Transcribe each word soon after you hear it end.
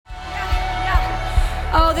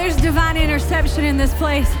Oh, there's divine interception in this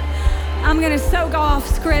place. I'm gonna so go off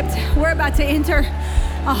script. We're about to enter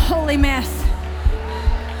a holy mess.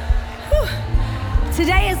 Whew.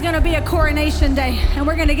 Today is gonna be a coronation day, and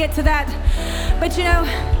we're gonna get to that. But you know,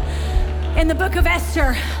 in the book of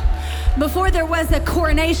Esther, before there was a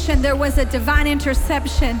coronation, there was a divine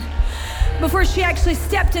interception. Before she actually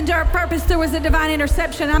stepped into her purpose, there was a divine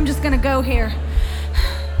interception. I'm just gonna go here.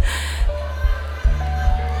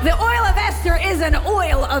 The oil of Esther is an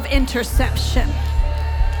oil of interception.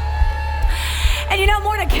 And you know,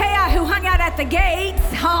 Mordecai, who hung out at the gates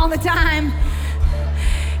all the time,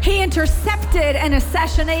 he intercepted an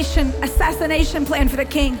assassination plan for the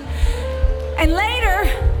king. And later,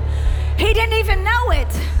 he didn't even know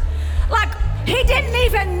it. Like, he didn't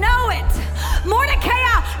even know it.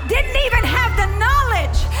 Mordecai didn't even have the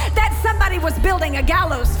knowledge that somebody was building a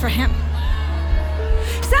gallows for him.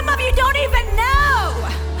 Some of you don't even know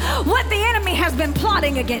what the enemy has been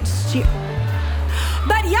plotting against you.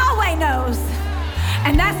 But Yahweh knows,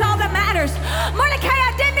 and that's all that matters.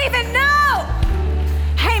 Mordecai didn't even know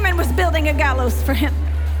Haman was building a gallows for him.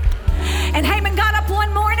 And Haman got up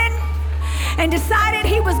one morning and decided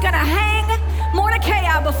he was gonna hang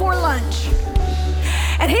Mordecai before lunch.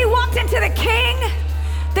 And he walked into the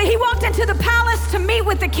palace to meet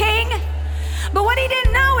with the king. But what he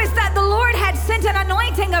didn't know is that the Lord had sent an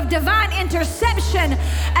anointing of divine interception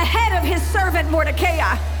ahead of his servant Mordecai.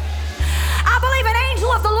 I believe an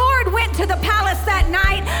angel of the Lord went to the palace that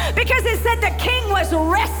night because it said the king was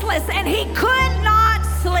restless and he could not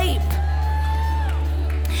sleep.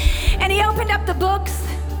 And he opened up the books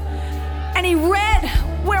and he read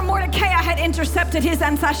where Mordecai had intercepted his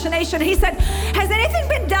assassination. He said, "Has anything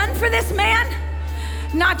been done for this man?"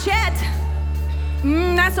 "Not yet."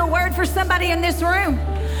 That's a word for somebody in this room.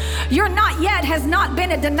 Your "not yet" has not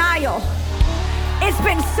been a denial. It's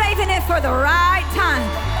been saving it for the right time.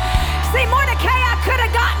 See, Mordecai could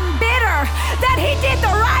have gotten bitter that he did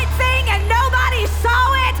the right thing and nobody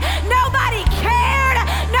saw it, nobody cared,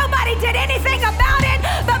 nobody did anything about it.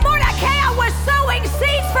 But Mordecai was sowing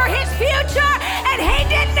seeds for his future and he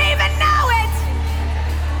didn't even know it.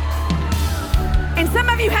 And some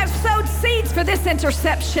of you have sowed seeds for this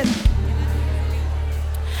interception.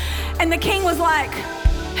 And the king was like,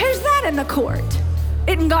 "Who's that in the court?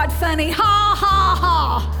 Isn't God funny? Ha, ha,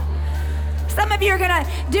 ha." Some of you are gonna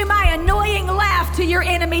do my annoying laugh to your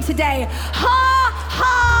enemy today. Ha,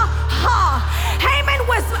 ha, ha. Haman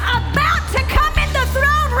was about to come in the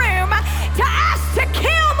throne room to ask to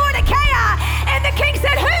kill Mordecai. And the king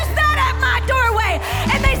said, "Who's that at my doorway?"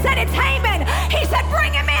 And they said, "It's Haman." He said,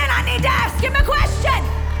 "Bring him in, I need to ask him a question."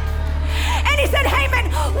 And he said,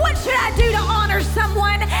 "Haman, what should I do to honor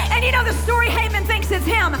someone?" And you know the story, Haman thinks it's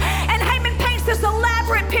him. And Haman paints this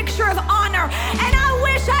elaborate picture of honor. And I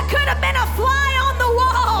wish I could have been a fly on the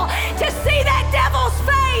wall to see that devil's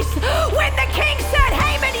face when the king said,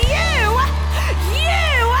 "Haman,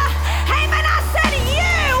 Haman, I said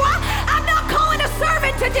you. I'm not calling a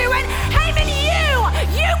servant to do it. Haman,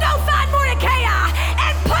 you go find Mordecai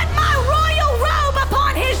and put my royal robe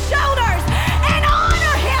upon his shoulders and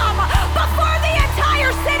honor him before the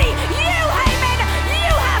entire city. You, Haman,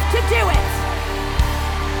 you have to do it."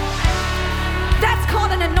 That's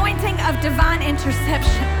called an anointing of divine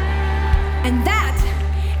interception. And that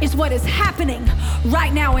is what is happening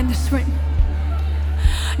right now in this room.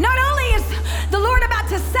 Not only is the Lord about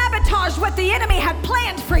to sabotage what the enemy had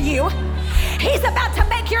planned for you, he's about to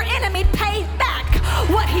make your enemy pay back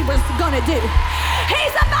what he was gonna do.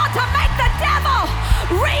 He's about to make the devil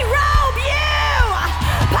re-robe you,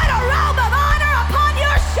 put a robe of honor upon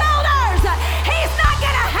your shoulders. He's not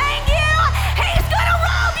gonna hang you, he's gonna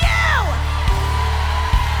robe you.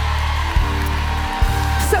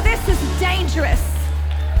 So this is dangerous,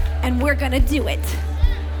 and we're gonna do it.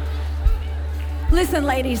 Listen,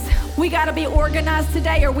 ladies, we gotta be organized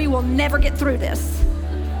today or we will never get through this.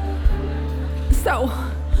 So,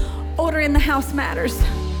 order in the house matters.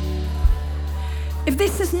 If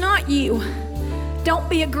this is not you, don't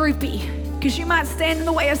be a groupie, because you might stand in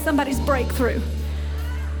the way of somebody's breakthrough.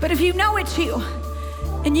 But if you know it's you,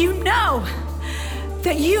 and you know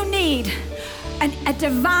that you need a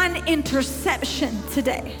divine interception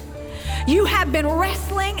today, you have been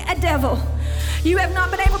wrestling a devil. You have not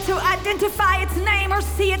been able to identify its name or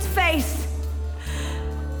see its face,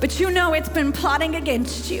 but you know it's been plotting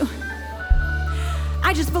against you.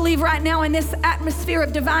 I just believe right now in this atmosphere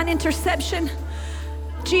of divine interception,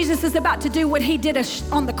 Jesus is about to do what he did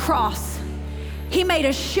on the cross. He made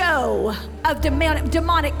a show of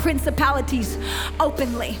demonic principalities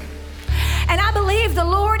openly. And I believe the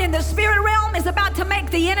Lord in the spirit realm is about to make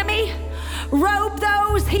the enemy robe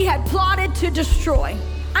those he had plotted to destroy.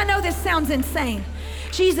 I know this sounds insane.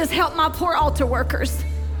 Jesus, help my poor altar workers.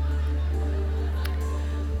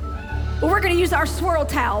 Well, we're going to use our swirl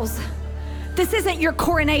towels. This isn't your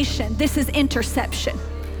coronation. This is interception.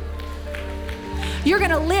 You're going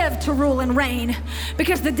to live to rule and reign,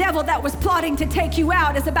 because the devil that was plotting to take you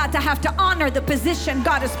out is about to have to honor the position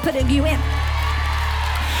God is putting you in.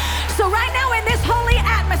 So right now in this holy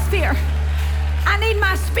atmosphere, I need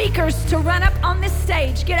my speakers to run up on this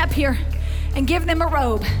stage, get up here, and give them a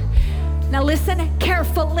robe. Now listen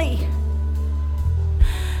carefully.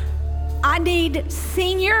 I need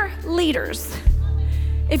senior leaders.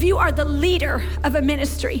 If you are the leader of a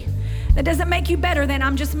ministry, that doesn't make you better than,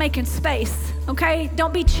 I'm just making space, okay?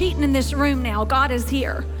 Don't be cheating in this room now. God is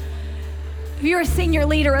here. If you're a senior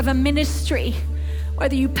leader of a ministry,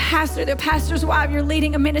 whether you pastor, the pastor's wife, you're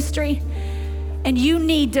leading a ministry, and you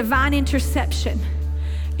need divine interception,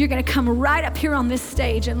 you're gonna come right up here on this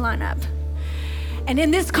stage and line up. And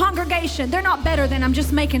in this congregation, they're not better than, I'm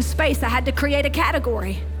just making space. I had to create a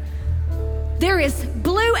category. There is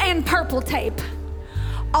blue and purple tape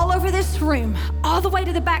all over this room, all the way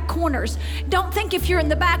to the back corners. Don't think if you're in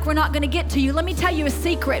the back, we're not gonna get to you. Let me tell you a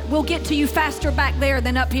secret. We'll get to you faster back there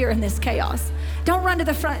than up here in this chaos. Don't run to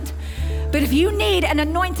the front. But if you need an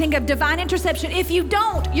anointing of divine interception, if you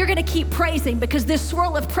don't, you're gonna keep praising, because this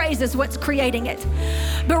swirl of praise is what's creating it.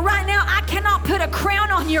 But right now, I cannot put a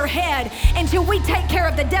crown on your head until we take care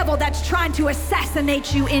of the devil that's trying to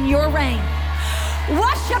assassinate you in your reign. The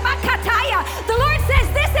Lord says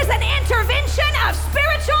this is an intervention of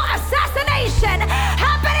spiritual assassination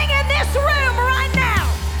happening in this room right now.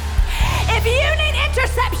 If you need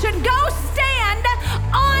interception, go stand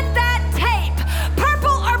on that tape,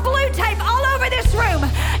 purple or blue tape, all over this room.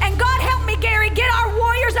 And God help me, Gary, get our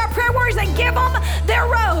warriors, our prayer warriors, and give them their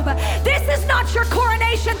robe. This is not your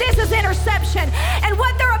coronation, this is interception. And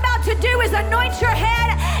what they're about to do is anoint your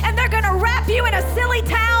head, and they're gonna wrap you in a silly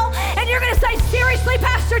towel, and you're gonna say, seriously,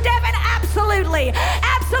 Pastor Devin? Absolutely,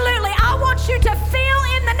 absolutely. I want you to feel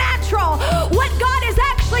in the natural what God is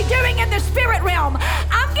actually doing in the spirit realm.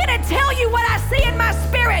 I'm gonna tell you what I see in my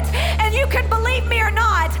spirit, and you can believe me or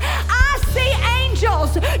not. I see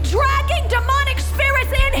angels dragging demonic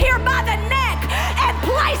spirits in here by the neck and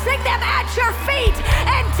placing them at your feet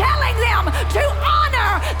and telling them to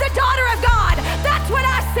honor the daughter of God. That's what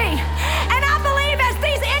I see. And I believe as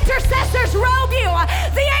these intercessors robe you,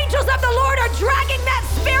 the angels of the Lord are dragging that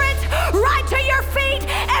spirit right to your feet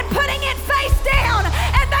and putting it face down,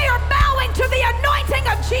 and they are bowing to the anointing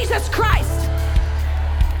of Jesus Christ.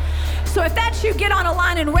 So if that's you, get on a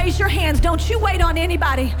line and raise your hands. Don't you wait on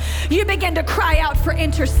anybody. You begin to cry out for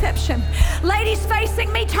interception. Ladies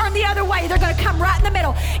facing me, turn the other way. They're going to come right in the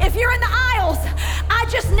middle. If you're in the aisles, I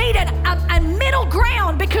just need a middle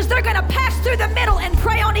ground, because they're going to pass through the middle and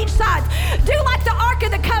pray on each side. Do like the Ark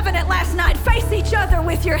of the Covenant last night. Face each other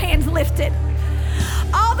with your hands lifted.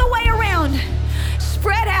 All the way around.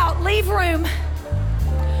 Spread out. Leave room.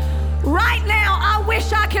 Right now, I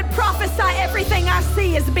wish I could prophesy everything I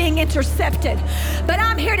see is being intercepted. But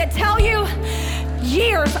I'm here to tell you,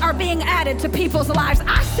 years are being added to people's lives.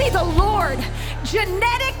 I see the Lord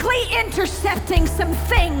genetically intercepting some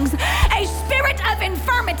things a spirit of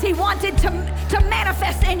infirmity wanted to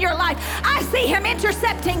manifest in your life. I see him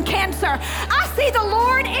intercepting cancer. I see the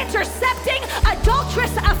Lord intercepting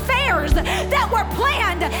adulterous affairs that were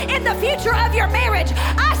planned in the future of your marriage.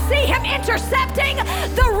 I see him intercepting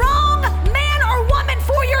the wrong man or woman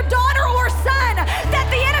for your daughter or son that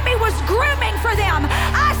the enemy was grooming for them.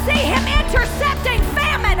 I see him intercepting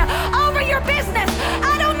famine over your business.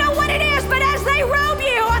 I don't know what it is, but as they robe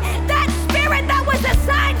you, that spirit that was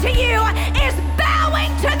assigned to you is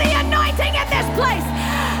bowing to the anointing in this place.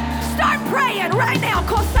 Start praying right now.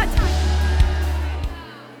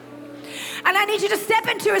 And I need you to step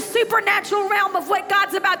into a supernatural realm of what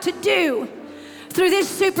God's about to do through this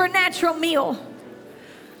supernatural meal.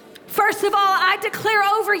 First of all, I declare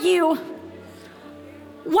over you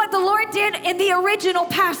what the Lord did in the original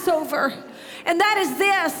Passover. And that is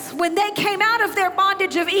this: when they came out of their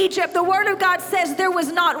bondage of Egypt, the Word of God says there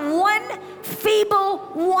was not one feeble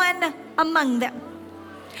one among them.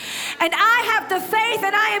 And I have the faith,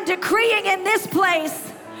 and I am decreeing in this place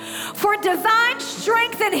for divine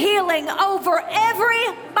strength and healing over every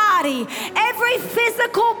body, every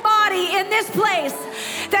physical body in this place,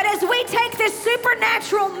 that as we take this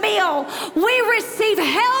supernatural meal, we receive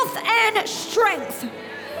health and strength.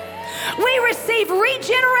 We receive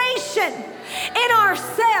regeneration in our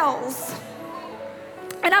cells.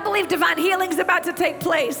 And I believe divine healing is about to take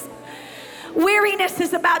place. Weariness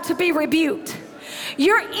is about to be rebuked.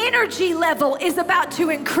 Your energy level is about to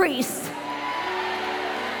increase.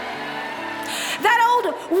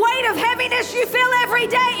 weight of heaviness you feel every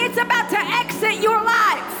day, it's about to exit your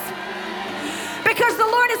life. Because the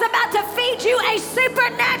Lord is about to feed you a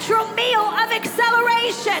supernatural meal of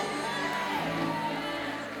acceleration.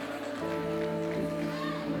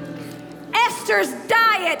 Esther's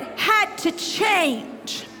diet had to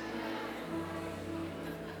change.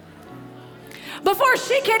 Before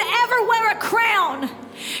she could ever wear a crown,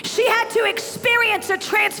 she had to experience a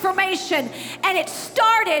transformation, and it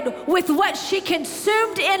started with what she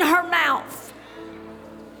consumed in her mouth.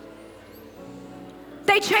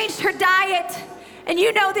 They changed her diet, and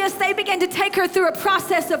you know this, they began to take her through a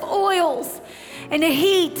process of oils and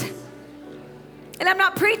heat. And I'm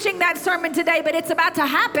not preaching that sermon today, but it's about to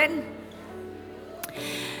happen.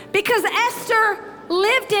 Because Esther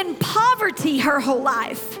lived in poverty her whole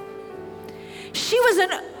life. She was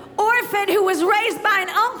an orphan who was raised by an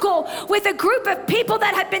uncle with a group of people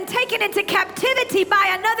that had been taken into captivity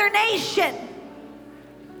by another nation.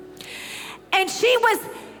 And she was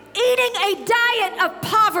eating a diet of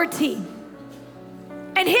poverty.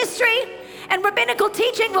 And history and rabbinical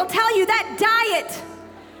teaching will tell you that diet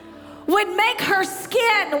would make her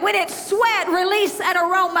skin, when it sweat, release an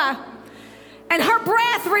aroma. And her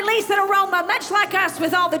breath release an aroma, much like us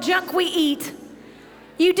with all the junk we eat.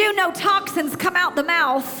 You do know toxins come out the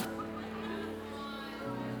mouth.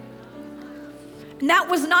 And that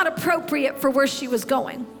was not appropriate for where she was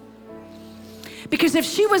going. Because if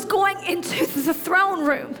she was going into the throne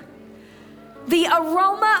room, the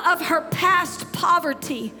aroma of her past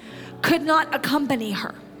poverty could not accompany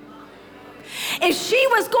her. If she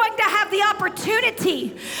was going to have the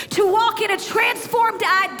opportunity to walk in a transformed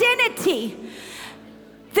identity,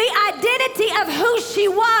 the identity of who she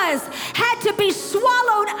was had to be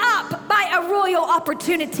swallowed up by a royal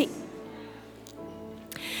opportunity.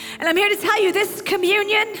 And I'm here to tell you, this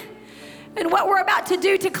communion and what we're about to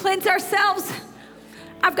do to cleanse ourselves,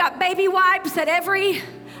 I've got baby wipes at every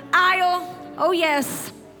aisle. Oh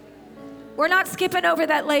yes, we're not skipping over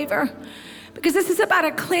that laver, because this is about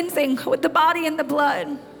a cleansing with the body and the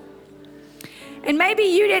blood. And maybe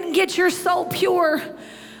you didn't get your soul pure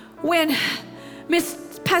when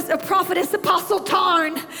Prophetess Apostle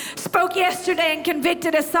Tarn spoke yesterday and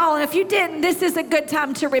convicted us all. And if you didn't, this is a good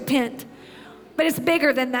time to repent. But it's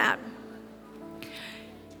bigger than that.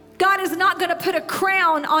 God is not going to put a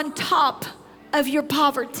crown on top of your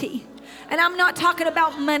poverty. And I'm not talking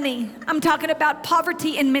about money. I'm talking about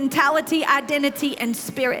poverty in mentality, identity, and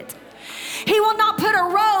spirit. He will not put a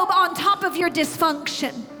robe on top of your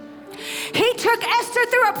dysfunction. He took Esther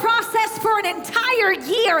through a process for an entire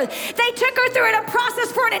year. They took her through a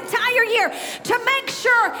process for an entire year to make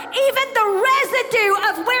sure even the residue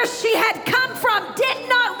of where she had come from did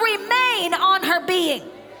not remain on her being.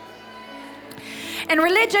 And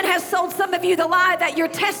religion has sold some of you the lie that your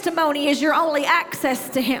testimony is your only access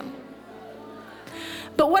to Him.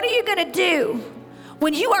 But what are you going to do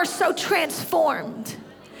when you are so transformed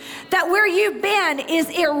that where you've been is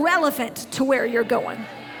irrelevant to where you're going?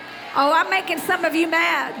 Oh, I'm making some of you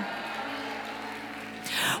mad.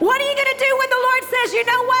 What are you going to do when the Lord says, you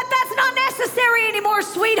know what, that's not necessary anymore,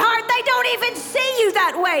 sweetheart. They don't even see you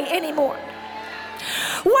that way anymore.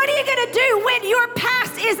 What are you going to do when your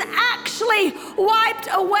past is actually wiped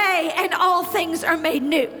away and all things are made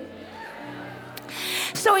new?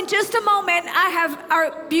 So in just a moment, I have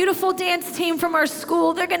our beautiful dance team from our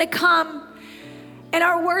school. They're going to come, and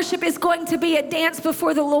our worship is going to be a dance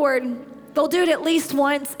before the Lord. They'll do it at least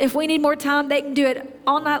once. If we need more time, they can do it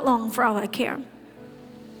all night long for all I care.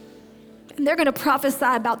 And they're going to prophesy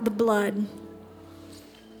about the blood.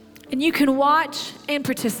 And you can watch and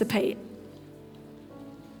participate,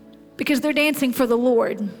 because they're dancing for the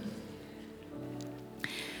Lord.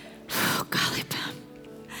 Oh, golly,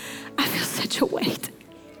 I feel such a weight.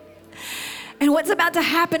 And what's about to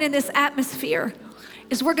happen in this atmosphere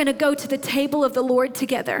is we're going to go to the table of the Lord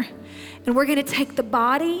together. And we're going to take the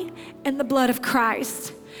body and the blood of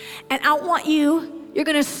Christ. And I want you're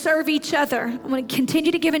going to serve each other. I'm going to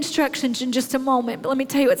continue to give instructions in just a moment, but let me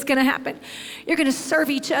tell you what's going to happen. You're going to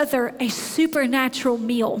serve each other a supernatural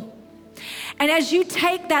meal. And as you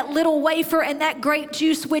take that little wafer and that grape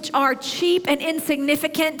juice, which are cheap and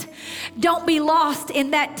insignificant, don't be lost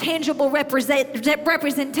in that tangible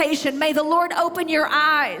representation. May the Lord open your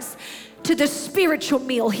eyes to the spiritual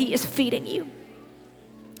meal He is feeding you.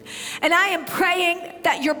 And I am praying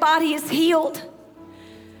that your body is healed.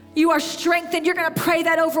 You are strengthened. You're going to pray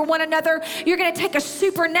that over one another. You're going to take a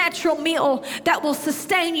supernatural meal that will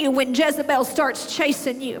sustain you when Jezebel starts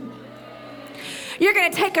chasing you. You're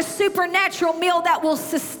going to take a supernatural meal that will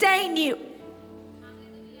sustain you.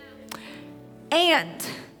 And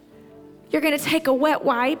you're going to take a wet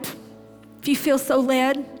wipe if you feel so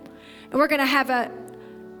led. And we're gonna have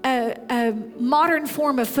a modern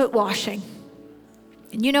form of foot washing.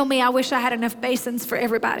 And you know me, I wish I had enough basins for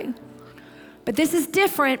everybody. But this is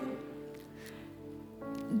different.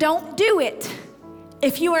 Don't do it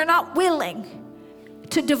if you are not willing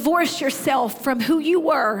to divorce yourself from who you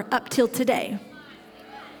were up till today.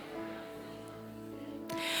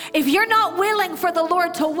 If you're not willing for the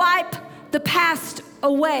Lord to wipe the past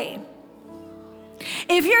away,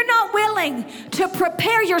 if you're not willing to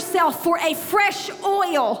prepare yourself for a fresh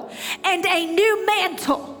oil and a new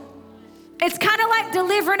mantle, it's kind of like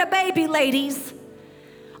delivering a baby, ladies.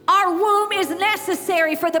 Our womb is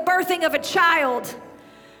necessary for the birthing of a child,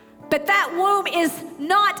 but that womb is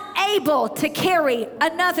not able to carry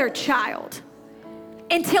another child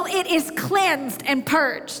until it is cleansed and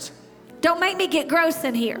purged. Don't make me get gross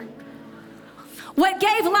in here. What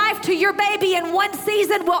gave life to your baby in one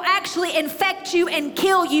season will actually infect you and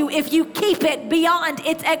kill you if you keep it beyond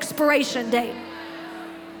its expiration date.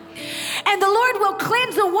 And the Lord will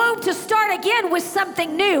cleanse a womb to start again with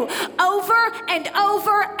something new, over and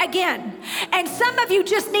over again. And some of you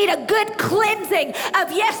just need a good cleansing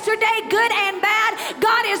of yesterday, good and bad.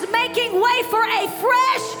 God is making way for a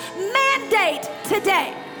fresh mandate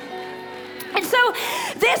today. And so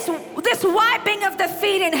this wiping of the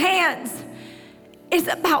feet and hands is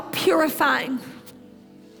about purifying.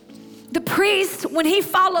 The priest, when he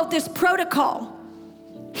followed this protocol,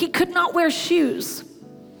 he could not wear shoes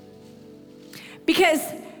because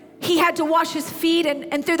he had to wash his feet,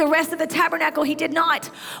 and through the rest of the tabernacle, he did not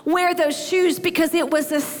wear those shoes because it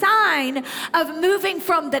was a sign of moving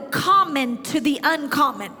from the common to the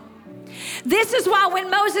uncommon. This is why when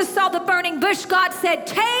Moses saw the burning bush, God said,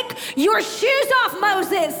 "Take your shoes off,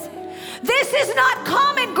 Moses. This is not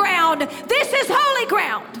common ground. This is holy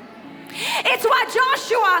ground." It's why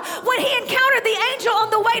Joshua, when he encountered the angel on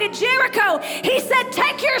the way to Jericho, he said,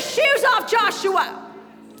 "Take your shoes off, Joshua."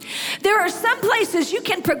 There are some places you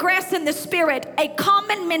can progress in the spirit. A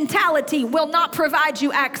common mentality will not provide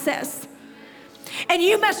you access. And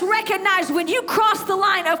you must recognize when you cross the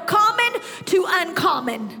line of common to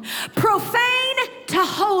uncommon, profane to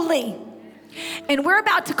holy. And we're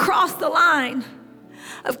about to cross the line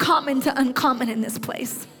of common to uncommon in this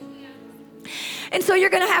place. And so you're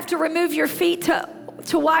gonna have to remove your feet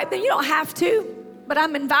to wipe them. You don't have to, but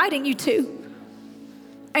I'm inviting you to.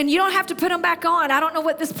 And you don't have to put them back on. I don't know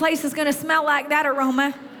what this place is gonna smell like, that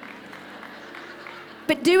aroma.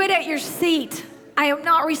 But do it at your seat. I am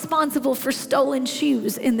not responsible for stolen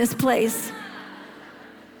shoes in this place.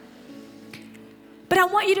 But I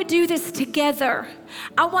want you to do this together.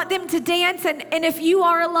 I want them to dance, and if you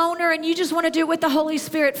are a loner and you just want to do it with the Holy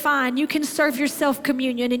Spirit, fine. You can serve yourself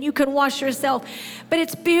communion and you can wash yourself. But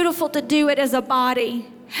it's beautiful to do it as a body.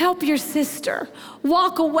 Help your sister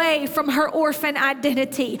walk away from her orphan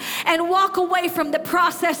identity and walk away from the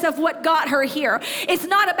process of what got her here. It's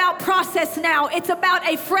not about process now. It's about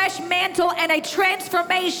a fresh mantle and a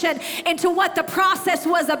transformation into what the process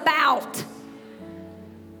was about.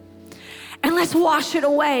 And let's wash it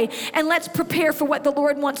away and let's prepare for what the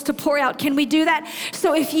Lord wants to pour out. Can we do that?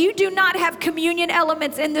 So if you do not have communion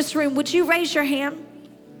elements in this room, would you raise your hand?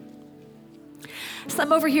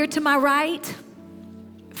 Some over here to my right,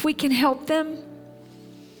 if we can help them.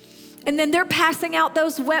 And then they're passing out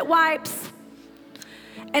those wet wipes.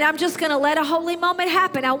 And I'm just gonna let a holy moment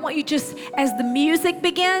happen. I want you just, as the music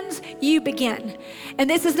begins, you begin. And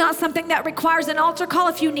this is not something that requires an altar call.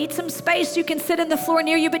 If you need some space, you can sit on the floor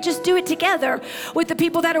near you, but just do it together with the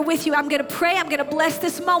people that are with you. I'm gonna pray, I'm gonna bless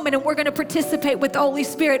this moment, and we're gonna participate with the Holy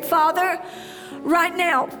Spirit. Father, right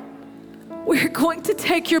now, we're going to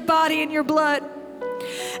take your body and your blood.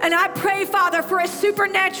 And I pray, Father, for a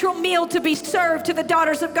supernatural meal to be served to the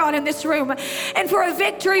daughters of God in this room, and for a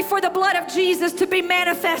victory for the blood of Jesus to be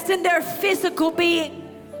manifest in their physical being.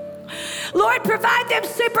 Lord, provide them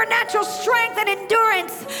supernatural strength and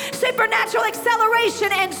endurance, supernatural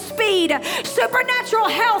acceleration and speed, supernatural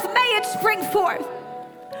health. May it spring forth.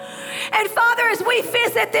 And Father, as we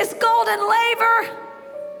visit this golden laver,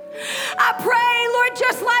 I pray, Lord,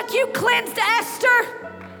 just like you cleansed Esther,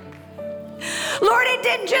 Lord, it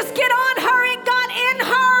didn't just get on her, it got in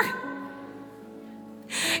her.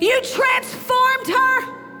 You transformed her.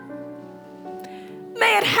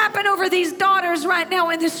 May it happen over these daughters right now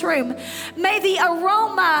in this room. May the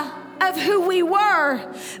aroma of who we were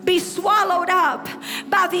be swallowed up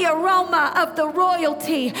by the aroma of the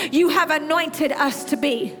royalty you have anointed us to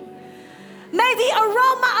be. May the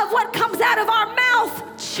aroma of what comes out of our mouth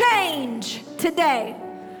change today.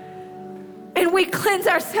 And we cleanse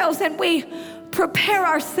ourselves and we prepare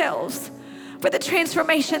ourselves for the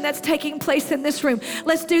transformation that's taking place in this room.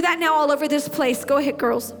 Let's do that now all over this place. Go ahead,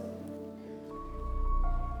 girls.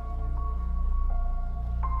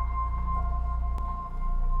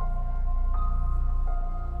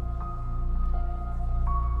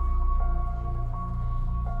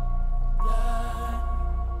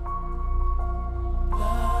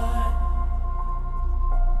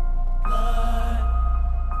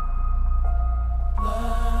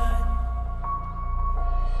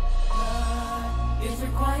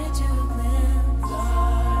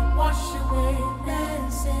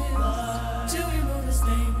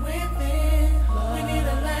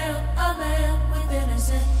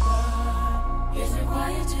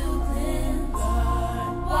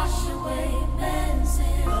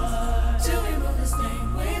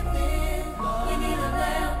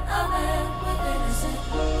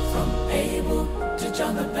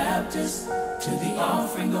 To the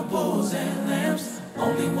offering of bulls and lambs,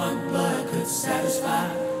 only one blood could satisfy.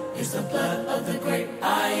 Is the blood of the great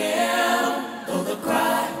I am. Though the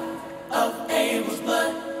cry of Abel's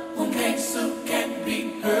blood, whom Cain slew, can't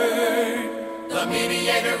be heard. The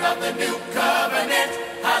mediator of the new covenant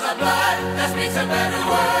has a blood that speaks a better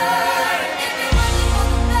word.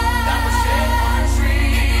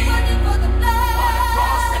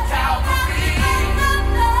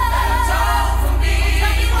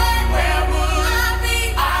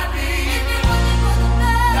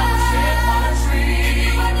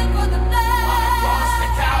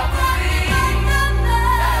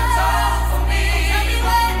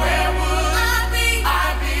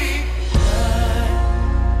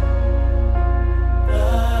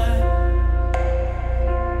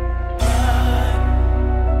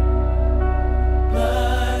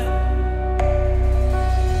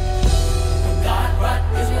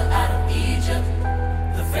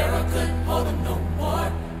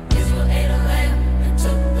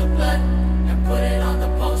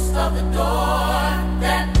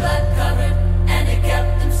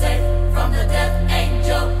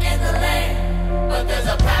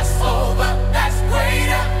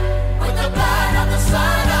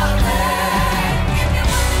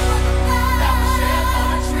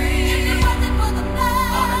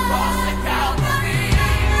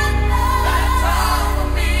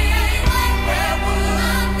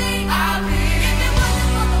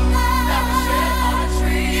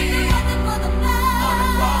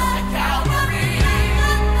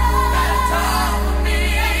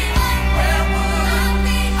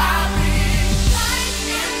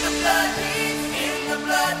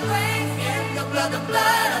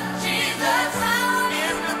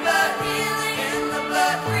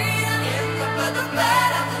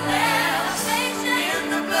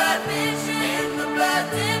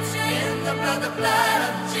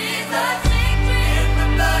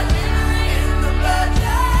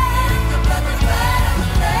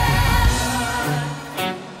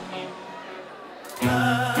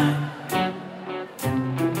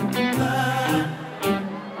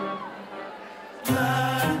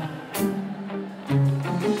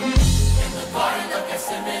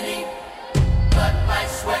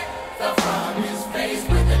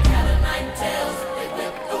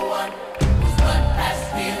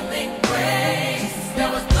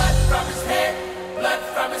 From his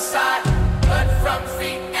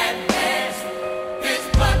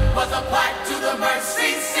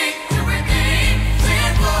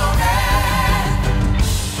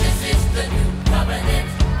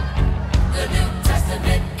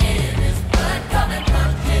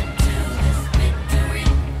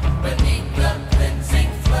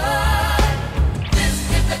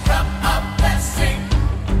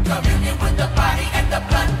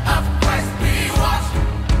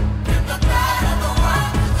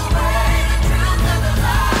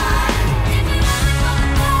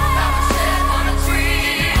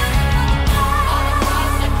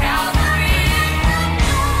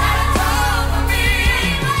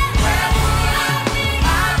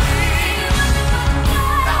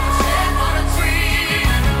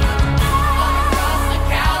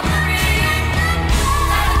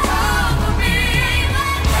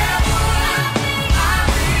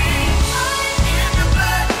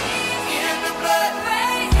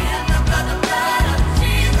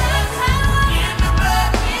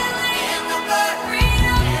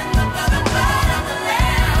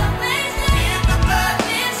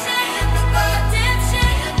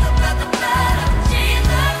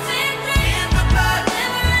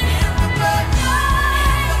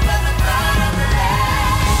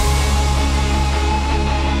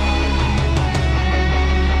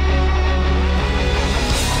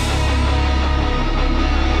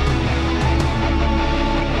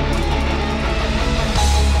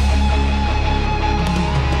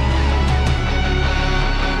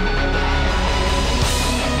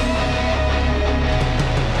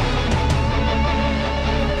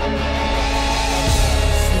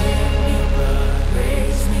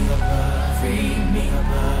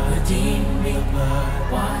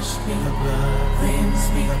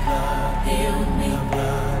heals me,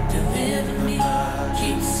 delivers me,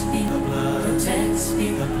 keeps me, protects me,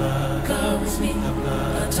 covers me,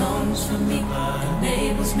 atones for me,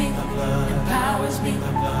 enables me, empowers me,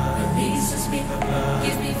 releases me,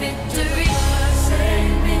 gives me victory,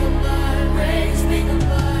 save me, raise me,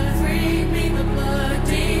 free me,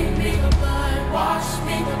 redeem me, wash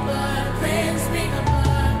me, cleanse me,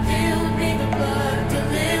 heal me,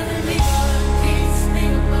 deliver me, keeps me,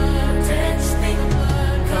 protects me,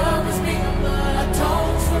 covers me,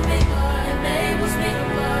 atones for me, enables me,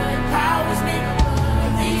 empowers me,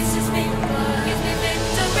 releases me, gives me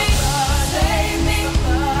victory, save me,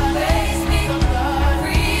 raise me,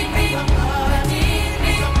 free me, redeem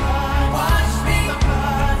me, wash me,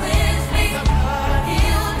 cleanse me,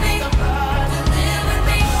 heal me, deliver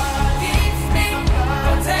me, keeps me,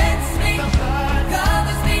 protects me,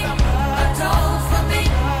 covers me, atones for me,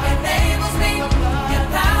 enables me,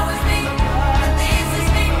 empowers me, releases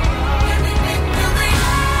me, gives me victory,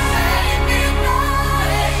 save me,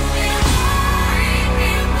 raise me, free me,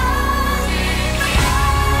 redeem me,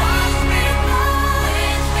 wash me,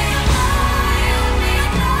 cleanse me, heal me,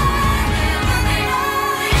 deliver me,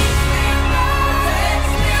 keeps me,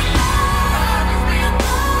 protects me, covers me,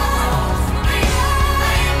 atones for me, enables me, empowers me, releases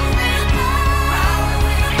me,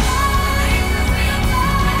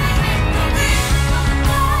 victory.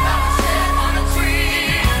 That was shed on a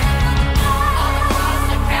tree, on the cross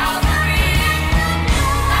of Calvary,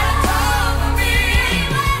 at atone for me.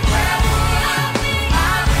 Where would I be?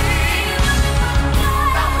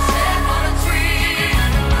 That was shed on a tree, on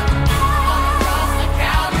the cross of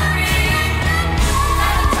Calvary,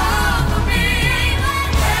 at atone for me.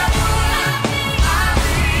 Where would I be?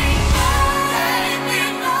 Save me,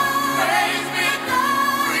 raise me,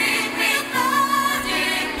 free me,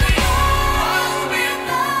 redeem me, wash me,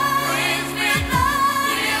 cleanse me,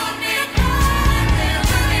 heal me,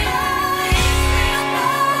 deliver me, keeps me,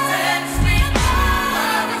 protects me,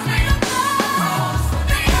 covers me, atones for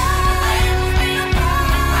me, enables me,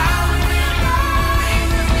 empowers me,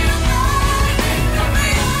 releases me,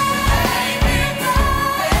 victory, save me, raise me, free me,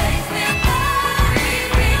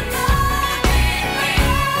 redeem me,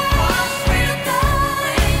 wash me,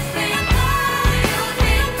 cleanse me, heal me,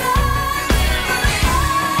 deliver me,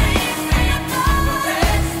 keeps me,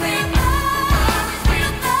 protects me, covers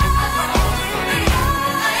me, atones for me, enables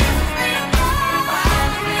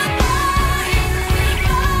me,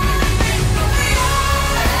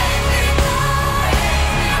 empowers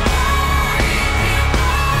me, releases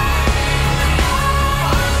me,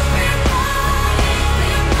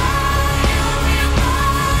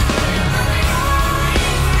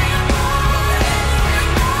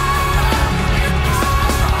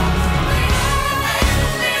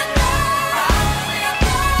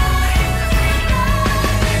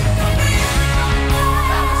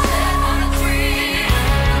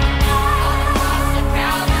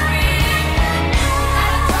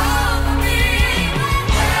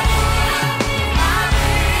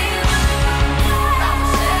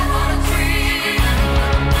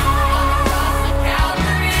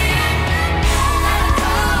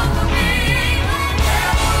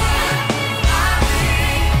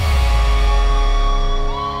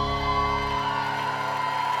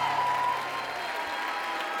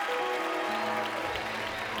 save me,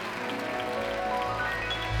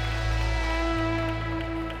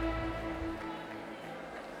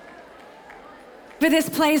 For this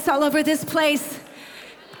place, all over this place,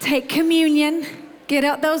 take communion. Get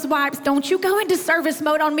out those wipes. Don't you go into service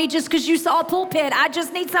mode on me just because you saw a pulpit. I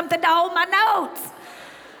just need something to hold my notes.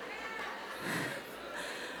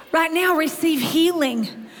 Right now, receive healing.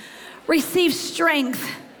 Receive strength.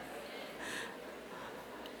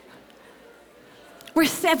 We're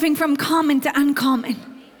stepping from common to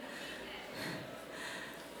uncommon.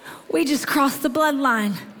 We just crossed the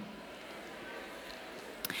bloodline.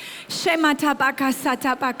 Shematabaka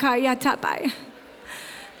satabaka yatabaya.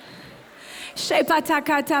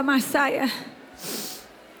 Shepatakata Messiah.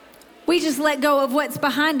 We just let go of what's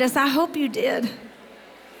behind us. I hope you did.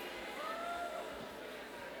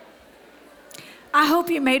 I hope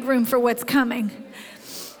you made room for what's coming.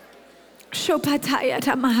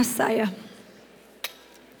 Shopatayata Mahasaya.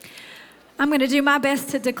 I'm going to do my best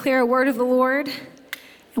to declare a word of the Lord,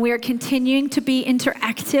 and we are continuing to be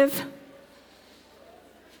interactive.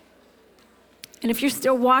 And if you're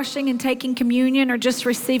still washing and taking communion or just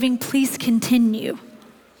receiving, please continue.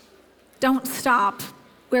 Don't stop.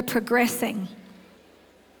 We're progressing.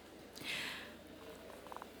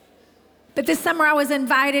 But this summer I was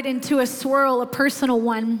invited into a swirl, a personal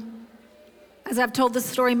one. As I've told this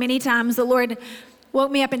story many times, the Lord woke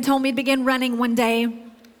me up and told me to begin running one day.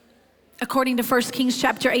 according to 1 Kings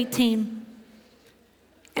chapter 18.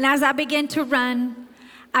 And as I began to run,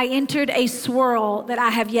 I entered a swirl that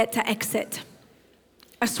I have yet to exit.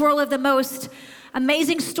 A swirl of the most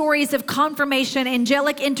amazing stories of confirmation,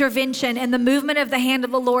 angelic intervention, and the movement of the hand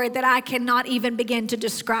of the Lord that I cannot even begin to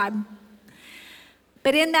describe.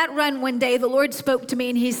 But in that run one day, the Lord spoke to me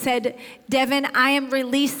and he said, Devin, I am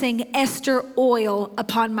releasing Esther oil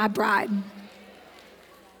upon my bride.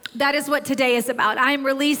 That is what today is about. I am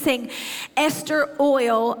releasing Esther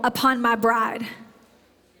oil upon my bride.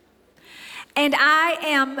 And I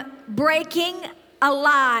am breaking a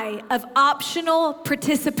lie of optional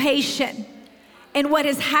participation in what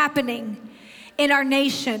is happening in our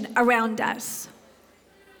nation around us.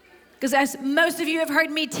 Because as most of you have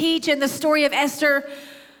heard me teach in the story of Esther,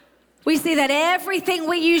 we see that everything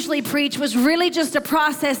we usually preach was really just a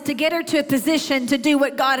process to get her to a position to do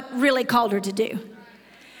what God really called her to do.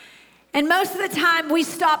 And most of the time we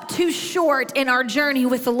stop too short in our journey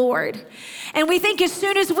with the Lord. And we think as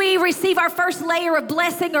soon as we receive our first layer of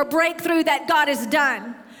blessing or breakthrough that God is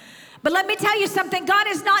done. But let me tell you something, God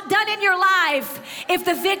is not done in your life if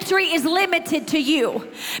the victory is limited to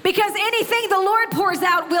you. Because anything the Lord pours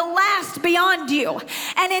out will last beyond you.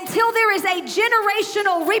 And until there is a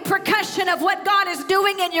generational repercussion of what God is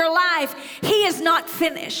doing in your life, He is not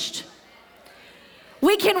finished.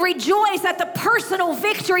 We can rejoice at the personal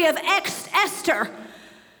victory of Esther.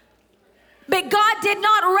 But God did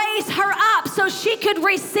not raise her up so she could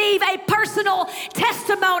receive a personal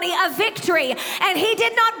testimony of victory. And He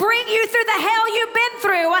did not bring you through the hell you've been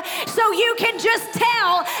through so you can just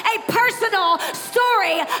tell a personal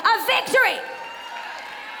story of victory.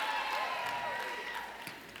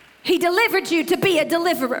 He delivered you to be a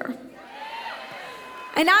deliverer.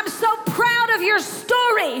 And I'm so proud of your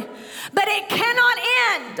story, but it cannot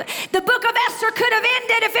end. The book of Esther could have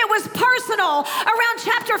ended if it was personal around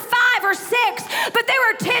chapter 5 or 6, but there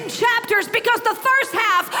were 10 chapters because the first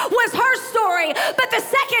half was her story, but the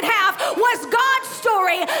second half was God's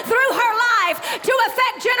story through her life to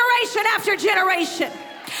affect generation after generation.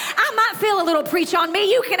 I might feel a little preach on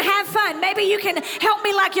me. You can have fun. Maybe you can help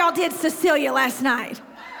me like y'all did Cecilia last night.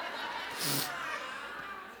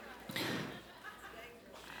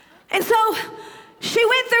 And so she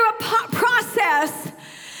went through a process.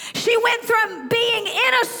 She went from being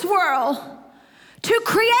in a swirl to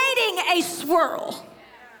creating a swirl.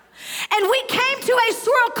 And we came to a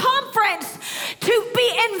swirl conference to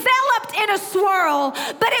be enveloped in a swirl,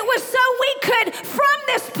 but it was so we could, from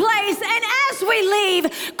this place and as we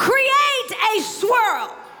leave, create a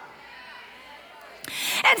swirl.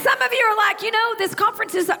 And some of you are like, you know, this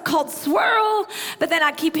conference is called Swirl, but then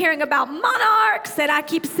I keep hearing about monarchs and I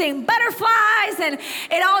keep seeing butterflies and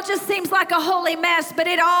it all just seems like a holy mess, but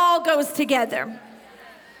it all goes together.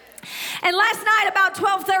 And last night about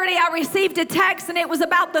 12:30, I received a text and it was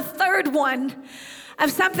about the third one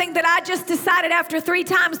of something that I just decided after 3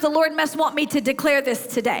 times the Lord must want me to declare this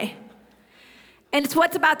today. And it's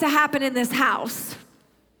what's about to happen in this house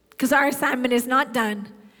because our assignment is not done.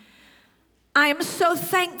 I am so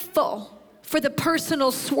thankful for the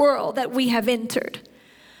personal swirl that we have entered.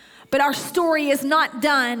 But our story is not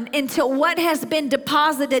done until what has been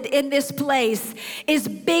deposited in this place is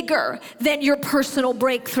bigger than your personal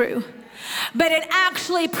breakthrough. But it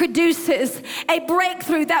actually produces a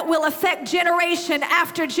breakthrough that will affect generation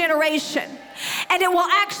after generation. And it will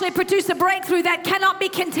actually produce a breakthrough that cannot be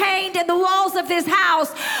contained in the walls of this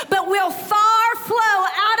house, but will far flow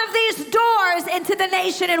out of these doors into the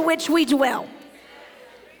nation in which we dwell.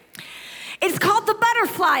 It's called the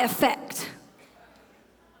butterfly effect.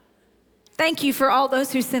 Thank you for all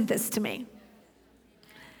those who sent this to me.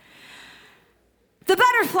 The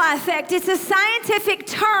butterfly effect, it's a scientific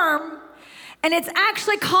term, and it's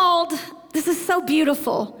actually called, this is so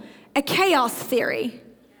beautiful, a chaos theory.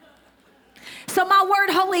 So my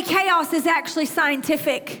word, holy chaos, is actually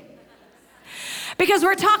scientific. Because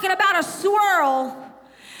we're talking about a swirl.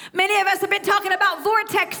 Many of us have been talking about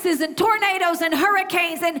vortexes and tornadoes and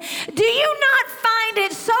hurricanes. And do you not find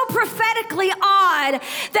it so prophetically odd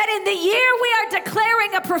that in the year we are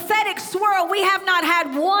declaring a prophetic swirl, we have not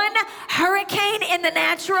had one hurricane in the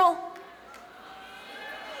natural?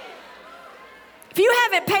 If you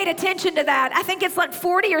haven't paid attention to that, I think it's like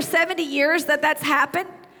 40 or 70 years that that's happened.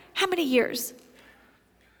 How many years?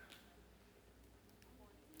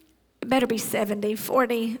 It better be 70,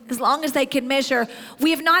 40, as long as they can measure. We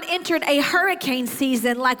have not entered a hurricane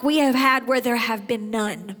season like we have had where there have been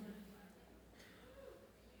none.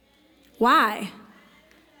 Why?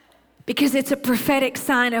 Because it's a prophetic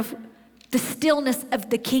sign of the stillness of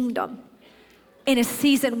the kingdom in a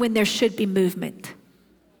season when there should be movement.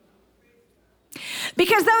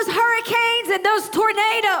 Because those hurricanes and those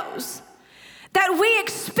tornadoes that we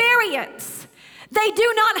experience, they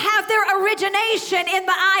do not have their origination in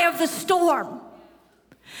the eye of the storm.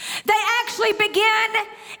 They actually begin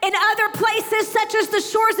in other places such as the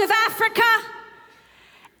shores of Africa,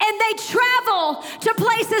 and they travel to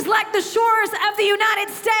places like the shores of the United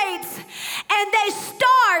States, and they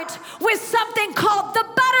start with something called the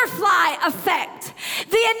butterfly effect.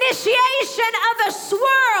 The initiation of a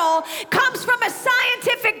swirl comes from a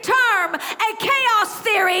scientific term, a chaos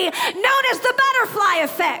theory known as the butterfly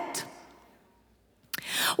effect.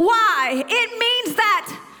 Why? It means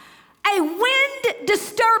that a wind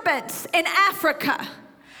disturbance in Africa,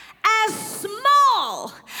 as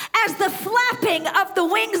small as the flapping of the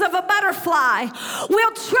wings of a butterfly,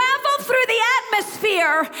 will travel through the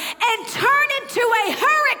atmosphere and turn into a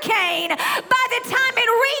hurricane by the time it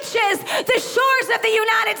reaches the shores of the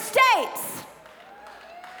United States.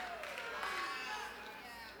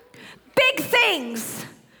 Big things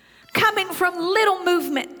coming from little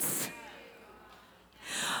movements.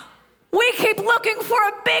 We keep looking for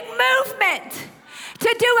a big movement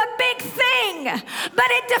to do a big thing, but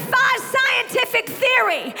it defies scientific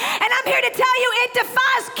theory. And I'm here to tell you, it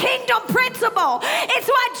defies kingdom principle. It's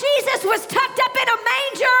why Jesus was tucked up in a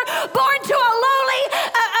manger, born to a lowly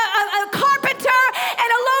a carpenter and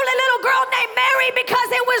a lowly little girl named Mary, because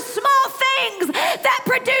it was small things that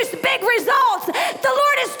produced big results. The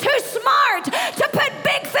Lord is too smart to put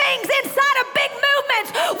big things inside of big movements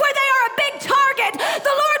where they are a big target.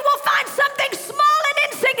 The Lord will find something small and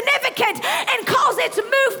insignificant and cause its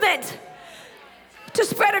movement to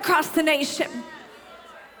spread across the nation.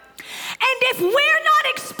 And if we're not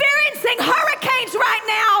experiencing hurricanes right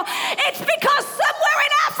now, it's because somewhere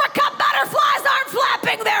in Africa, butterflies aren't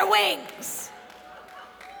flapping their wings.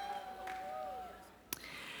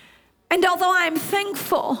 And although I'm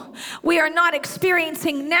thankful we are not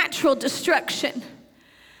experiencing natural destruction,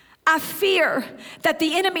 I fear that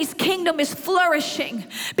the enemy's kingdom is flourishing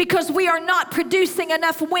because we are not producing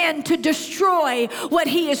enough wind to destroy what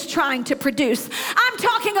he is trying to produce. I'm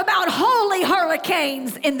talking about holy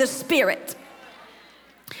hurricanes in the spirit.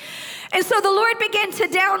 And so the Lord began to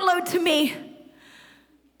download to me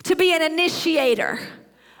to be an initiator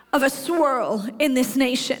of a swirl in this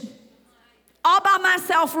nation. All by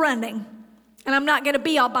myself running, and I'm not going to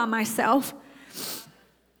be all by myself.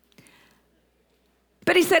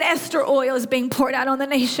 But he said Esther oil is being poured out on the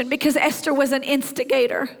nation because Esther was an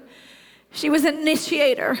instigator. She was an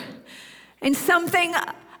initiator. And something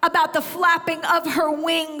about the flapping of her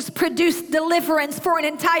wings produced deliverance for an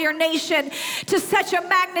entire nation to such a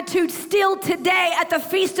magnitude. Still today at the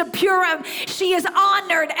Feast of Purim, she is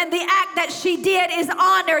honored, and the act that she did is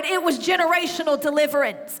honored. It was generational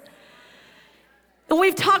deliverance. And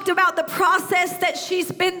we've talked about the process that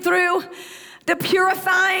she's been through, the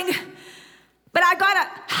purifying. But I gotta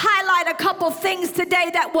highlight a couple things today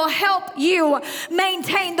that will help you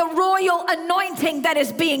maintain the royal anointing that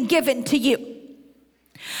is being given to you.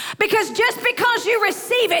 Because just because you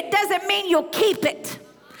receive it doesn't mean you'll keep it.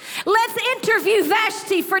 Let's interview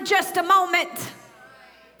Vashti for just a moment.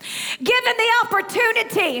 Given the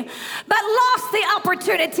opportunity, but lost the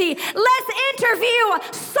opportunity. Let's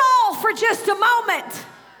interview Saul for just a moment.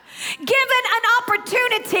 Given an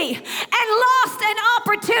opportunity and lost an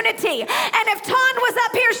opportunity. And if Ton was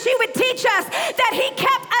up here, she would teach us that he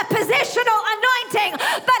kept a positional anointing,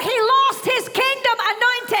 but he lost his kingdom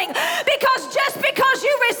anointing. Because just because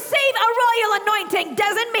you receive a royal anointing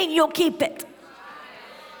doesn't mean you'll keep it.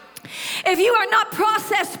 If you are not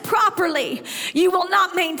processed properly, you will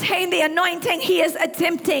not maintain the anointing he is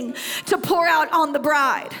attempting to pour out on the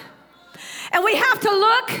bride. And we have to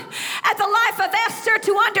look at the life of Esther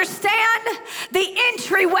to understand the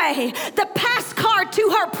entryway. The pass card to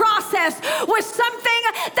her process was something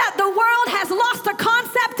that the world has lost a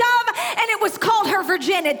concept of, and it was called her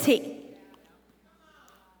virginity.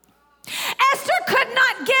 Esther could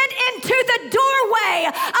not get into the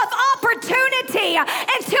doorway of opportunity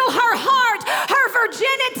until her heart, her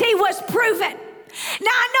virginity was proven.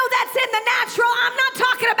 Now, I know that's in the natural. I'm not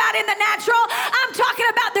talking about in the natural. I'm talking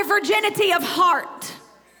about the virginity of heart.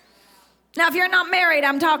 Now, if you're not married,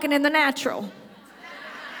 I'm talking in the natural.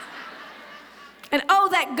 And oh,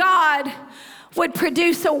 that God would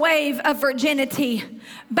produce a wave of virginity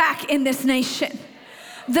back in this nation.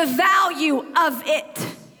 The value of it.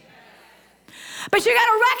 But you got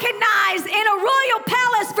to recognize, in a royal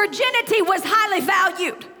palace, virginity was highly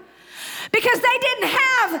valued. Because they didn't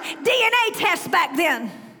have DNA tests back then.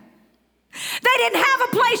 They didn't have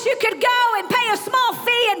a place you could go and pay a small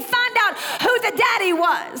fee and find out who the daddy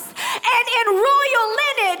was. And in royal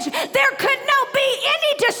lineage, there could not be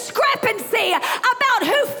any discrepancy about God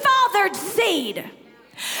who fathered seed.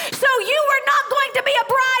 So you were not going to be a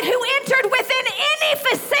bride who entered within any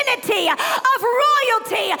vicinity of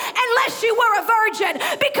royalty unless you were a virgin,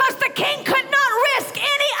 because the king could not risk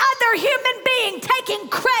any other human being taking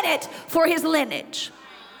credit for his lineage.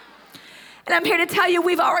 And I'm here to tell you,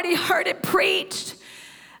 we've already heard it preached,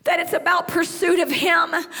 that it's about pursuit of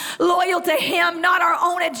him, loyal to him, not our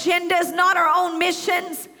own agendas, not our own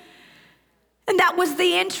missions. And that was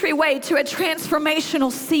the entryway to a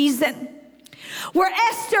transformational season, where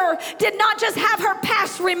Esther did not just have her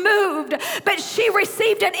past removed, but she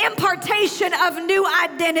received an impartation of new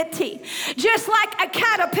identity, just like a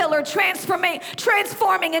caterpillar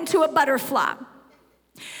transforming into a butterfly.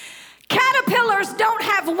 Caterpillars don't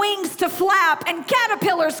have wings to flap, and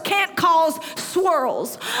caterpillars can't cause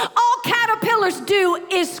swirls. All caterpillars do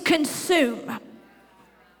is consume.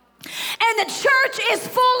 And the church is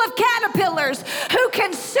full of caterpillars who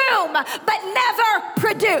consume but never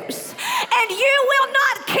produce. And you will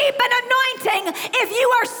not keep an anointing if you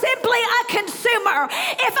are simply a consumer.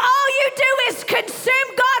 If all you do is consume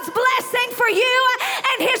God's blessing for you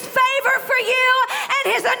and his favor for you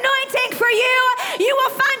and his anointing for you, you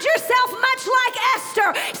will find yourself much like Esther,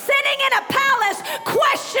 sitting in a palace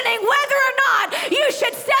questioning whether or not you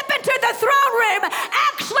should step into the throne room,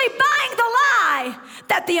 actually buying the lie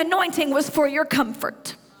that the anointing was for your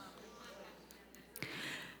comfort.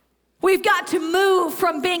 We've got to move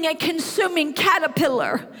from being a consuming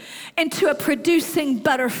caterpillar into a producing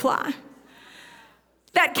butterfly.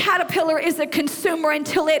 That caterpillar is a consumer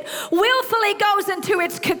until it willfully goes into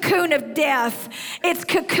its cocoon of death, its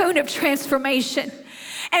cocoon of transformation.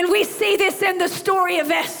 And we see this in the story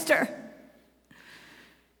of Esther.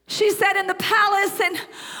 She sat in the palace and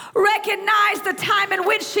recognized the time in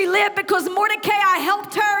which she lived because Mordecai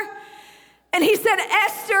helped her. And he said,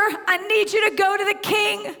 Esther, I need you to go to the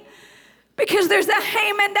king because there's a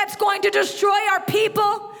Haman that's going to destroy our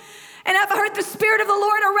people. And I've heard the Spirit of the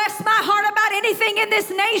Lord arrest my heart about anything in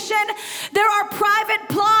this nation. There are private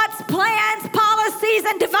plots, plans, policies,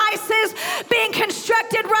 and devices being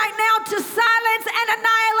constructed right now to silence and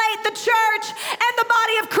annihilate the church and the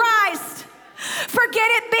body of Christ. Forget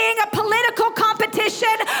it being a political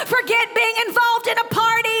competition. Forget being involved in a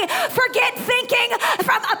party. Forget thinking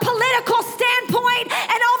from a political standpoint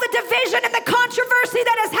and all the division and the controversy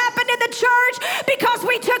that has happened in the church because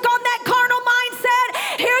we took on that carnal mindset.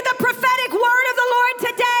 Hear the prophetic word of the Lord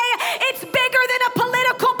today. It's bigger than a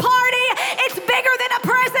political party. It's bigger than a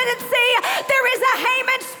presidency. There is a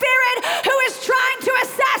Haman spirit who is trying to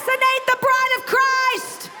assassinate the bride of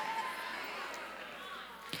Christ.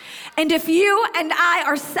 And if you and I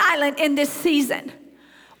are silent in this season,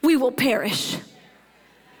 we will perish.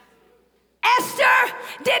 Esther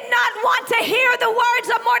did not want to hear the words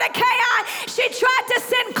of Mordecai. She tried to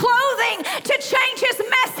send clothing to change his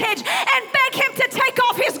message and beg him to take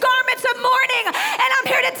off his garments of mourning. And I'm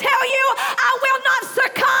here to tell you, I will not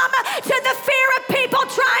succumb to the fear of people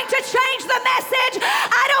trying to change the message.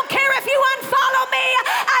 I don't care if you unfollow me.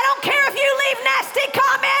 I don't care if you leave nasty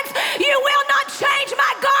comments. You will not change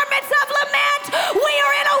my garments of lament. We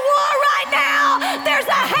are in a war right now. There's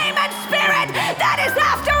a Haman spirit that is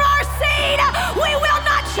after our seed. We will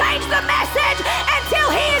not change the message until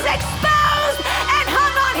he is exposed and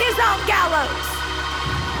hung on his own gallows.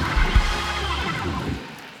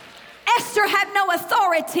 Esther had no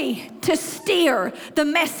authority to steer the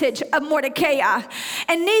message of Mordecai,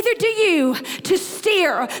 and neither do you to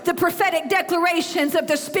steer the prophetic declarations of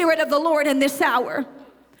the Spirit of the Lord in this hour.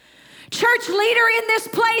 Church leader in this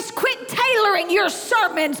place, quit tailoring your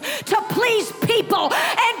sermons to please people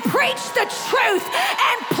and preach the truth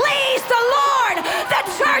and please the Lord. The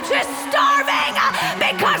church is starving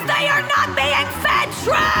because they are not being fed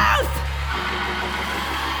truth.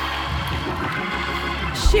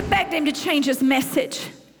 She begged him to change his message.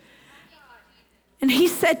 And he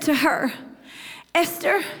said to her,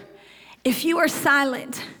 Esther, if you are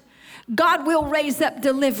silent, God will raise up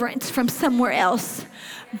deliverance from somewhere else.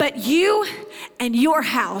 But you and your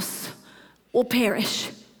house will perish.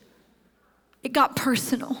 It got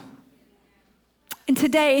personal. And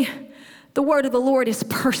today, the word of the Lord is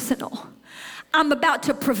personal. I'm about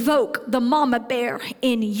to provoke the mama bear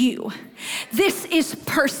in you. This is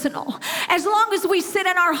personal. As long as we sit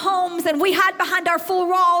in our homes and we hide behind our full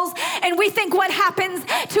walls and we think what happens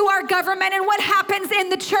to our government and what happens in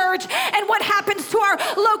the church and what happens to our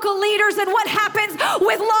local leaders and what happens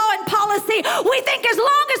with law and policy, we think as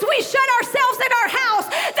long as we shut ourselves in our house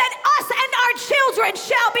that us and our children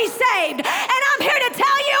shall be saved. And I'm here to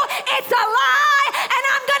tell you it's a lie, and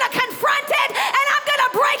I'm going to confront it, and I'm going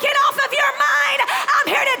to break it off of your mind. I'm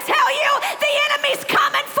here to tell you the enemy's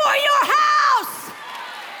coming for your house.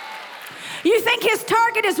 You think his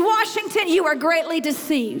target is Washington? You are greatly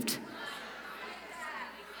deceived.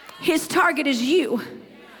 His target is you.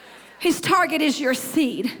 His target is your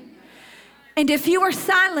seed. And if you are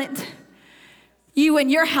silent, you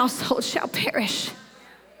and your household shall perish.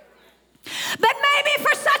 But maybe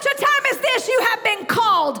for such a time as this, you have been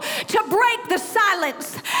called to break the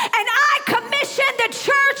silence. And I commission the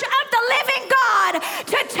church of the living God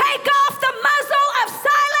to take off the muzzle of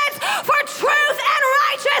silence for truth and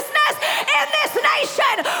righteousness in this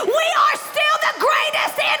nation. We are still the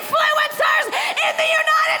greatest influencers in the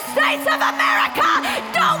United States of America.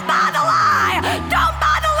 Don't buy the lie. Don't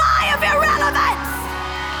buy the lie of irrelevance.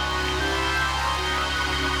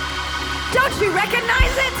 Don't you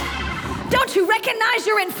recognize it? Don't you recognize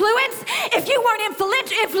your influence? If you weren't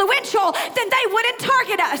influential, then they wouldn't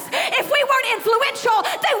target us. If we weren't influential,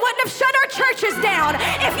 they wouldn't have shut our churches down.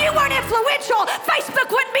 If you weren't influential, Facebook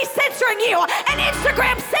wouldn't be censoring you and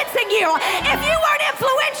Instagram censoring you. If you weren't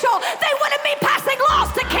influential, they wouldn't be passing laws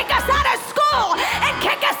to kick us out of school and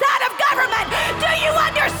kick us out of government. Do you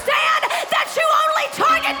understand that you only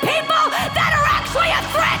target people that are actually a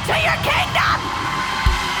threat to your kingdom?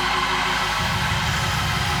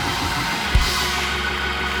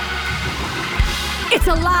 It's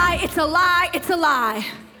a lie, it's a lie, it's a lie.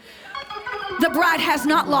 The bride has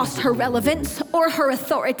not lost her relevance or her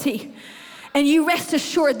authority. And you rest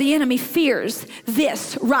assured the enemy fears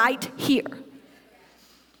this right here.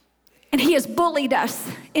 And he has bullied us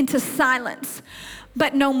into silence,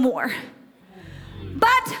 but no more.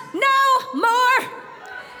 But no more.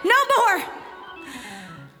 No more.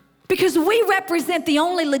 Because we represent the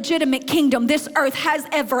only legitimate kingdom this earth has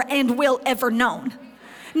ever and will ever known.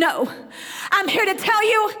 No, I'm here to tell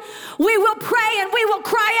you, we will pray and we will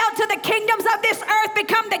cry out to the kingdoms of this earth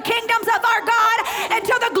become the kingdoms of our God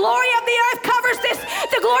until the glory of the earth covers this,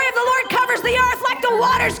 the glory of the Lord covers the earth like the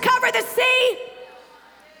waters cover the sea.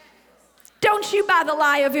 Don't you buy the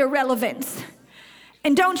lie of irrelevance.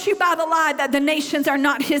 And don't you buy the lie that the nations are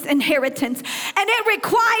not his inheritance. And it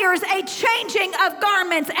requires a changing of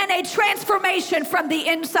garments and a transformation from the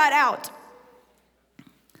inside out.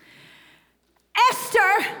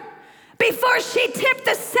 Esther, before she tipped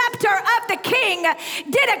the scepter of the king,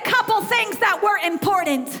 did a couple things that were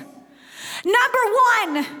important. Number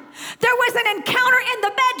one, there was an encounter in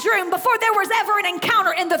the bedroom before there was ever an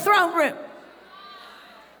encounter in the throne room.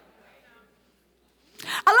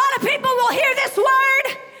 A lot of people will hear this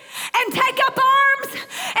word and take up arms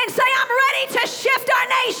and say, I'm ready to shift our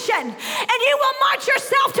nation. And you will march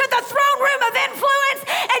yourself to the throne room of influence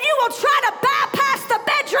and you will try to bypass the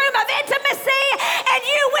bedroom of intimacy and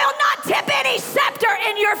you will not tip any scepter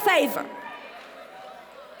in your favor.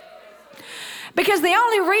 Because the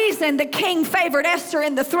only reason the king favored Esther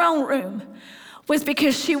in the throne room was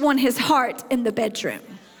because she won his heart in the bedroom.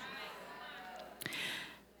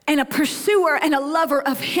 And a pursuer and a lover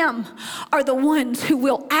of him are the ones who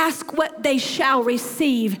will ask what they shall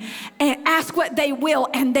receive, and ask what they will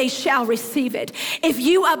and they shall receive it. If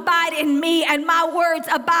you abide in me and my words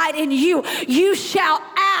abide in you, you shall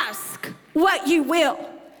ask what you will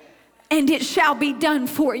and it shall be done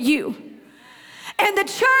for you. And the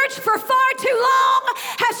church for far too long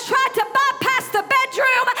has tried to bypass the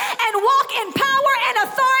bedroom and walk in power and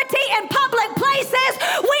authority in public places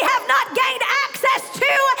we have not gained access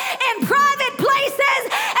to in private places.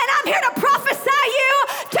 And I'm here to prophesy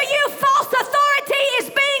to you false authority is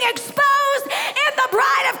being exposed in the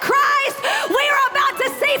bride of Christ. We are about to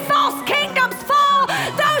see false kingdoms fall.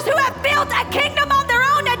 Those who have built a kingdom on their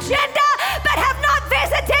own agenda but have not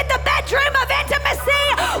visited the bedroom of intimacy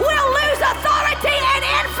will lose authority and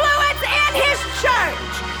influence in his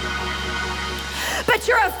church. But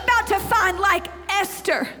you're about to find, like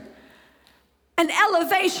Esther, an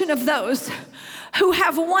elevation of those who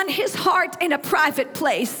have won his heart in a private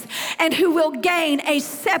place and who will gain a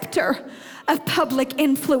scepter of public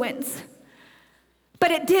influence.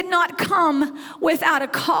 But it did not come without a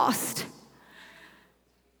cost.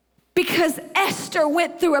 Because Esther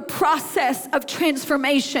went through a process of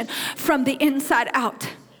transformation from the inside out.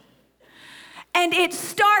 And it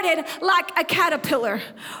started like a caterpillar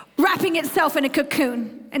wrapping itself in a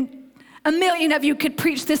cocoon. And a million of you could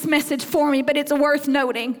preach this message for me, but it's worth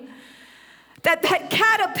noting that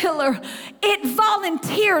caterpillar, it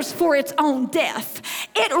volunteers for its own death.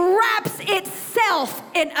 It wraps itself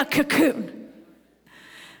in a cocoon.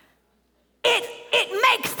 It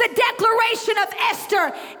makes the declaration of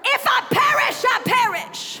Esther, if I perish, I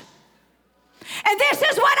perish. And this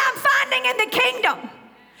is what I'm finding in the kingdom.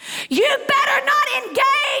 You better not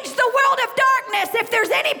engage the world of darkness if there's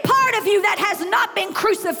any part of you that has not been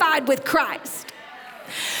crucified with Christ.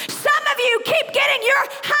 Some of you keep getting your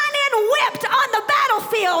hind end whipped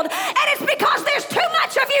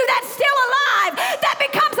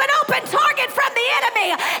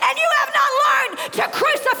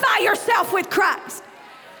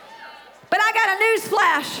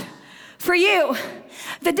newsflash for you.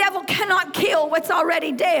 The devil cannot kill what's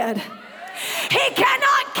already dead. He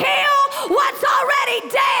cannot kill what's already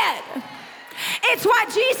dead. It's why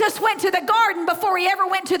Jesus went to the garden before he ever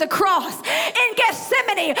went to the cross. In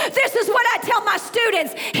Gethsemane, this is what I tell my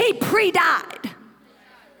students, he pre-died.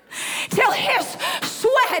 Till his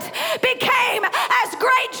sweat became as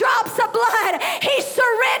great drops of blood. He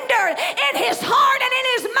surrendered in his heart and in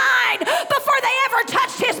his mind before they ever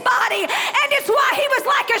touched his body. And it's why he was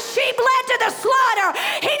like a sheep led to the slaughter.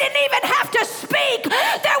 He didn't even have to speak.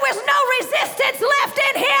 There was no resistance left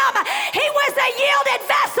in him. He was a yielded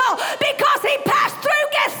vessel because he passed through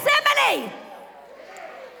Gethsemane.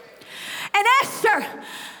 And Esther,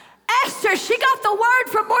 she got the word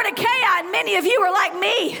from Mordecai, and many of you are like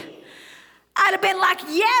me. I'd have been like,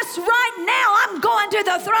 yes, right now I'm going to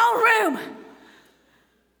the throne room.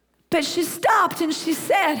 But she stopped and she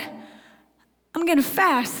said, I'm going to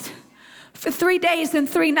fast for 3 days and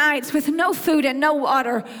 3 nights with no food and no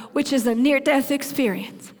water, which is a near-death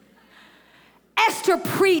experience. Esther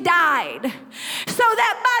pre-died, so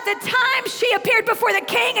that by the time she appeared before the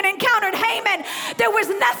king and encountered Haman, there was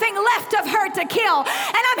nothing left of her to kill.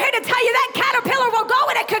 And I'm here to tell you that caterpillar will go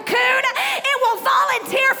in a cocoon. It will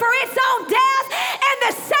volunteer for its own death, and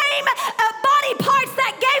the same body parts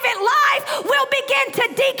that gave it life will begin to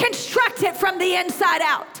deconstruct it from the inside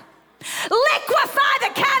out. Liquefy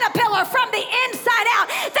the caterpillar from the inside out.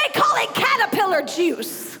 They call it caterpillar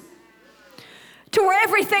juice. To where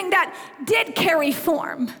everything that did carry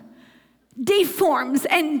form deforms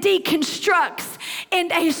and deconstructs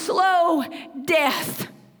in a slow death.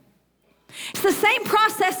 It's the same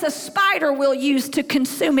process a spider will use to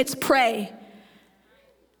consume its prey.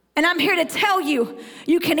 And I'm here to tell you,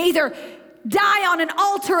 you can either die on an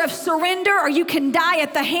altar of surrender or you can die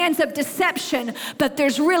at the hands of deception, but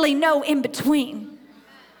there's really no in between.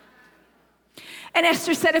 And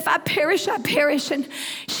Esther said, if I perish, I perish. And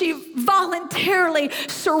she voluntarily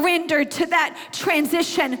surrendered to that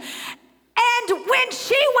transition. And when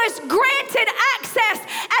she was granted access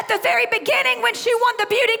at the very beginning, when she won the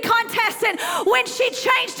beauty contest and when she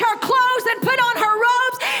changed her clothes and put on her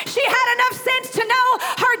robes, she had enough sense to know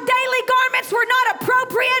her daily garments were not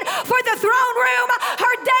appropriate for the throne room.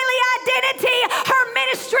 Her daily identity, her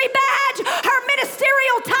ministry badge, her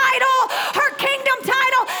ministerial title, her kingdom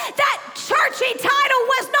title, that churchy title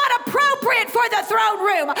was not appropriate for the throne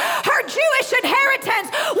room. Her Jewish inheritance,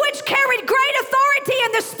 which carried great authority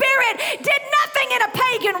in the spirit, did nothing in a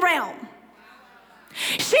pagan realm.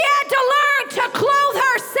 She had to learn to clothe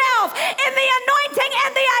herself in the anointing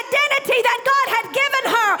and the identity that God had given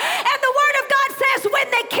her. And the word of God says when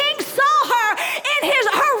the king saw her in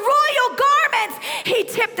her royal garments, he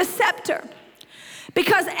tipped the scepter.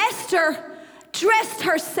 Because Esther dressed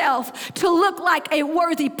herself to look like a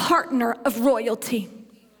worthy partner of royalty.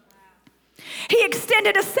 He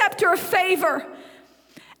extended a scepter of favor,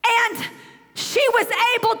 and she was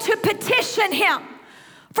able to petition him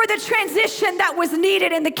for the transition that was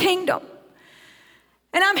needed in the kingdom.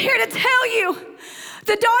 And I'm here to tell you,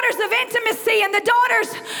 the daughters of intimacy and the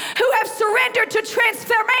daughters who have surrendered to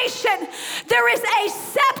transformation, there is a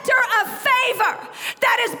scepter of favor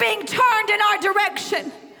that is being turned in our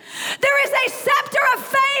direction. There is a scepter of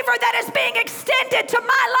favor that is being extended to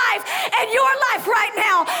my life and your life right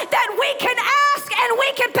now that we can ask and we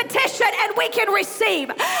can petition and we can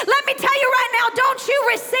receive. Let me tell you right now, don't you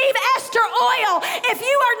receive Esther oil if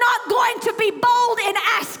you are not going to be bold in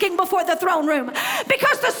asking before the throne room.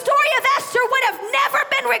 Because the story of Esther would have never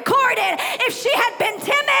been recorded if she had been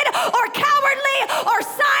timid or cowardly or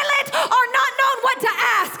silent or not known what to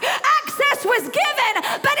ask. Access was given,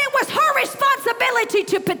 but it was her responsibility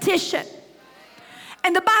to petition.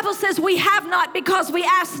 And the Bible says we have not because we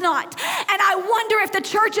ask not. And I wonder if the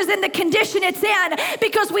church is in the condition it's in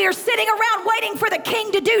because we are sitting around waiting for the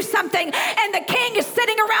king to do something, and the king is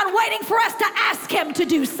sitting around waiting for us to ask him to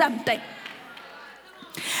do something.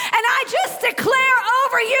 And I just declare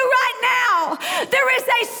over you right now, there is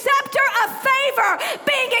a scepter of favor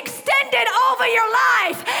being extended over your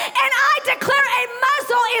life. And I declare a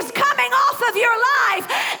muzzle is coming off of your life.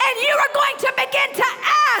 And you are going to begin to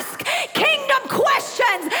ask kingdom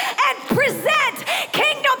questions and present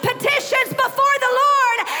kingdom petitions before the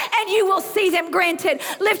Lord. And you will see them granted.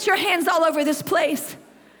 Lift your hands all over this place.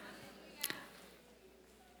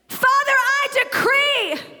 Father, I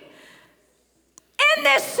decree in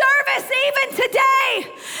this service even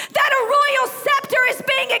today that a royal scepter is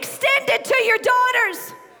being extended to your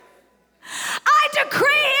daughters. I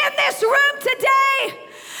decree in this room today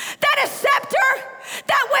that a scepter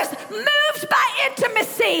that was moved by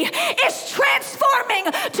intimacy, is transforming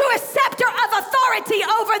to a scepter of authority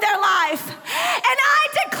over their life. And I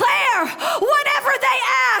declare, whatever they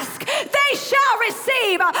ask, they shall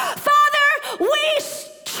receive. Father, we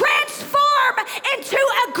transform into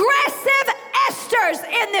aggressive Esthers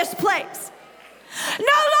in this place.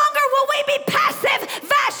 No longer will we be passive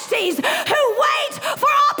Vashtis who wait for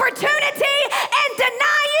opportunity and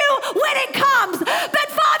deny you when it comes. But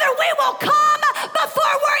Father, we will come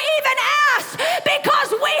before we're even asked,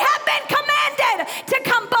 because we have been commanded to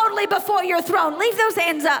come boldly before your throne. Leave those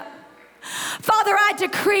hands up. Father, I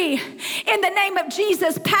decree in the name of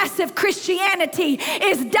Jesus, passive Christianity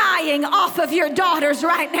is dying off of your daughters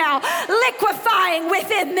right now, liquefying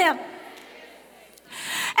within them.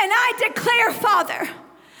 And I declare, Father,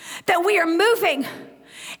 that we are moving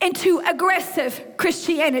into aggressive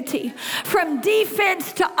Christianity, from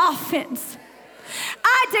defense to offense.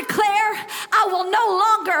 I declare I will no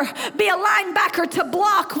longer be a linebacker to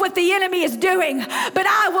block what the enemy is doing, but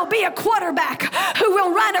I will be a quarterback who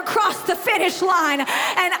will run across the finish line. And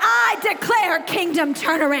I declare kingdom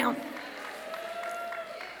turnaround.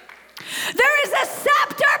 There is a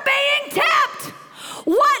scepter being tapped.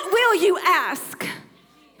 What will you ask?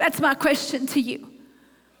 That's my question to you.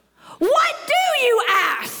 What do you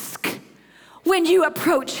ask when you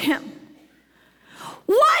approach him?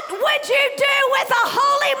 What would you do with a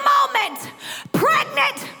holy moment,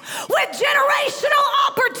 pregnant with generational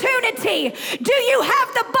opportunity? Do you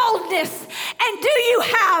have the boldness and do you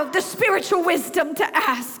have the spiritual wisdom to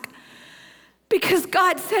ask? Because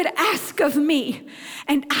God said, ask of me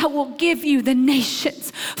and I will give you the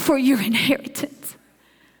nations for your inheritance.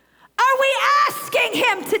 Are we asking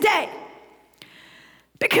him today?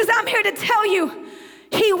 Because I'm here to tell you,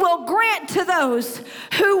 he will grant to those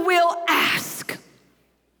who will ask.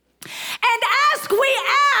 And as we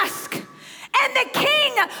ask, and the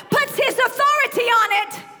king puts his authority on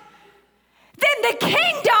it, then the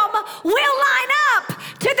kingdom will line up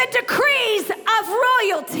to the decrees of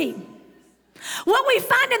royalty. What we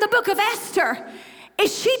find in the book of Esther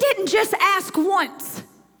is she didn't just ask once.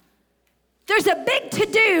 There's a big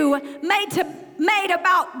to-do made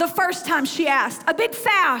about the first time she asked. A big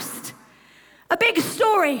fast, a big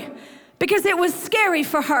story, because it was scary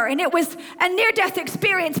for her and it was a near-death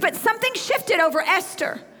experience, but something shifted over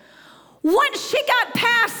Esther. Once she got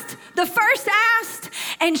past the first ask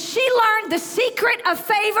and she learned the secret of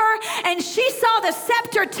favor and she saw the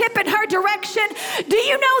scepter tip in her direction, do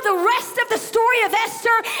you know the rest of the story of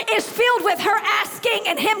Esther is filled with her asking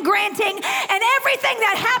and him granting, and everything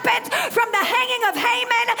that happened from the hanging of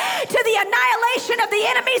Haman to the annihilation of the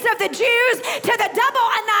enemies of the Jews, to the double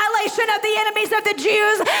annihilation of the enemies of the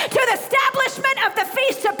Jews, to the establishment of the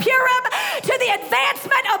Feast of Purim, to the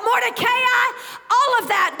advancement of Mordecai. All of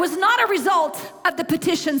that was not a result of the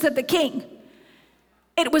petitions of the king.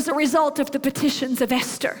 It was a result of the petitions of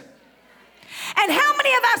Esther. And how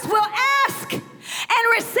many of us will ask and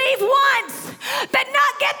receive once, but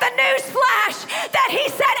not get the news flash that he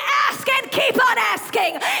said, ask and keep on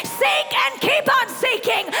asking, seek and keep on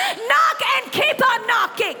seeking, knock and keep on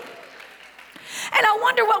knocking. And I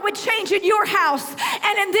wonder what would change in your house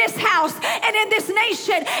and in this house and in this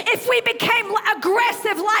nation if we became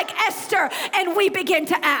aggressive like Esther and we begin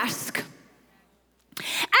to ask.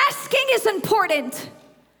 Asking is important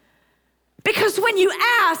because when you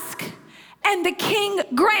ask and the king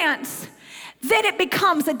grants, then it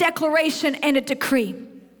becomes a declaration and a decree.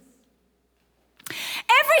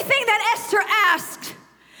 Everything that Esther asked,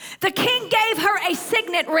 the king gave her a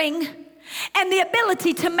signet ring and the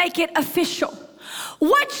ability to make it official.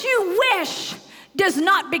 What you wish does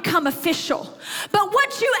not become official, but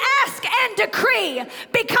what you ask and decree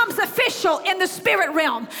becomes official in the spirit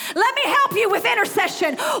realm. Let me help you with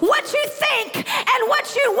intercession. What you think and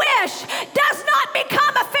what you wish does not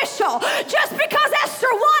become official. Just because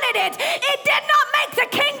Esther wanted it, it did not make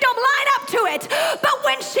the kingdom line up to it. But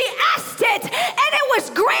when she asked it and it was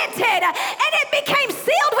granted and it became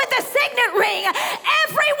sealed with a signet ring,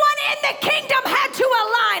 everyone in the kingdom had to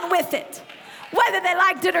align with it, whether they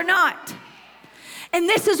liked it or not. And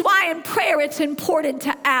this is why in prayer it's important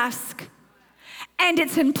to ask and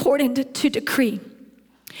it's important to decree.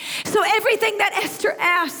 So everything that Esther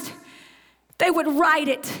asked, they would write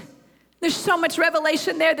it. There's so much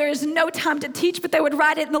revelation there. There is no time to teach, but they would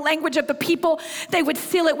write it in the language of the people. They would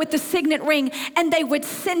seal it with the signet ring and they would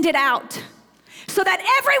send it out so that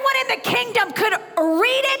everyone in the kingdom could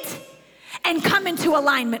read it and come into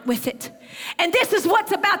alignment with it. And this is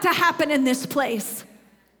what's about to happen in this place.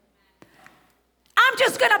 I'm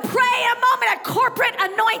just going to pray in a moment, a corporate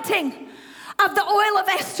anointing of the oil of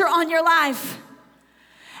Esther on your life.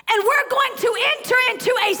 And we're going to enter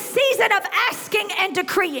into a season of asking and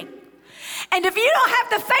decreeing. And if you don't have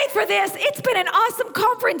the faith for this, it's been an awesome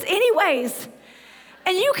conference anyways.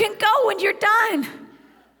 And you can go when you're done.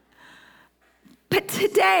 But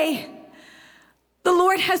today, the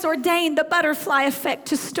Lord has ordained the butterfly effect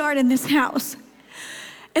to start in this house.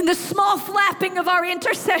 And the small flapping of our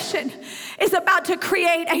intercession is about to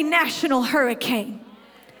create a national hurricane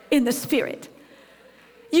in the spirit.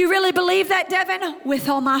 You really believe that, Devin? With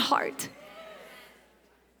all my heart.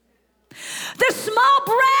 The small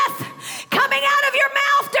breath coming out of your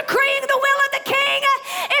mouth decreeing the will of the King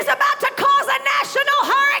is about to cause a national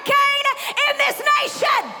hurricane in this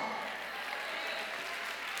nation.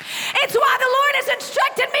 It's why the Lord has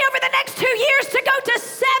instructed me over the next 2 years to go to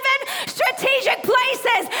 7 strategic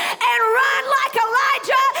places and run like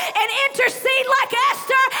Elijah and intercede like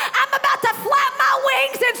Esther. I'm about to flap my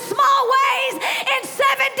wings in small ways in 7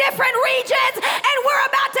 different regions, and we're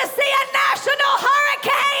about to see a national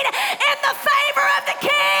hurricane in the favor of the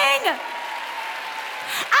King.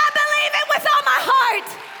 I believe it with all my heart.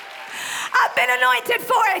 I've been anointed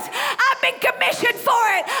for it. I've been commissioned for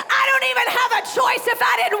it. I don't even have a choice if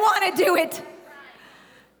I didn't want to do it.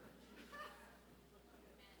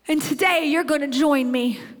 And today you're going to join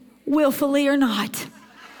me, willfully or not.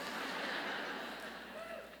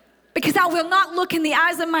 Because I will not look in the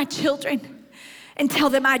eyes of my children and tell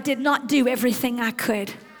them I did not do everything I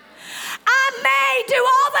could. I may do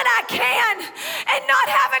all that I can and not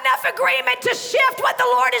have enough agreement to shift what the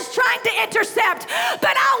Lord is trying to intercept,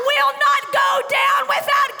 but I will not go down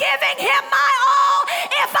without giving him my all.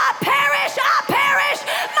 If I perish, I perish.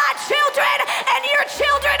 My children and your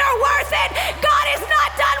children are worth it. God is not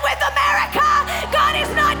done with America. God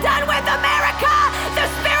is not done with America. The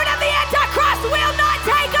spirit of the Antichrist will not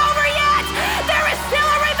take over yet. There is still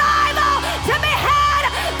a revival to be had.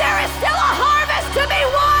 There is still a harvest to be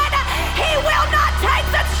won. He will not take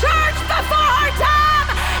the church before our time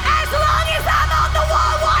as long as I'm on the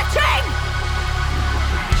wall watching.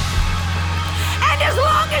 And as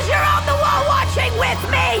long as you're on the wall watching with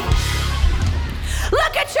me,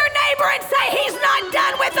 look at your neighbor and say, he's not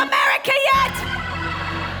done with America yet.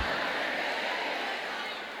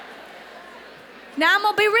 Now I'm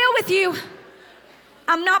going to be real with you.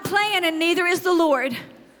 I'm not playing, and neither is the Lord.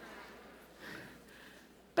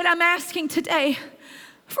 But I'm asking today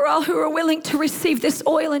for all who are willing to receive this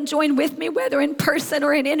oil and join with me, whether in person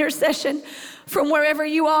or in intercession from wherever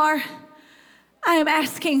you are. I am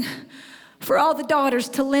asking for all the daughters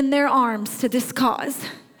to lend their arms to this cause.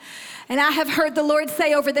 And I have heard the Lord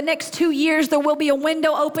say over the next 2 years, there will be a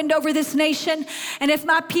window opened over this nation. And if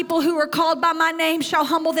my people who are called by my name shall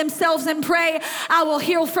humble themselves and pray, I will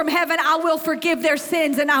heal from heaven. I will forgive their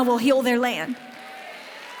sins, and I will heal their land.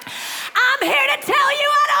 I'm here to tell you,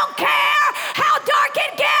 I don't care how dark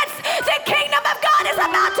it gets. The kingdom of God is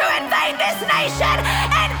about to invade this nation,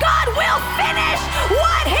 and God will finish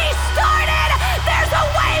what he started. There's a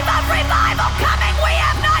wave of revival coming we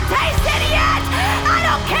have not tasted yet. I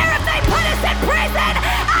don't care if they put us in prison.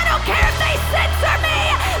 I don't care if they censor me.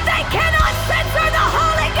 They cannot censor the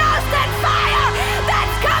Holy Ghost and fire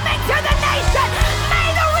that's coming to the nation. May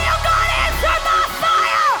the real God answer my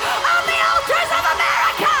fire on the altars of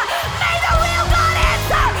America. May the real God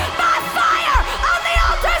answer by fire on the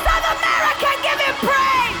altars of America. Give him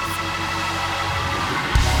praise.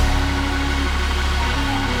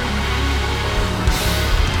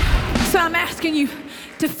 So I'm asking you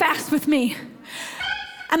to fast with me.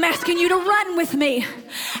 I'm asking you to run with me.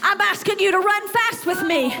 I'm asking you to run fast with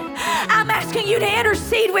me. I'm asking you to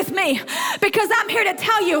intercede with me, because I'm here to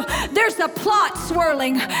tell you there's a plot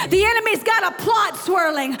swirling. The enemy's got a plot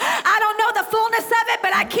swirling. I don't know the fullness of it,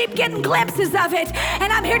 but I keep getting glimpses of it.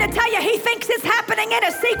 And I'm here to tell you he thinks it's happening in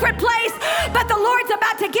a secret place, but the Lord's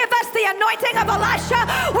about to give us the anointing of Elisha,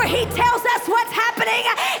 where he tells us what's happening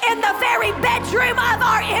in the very bedroom of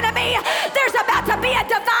our enemy. There's about to be a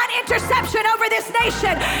divine interception over this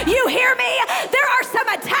nation. You hear me? There are some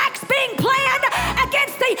attacks being planned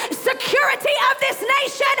against the security of this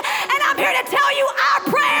nation, and I'm here to tell you our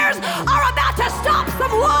prayers are about to stop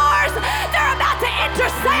some wars. They're about to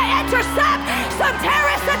intercept some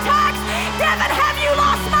terrorist attacks. Devin, have you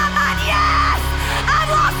lost my mind? Yes!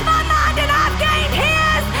 I've lost my mind and I've gained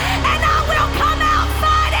his, and I will come out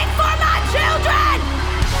fighting for my children.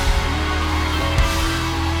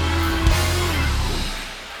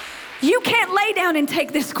 You can't lay down and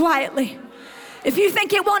take this quietly. If you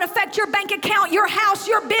think it won't affect your bank account, your house,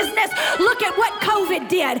 your business, look at what COVID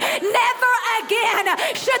did. Never again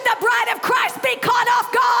should the bride of Christ be caught off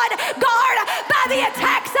guard by the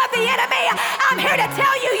attacks of the enemy. I'm here to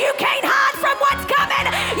tell you, you can't hide from what's coming.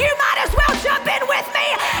 You might as well jump in with me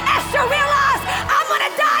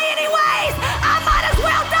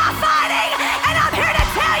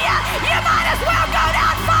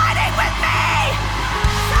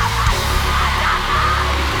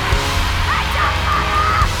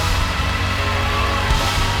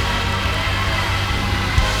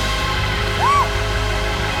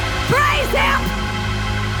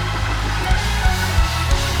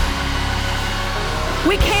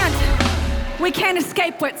We can't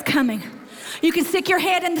escape what's coming. You can stick your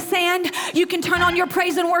head in the sand. You can turn on your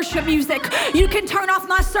praise and worship music. You can turn off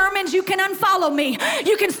my sermons. You can unfollow me.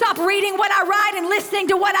 You can stop reading what I write and listening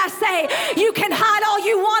to what I say. You can hide all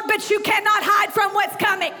you want, but you cannot hide from what's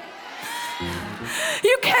coming.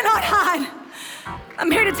 You cannot hide. I'm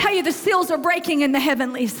here to tell you the seals are breaking in the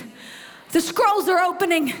heavenlies. The scrolls are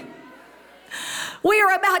opening. We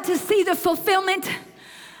are about to see the fulfillment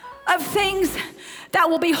of things that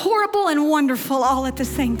will be horrible and wonderful all at the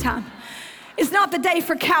same time. It's not the day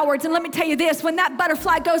for cowards. And let me tell you this, when that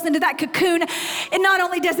butterfly goes into that cocoon, it not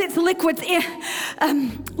only does its liquids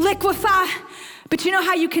liquefy, but you know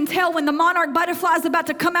how you can tell when the monarch butterfly is about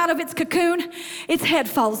to come out of its cocoon? Its head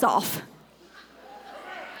falls off.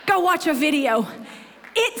 Go watch a video.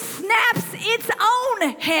 It snaps its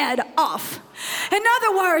own head off. In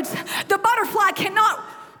other words, the butterfly cannot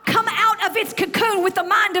come out of its cocoon with the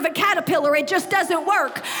mind of a caterpillar. It just doesn't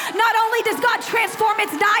work. Not only does God transform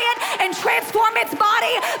its diet and transform its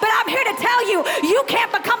body, but I'm here to tell you, you can't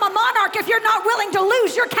become a monarch if you're not willing to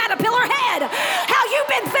lose your caterpillar head. How you've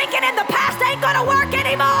been thinking in the past ain't gonna work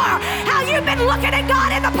anymore. How you've been looking at God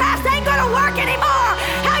in the past ain't gonna work anymore.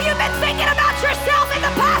 How you've been thinking about yourself in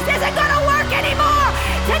the past isn't gonna work anymore.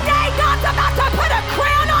 Today, God's about to put a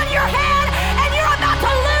crown on your head, and you're about to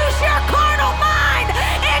lose your carnal mind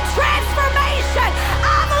in transformation.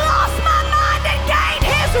 I've lost my mind and gained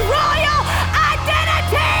His royal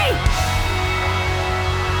identity.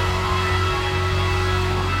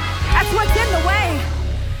 That's what's in the way.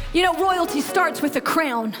 You know, royalty starts with a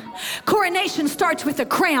crown. Coronation starts with a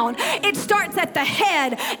crown. It starts at the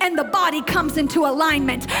head and the body comes into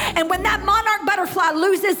alignment. And when that monarch butterfly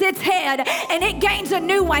loses its head and it gains a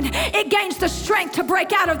new one, it gains the strength to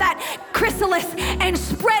break out of that chrysalis and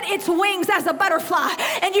spread its wings as a butterfly.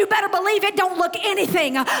 And you better believe it don't look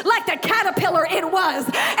anything like the caterpillar it was.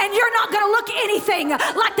 And you're not gonna look anything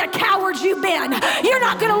like the cowards you've been. You're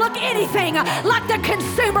not gonna look anything like the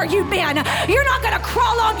consumer you've been. You're not gonna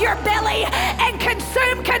crawl on your belly and consume.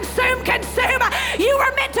 You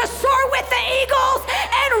were meant to soar with the eagles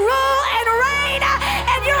and rule and reign,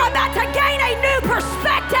 and you're about to gain a new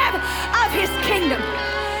perspective of His kingdom.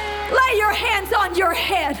 Lay your hands on your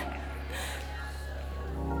head.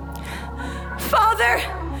 Father,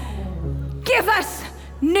 give us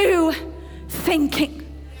new thinking.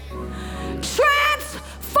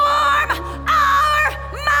 Transform our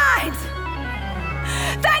minds.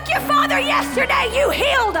 Thank you, Father. Yesterday you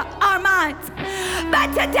healed our minds, but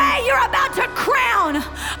today you're about to crown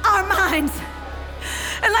our minds.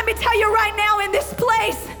 And let me tell you right now, in this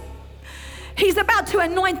place, He's about to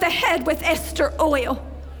anoint the head with Esther oil.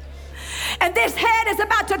 And this head is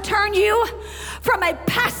about to turn you from a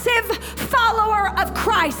passive follower of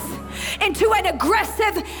Christ into an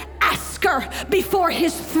aggressive asker before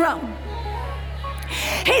His throne.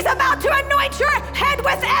 He's about to anoint your head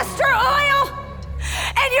with Esther oil,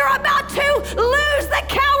 and you're about to lose the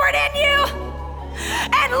coward in you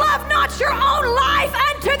and love not your own life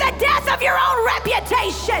unto the death of your own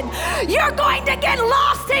reputation. You're going to get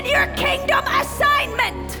lost in your kingdom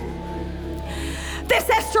assignment. This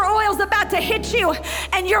Esther oil's about to hit you,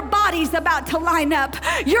 and your body's about to line up.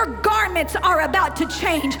 Your garments are about to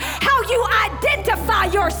change. How you identify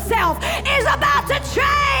yourself is about to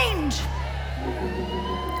change.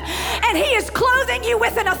 And He is clothing you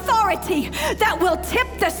with an authority that will tip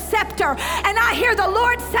the scepter. And I hear the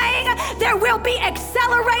Lord saying there will be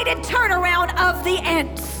accelerated turnaround of the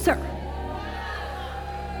answer.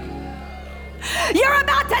 You're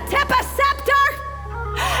about to tip a scepter,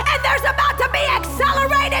 and there's about to be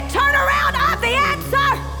accelerated turnaround of the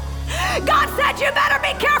answer. God said you better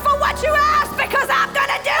be careful what you ask, because I'm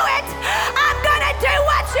gonna do it. I'm gonna do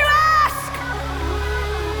what you ask.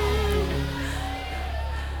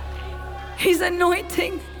 He's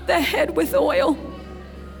anointing the head with oil.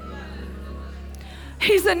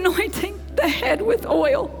 He's anointing the head with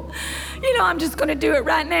oil. You know, I'm just going to do it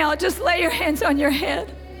right now. Just lay your hands on your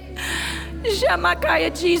head. Shamakaya,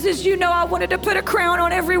 Jesus, you know I wanted to put a crown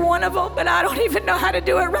on every one of them, but I don't even know how to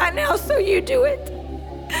do it right now, so you do it.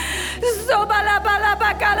 Let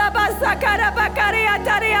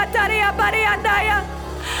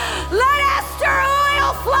Esther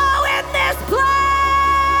oil flow in this place.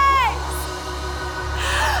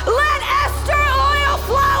 Let Esther oil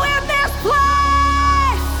flow in this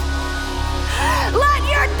place. Let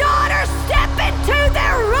your daughters step into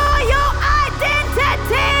their royal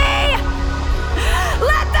identity.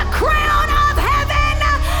 Let the crown of heaven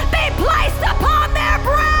be placed upon their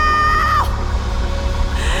brow.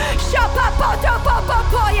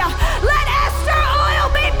 Let Esther oil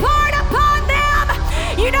be poured upon them.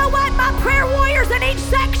 You know what, my prayer warriors in each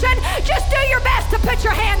section, just do your best put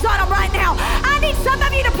your hands on them right now. I need some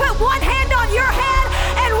of you to put one hand on your head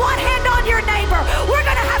and one hand on your neighbor. We're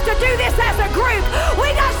going to have to do this as a group.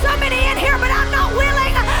 We got so many in here, but I'm not willing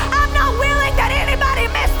that anybody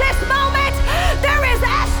miss this moment. There is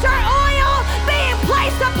Esther oil being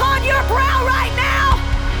placed upon your brow right now.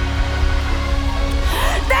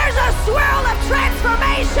 There's a swirl of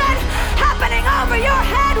transformation happening over your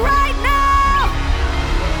head right now.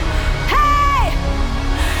 Hey,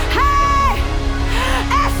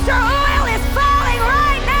 Esther oil is falling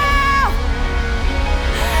right now.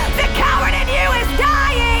 The coward in you is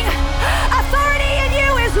dying. Authority in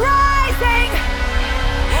you is rising.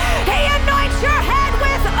 He anoints your head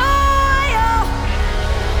with oil.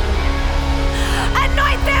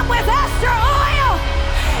 Anoint them with Esther oil.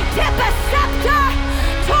 Dip a scepter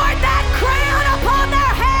toward that crown upon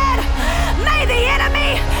their head. May the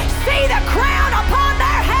enemy see the crown upon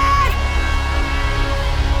their head.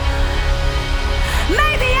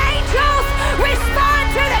 May the angels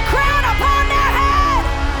respond to the crown upon their head.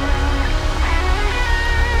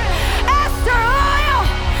 Esther oil.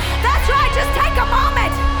 That's right, just take a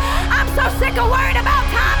moment. I'm so sick of worrying about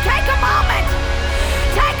time. Take a moment.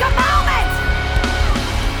 Take a moment.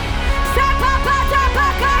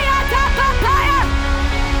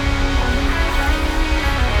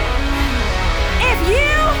 If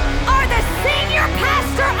you are the senior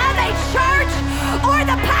pastor of a church or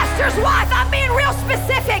the pastor's wife, I'm being real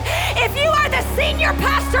specific. If you are the senior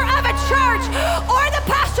pastor of a church or the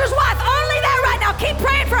pastor's wife, only that right now. Keep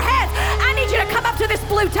praying for heads. I need you to come up to this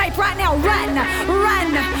blue tape right now. Run.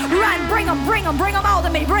 Bring them all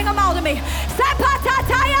to me.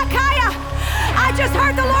 I just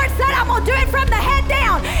heard the Lord said, I'm going to do it from the head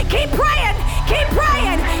down. Keep praying. He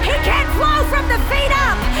can't flow from the feet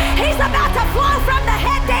up. He's about to flow from the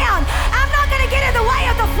head down. I'm not going to get in the way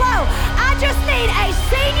of the flow. I just need a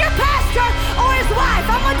senior pastor or his wife.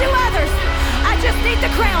 I'm going to do others. I just need the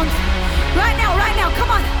crowns. Right now.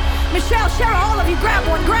 Come on. Michelle, Cheryl, all of you, grab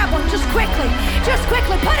one. Just quickly.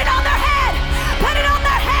 Put it on their head.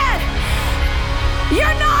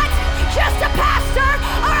 You're not just a pastor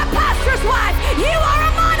or a pastor's wife. You are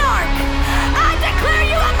a monarch. I declare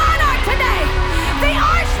you a monarch today. The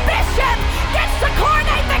archbishop gets to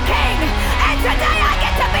coronate the king. And today I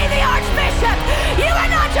get to be the archbishop. You are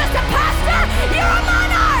not just a pastor. You're a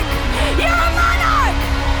monarch.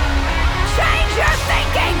 Change your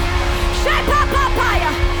thinking.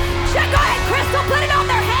 Go ahead, Crystal, put it on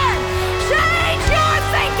their head. Change your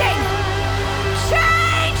thinking.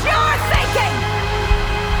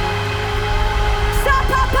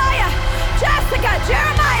 Jessica,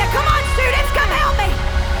 Jeremiah, come on, students, come help me.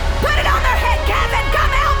 Put it on their head. Kevin, come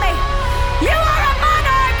help me. You are a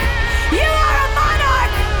monarch. You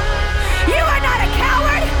are not a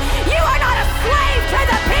coward. You are not a slave to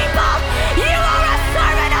the people. You are a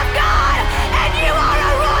servant of God, and you are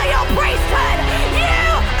a royal priesthood. You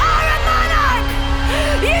are a monarch.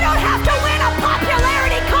 You don't have to win a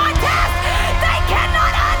popularity contest. They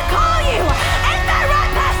cannot uncall you. Ain't that right,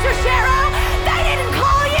 Pastor Cheryl? They didn't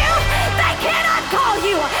call you. They can't uncall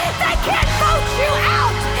you. They can't vote you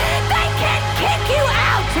out. They can't kick you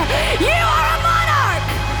out. You are a monarch.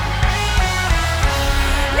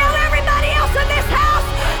 Now everybody else in this house,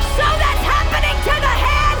 so that's happening to the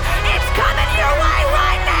head. It's coming your way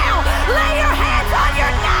right now. Lay your hands on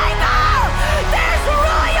your neighbor. There's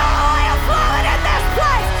royal oil flowing in this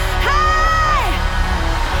place. Hey!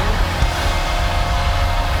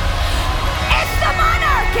 It's the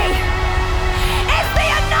monarchy. It's the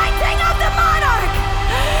anointing of the monarch.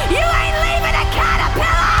 You ain't leaving a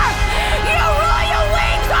caterpillar. Your royal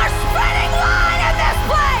wings are spreading wide in this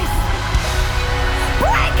place.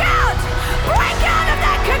 Break out of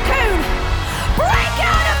that cocoon. Break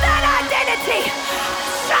out of that identity.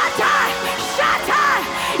 Shatta.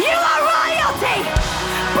 You are royalty.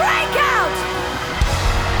 Break out.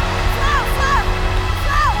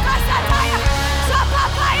 Flow. Kasataya.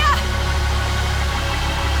 Sapapaya.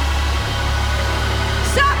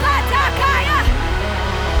 Zapatakaya.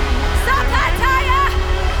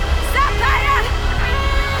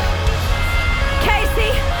 Casey,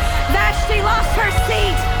 Vashti lost her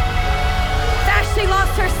seat. Vashti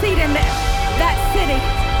lost her seat in that city.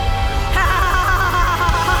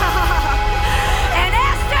 And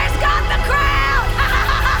Esther's got the crown.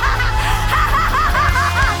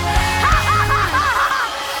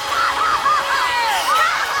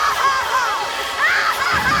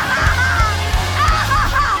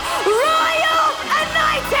 Royal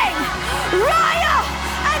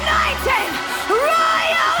anointing.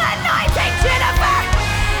 Jennifer.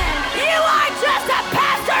 You are just a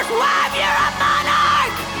pastor's wife. You're a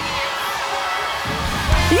monarch.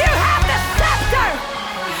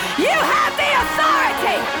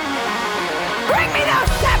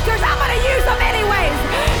 scepters, I'm going to use them anyways.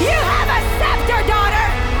 You have a scepter, daughter.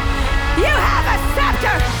 You have a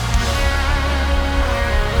scepter.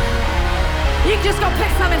 You can just go pick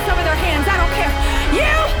some in some of their hands. I don't care. You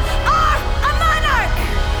are a monarch.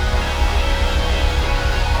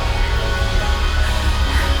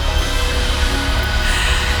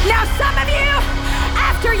 Now some of you,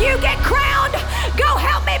 after you get crowned, go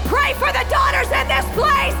help me pray for the daughters in this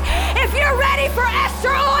place. If you're ready for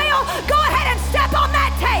Esther oil, go ahead and step on that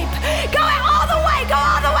tape. Go all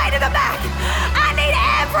the way to the back. I need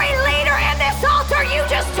every leader in this altar. You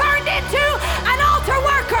just turned into an altar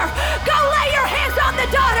worker. Go lay your hands on the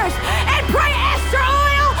daughters and pray Esther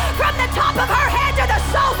oil from the top of her head to the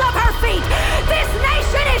soles of her feet. This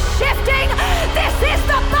nation is shifting. This is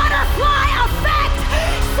the butterfly effect.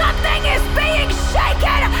 Something is being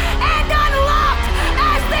shaken and unlocked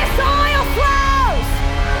as this oil flows.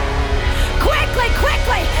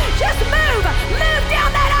 Quickly, just move down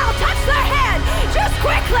that aisle, touch their head, just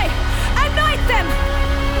quickly, anoint them.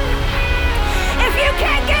 If you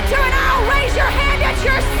can't get to an aisle, raise your hand at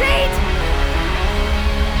your seat.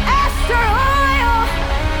 Esther oil,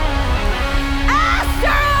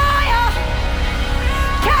 Esther oil.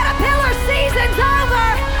 Caterpillar season's over.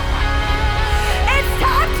 It's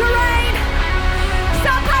time to reign.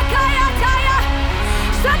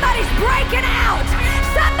 Somebody's breaking out.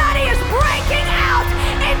 Somebody is breaking out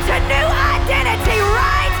into new identity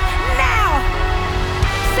right now.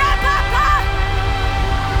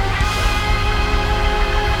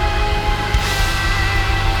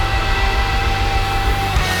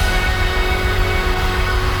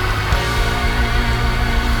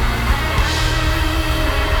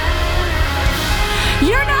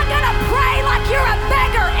 You're not going to pray like you're a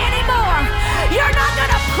beggar anymore. You're not going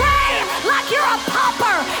to pray like you're a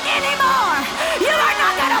pauper anymore. You are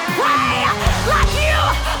not going to pray like you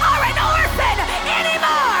are an orphan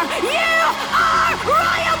anymore. You are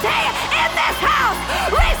royalty in this house.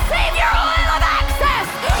 Receive your oil of access.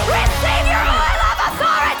 Receive your oil of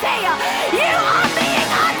authority. You are being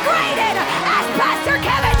upgraded, as Pastor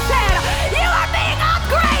Kevin said. You are being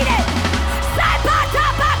upgraded.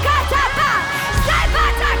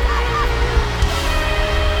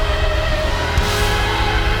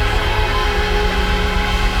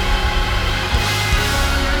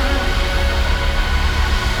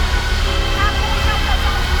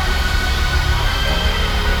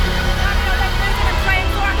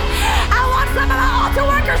 Some of the altar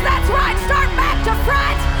workers, that's right, start back to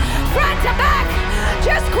front to back.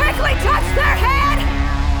 Just quickly touch their head.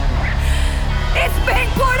 It's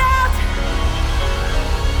being poured out.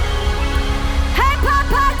 Hey,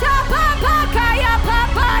 papaya, papaya,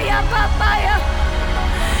 papaya, papaya.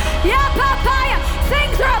 Yeah, papaya.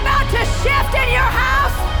 Things are about to shift in your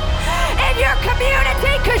house, in your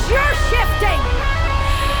community, because you're shifting.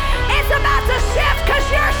 It's about to shift because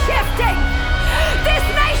you're shifting. This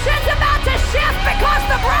nation's about to shift because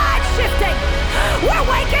the bride's shifting. We're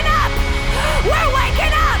waking up. We're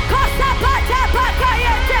waking up.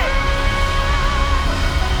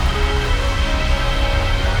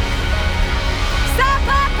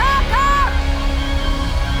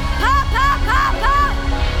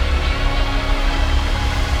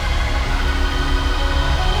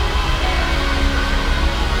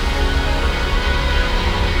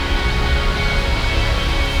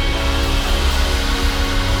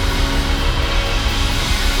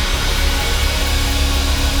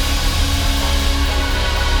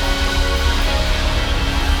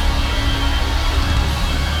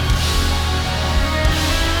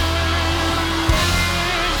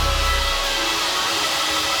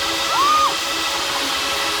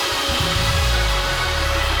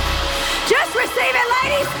 receive it,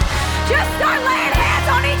 ladies. Just start laying hands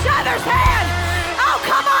on each other's head. Oh,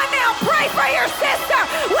 come on now. Pray for your sister.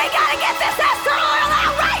 We got to get this Esther oil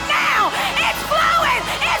out right now. It's flowing.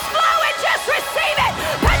 It's flowing. Just receive it.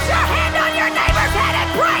 Put your hand on your neighbor's head and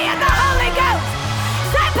pray in the Holy Ghost.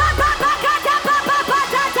 Say,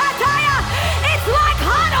 it's like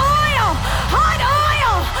hot oil. Hot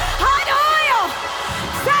oil. Hot oil.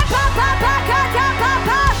 Say,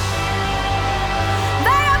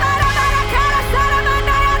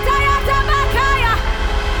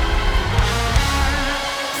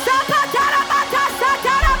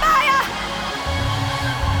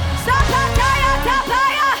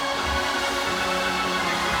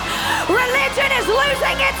 religion is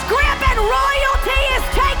losing its grip and royalty is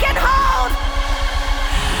taking hold.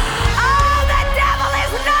 Oh, the devil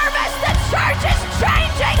is nervous. The church is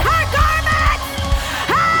changing her garments.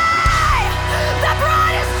 Hey, the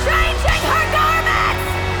bride is changing her garments.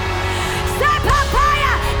 Say,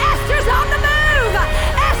 papaya, Esther's on the move.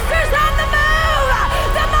 Esther's on the move.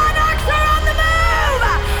 The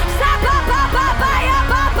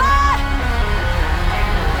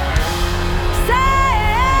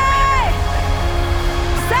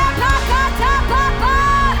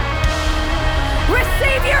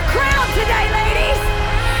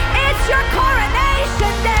your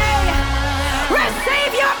coronation day.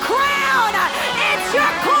 Receive your crown. It's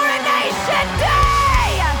your coronation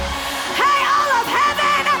day. Hey, all of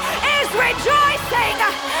heaven is rejoicing.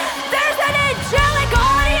 There's an angelic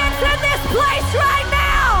audience in this place right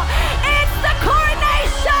now. It's the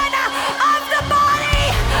coronation of the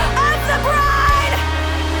body of the bride.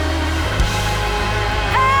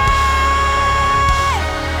 Hey!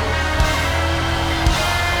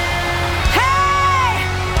 Hey!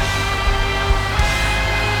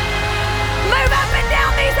 Move up and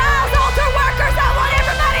down these aisles, altar workers. I want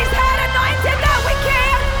everybody's head anointed that we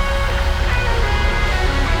can.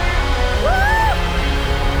 Woo!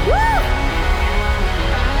 Woo!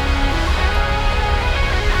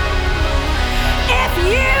 If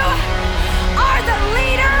you are the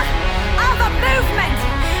leader of a movement,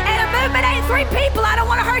 and a movement ain't 3 people, I don't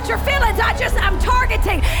want to hurt your feelings. I'm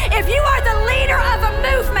targeting. If you are the leader of a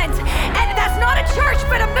movement, and that's not a church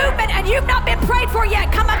but a movement, and you've not been prayed for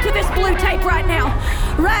yet, come up to this blue tape right now.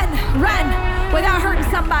 Run without hurting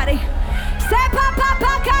somebody.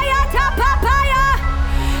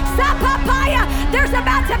 There's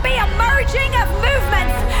about to be a merging of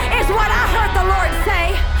movements, is what I heard the Lord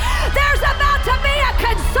say. There's about to be a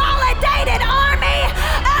consolidated army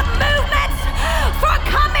of movements for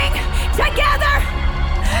coming together.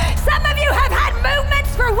 Some of you have had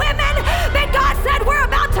movements for women, but God said we're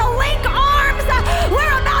about to link arms.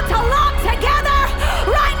 We're about to lock together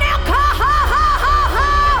right now.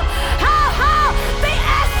 The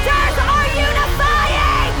Esthers are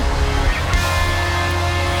unifying.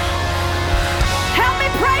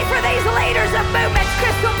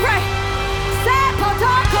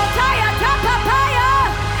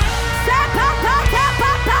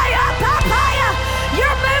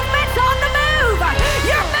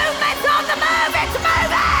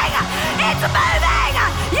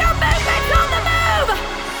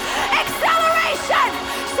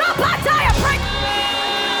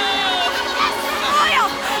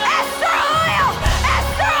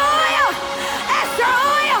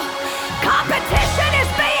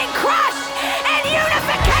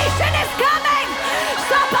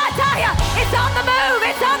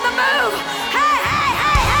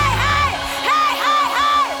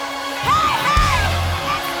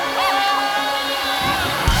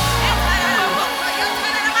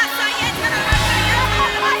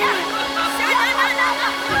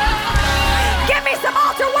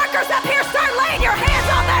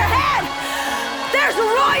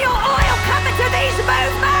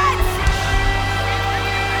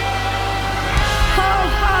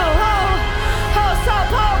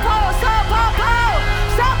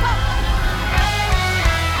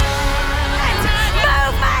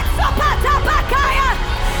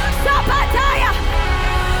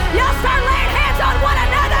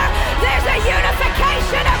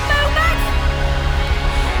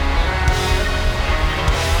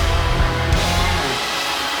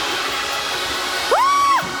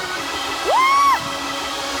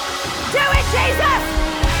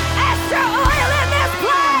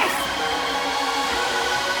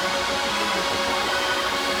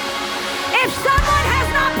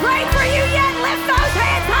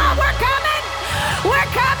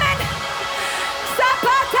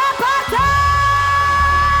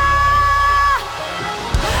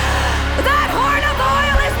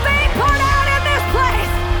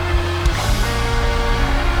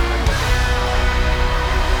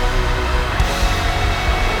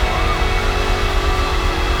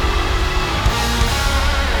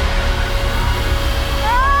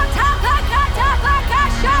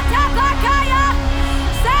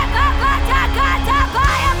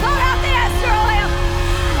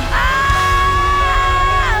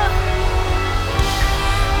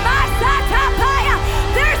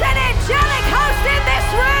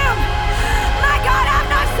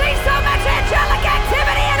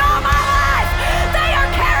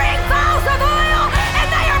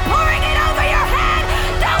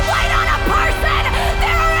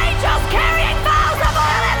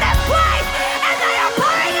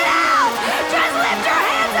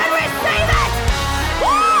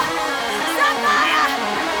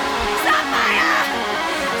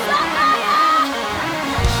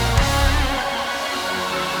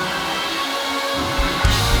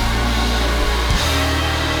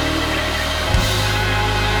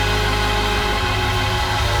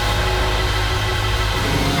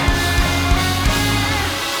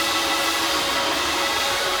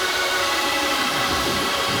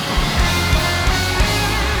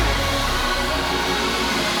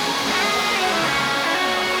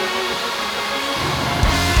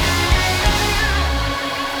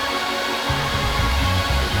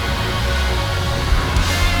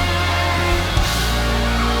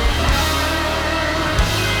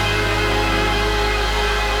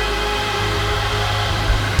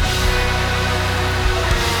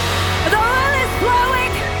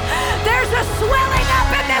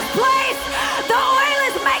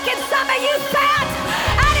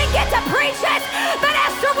 to preach it, but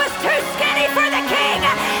Esther was too skinny for the king.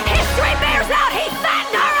 History bears out he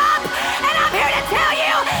fattened her up, and I'm here to tell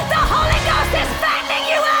you, the Holy Ghost is fattening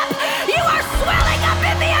you up. You are swelling up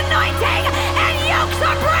in the anointing, and yokes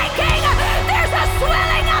are breaking. There's a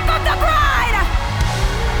swelling up of the bride.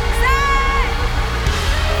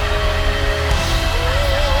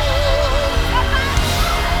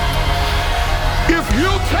 If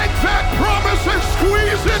you take that promise and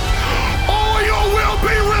squeeze it, oil will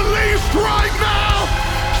be released right now.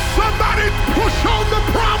 Somebody push on the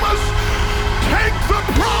promise. Take the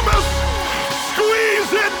promise.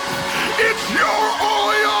 Squeeze it. It's your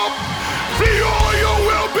oil. The oil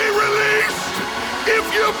will be released. If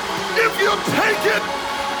you take it,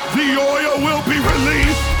 the oil will be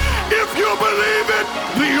released. If you believe it,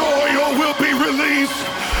 the oil will be released.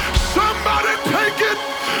 Somebody take it.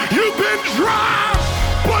 You've been dry,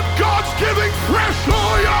 but God's giving fresh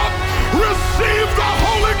oil. Receive the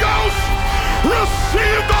Holy Ghost.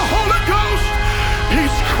 Receive the Holy Ghost.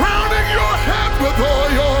 He's crowning your head with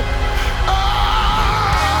oil.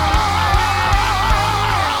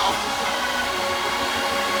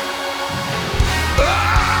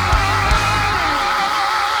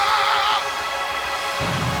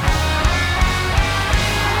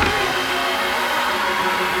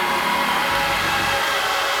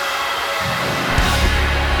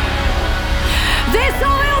 This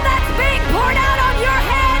oil that's being poured out on your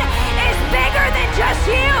head is bigger than just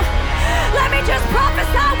you. Let me just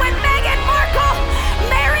prophesy, when Meghan Markle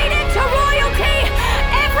married into royalty,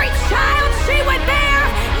 every child she would bear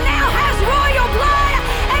now has royal blood.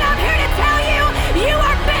 And I'm here to tell you, you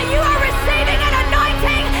are receiving an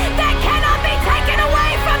anointing that cannot be taken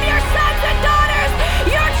away from your sons and daughters.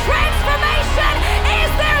 Your transformation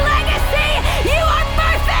is their legacy. You are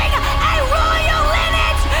birthing a royal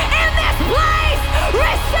lineage in this place.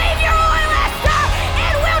 Receive your oil, Esther.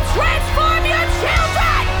 It will transform your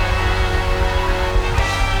children.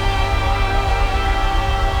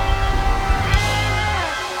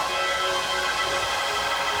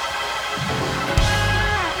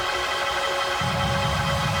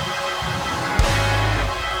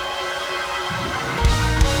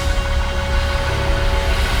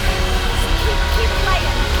 Keep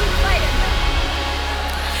playing.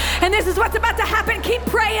 And this is what's about to happen. Keep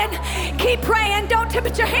praying. Keep praying. Don't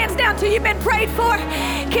put your hands down till you've been prayed for.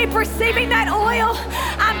 Keep receiving that oil.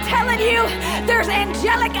 I'm telling you, there's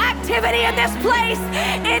angelic activity in this place.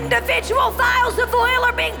 Individual vials of oil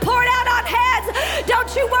are being poured out on heads. Don't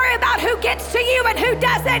you worry about who gets to you and who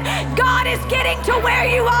doesn't. God is getting to where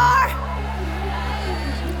you are.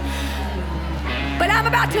 But I'm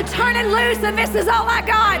about to turn it loose, and this is all I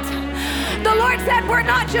got. The Lord said we're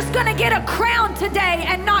not just going to get a crown today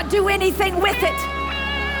and not do anything with it.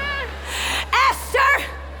 Esther,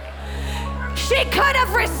 she could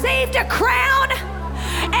have received a crown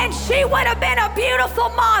and she would have been a beautiful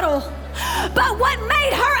model. But what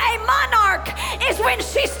made her a monarch is when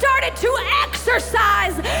she started to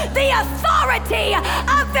exercise the authority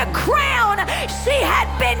of the crown she had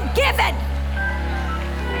been given.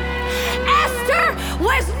 Esther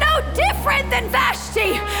was no different than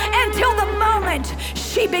Vashti until the moment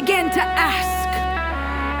she began to ask.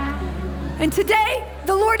 And today,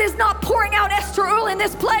 the Lord is not pouring out Esther oil in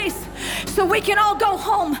this place so we can all go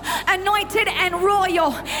home anointed and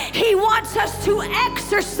royal. He wants us to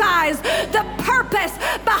exercise the purpose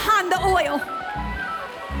behind the oil.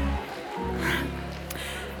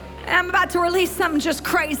 And I'm about to release something just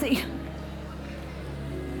crazy.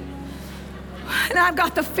 And I've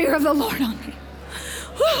got the fear of the Lord on me.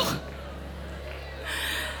 Whew.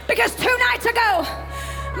 Because 2 nights ago,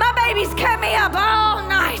 my babies kept me up all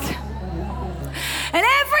night. And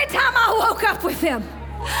every time I woke up with them,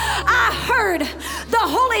 I heard the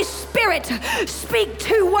Holy Spirit speak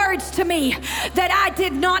 2 words to me that I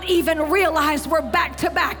did not even realize were back to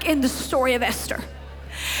back in the story of Esther.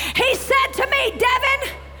 He said to me,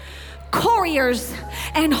 Devin, couriers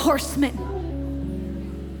and horsemen.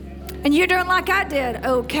 And you're doing like I did,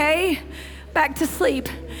 okay? Back to sleep.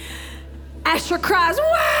 Asher cries,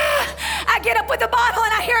 wah! I get up with a bottle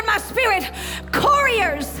and I hear in my spirit,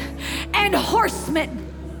 couriers and horsemen.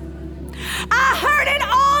 I heard it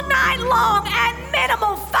all night long at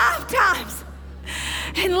minimum 5 times.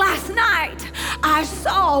 And last night, I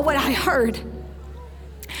saw what I heard.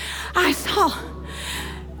 I saw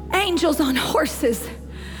angels on horses.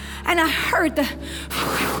 And I heard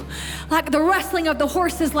like the rustling of the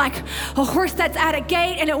horses, like a horse that's at a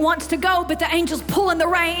gate and it wants to go, but the angels pulling the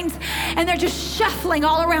reins and they're just shuffling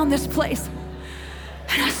all around this place.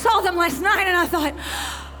 And I saw them last night and I thought,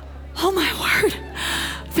 oh my word,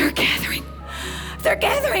 they're gathering. They're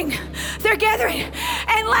gathering. They're gathering.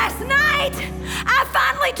 And And last night, I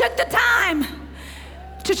finally took the time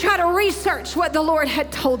to try to research what the Lord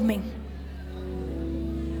had told me.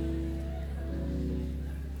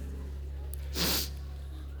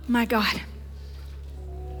 My God,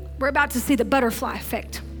 we're about to see the butterfly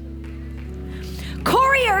effect.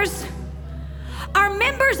 Couriers are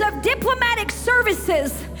members of diplomatic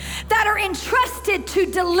services that are entrusted to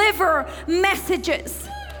deliver messages.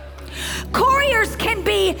 Couriers can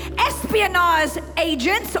be espionage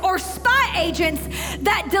agents or spy agents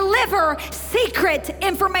that deliver secret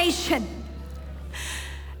information.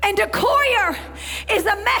 And a courier is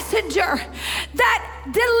a messenger that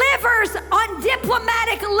delivers on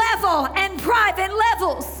diplomatic level and private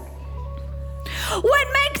levels. What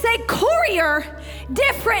makes a courier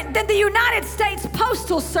different than the United States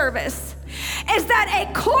Postal Service is that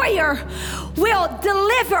a courier will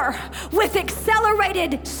deliver with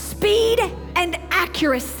accelerated speed and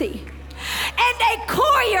accuracy. And a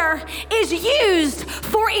courier is used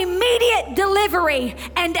for immediate delivery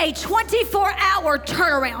and a 24-hour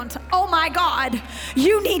turnaround. Oh my God,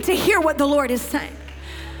 you need to hear what the Lord is saying.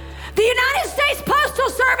 The United States Postal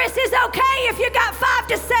Service is okay if you got 5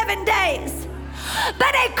 to 7 days.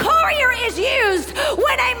 But a courier is used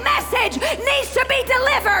when a message needs to be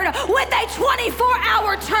delivered with a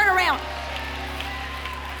 24-hour turnaround.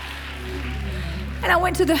 And I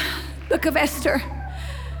went to the book of Esther.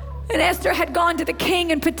 And Esther had gone to the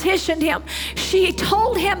king and petitioned him. She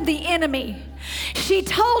told him the enemy. She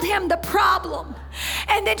told him the problem.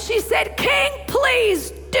 And then she said, "King,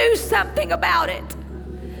 please do something about it."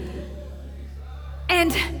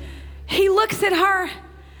 And he looks at her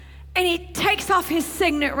and he takes off his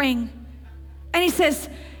signet ring and he says,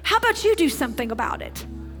 "How about you do something about it?"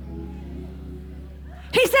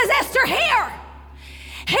 He says, "Esther, here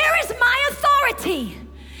is my authority.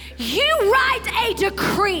 You write a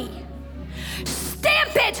decree.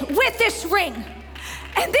 Stamp it with this ring."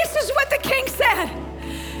 And this is what the king said.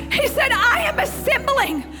 He said, "I am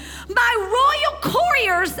assembling my royal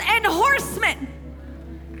couriers and horsemen."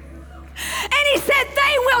 And he said,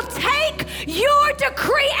 "They will take your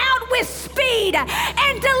decree out with speed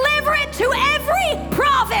and deliver it to every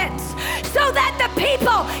province so that the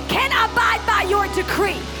people can abide by your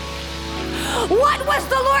decree." What was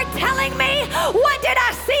the Lord telling me? What did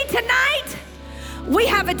I see tonight? We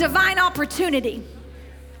have a divine opportunity.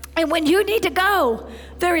 And when you need to go,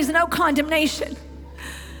 there is no condemnation.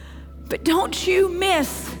 But don't you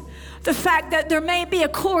miss the fact that there may be a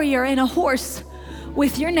courier and a horse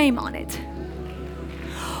with your name on it.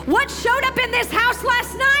 What showed up in this house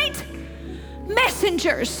last night?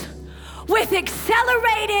 Messengers with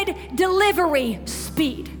accelerated delivery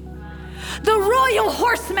speed. The royal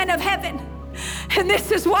horsemen of heaven. And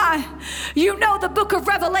this is why you know the book of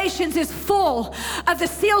Revelations is full of the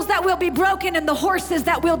seals that will be broken and the horses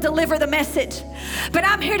that will deliver the message. But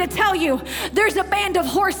I'm here to tell you, there's a band of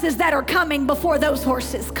horses that are coming before those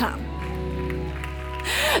horses come.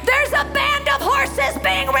 There's a band of horses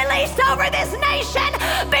being released over this nation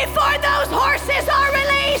before those horses are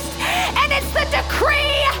released. And it's the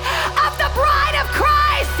decree of the bride of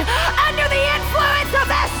Christ under the influence of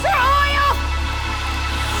Esther oil.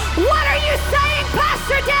 What are you saying,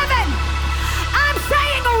 Pastor Devin? I'm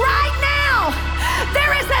saying right now,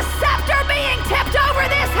 there is a scepter being tipped over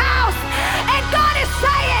this house. And God is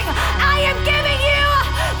saying, I am giving you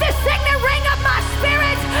the signet ring of my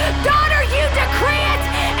spirit. Daughter, you decree it,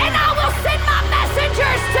 and I will send my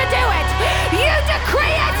messengers to do it. You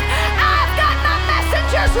decree it. I've got my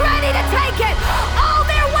messengers ready to take it. All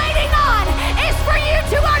they're waiting on is for you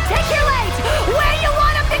to articulate where you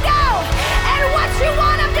want them to go and what you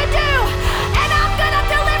want them to do. And I'm going to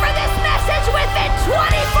deliver this message within 24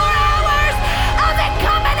 hours of it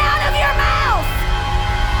coming out of your mouth.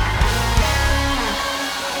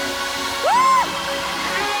 Woo!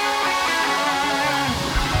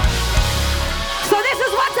 So this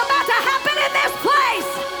is what's about to happen in this place.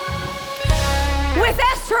 With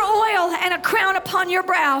Esther oil and a crown upon your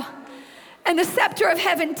brow and the scepter of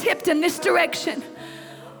heaven tipped in this direction,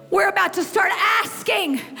 we're about to start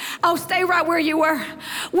asking. Oh, stay right where you were.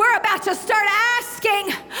 We're about to start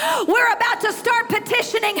asking. We're about to start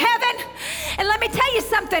petitioning heaven. And let me tell you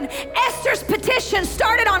something. Esther's petition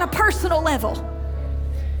started on a personal level.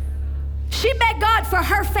 She begged God for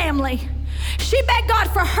her family. She begged God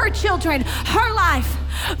for her children, her life.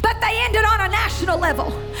 But they ended on a national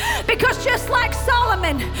level. Because just like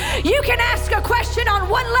Solomon, you can ask a question on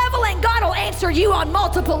one level and God will answer you on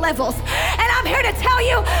multiple levels. And I'm here to tell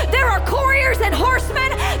you, there are couriers and horsemen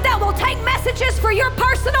that will take messages for your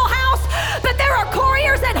personal house, but there are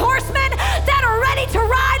couriers and horsemen that are ready to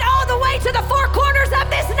ride all the way to the four corners of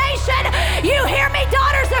this nation. You hear me,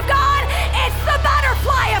 daughter?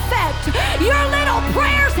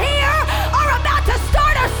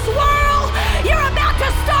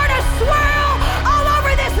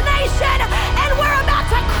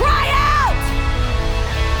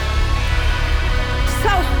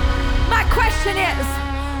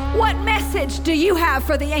 charge do you have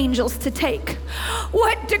for the angels to take?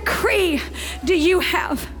 What decree do you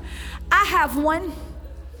have? I have one.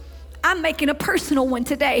 I'm making a personal one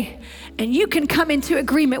today, and you can come into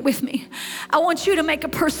agreement with me. I want you to make a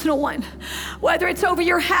personal one. Whether it's over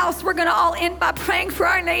your house, we're gonna all end by praying for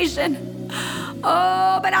our nation.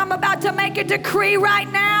 Oh, but I'm about to make a decree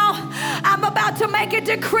right now. I'm about to make a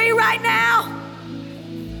decree right now.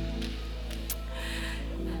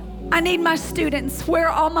 I need my students. Where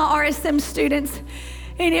are all my RSM students?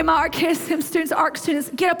 Any of my RKSM students, ARC students,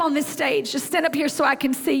 get up on this stage. Just stand up here so I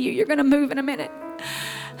can see you. You're gonna move in a minute.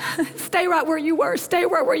 Stay right where you were. Stay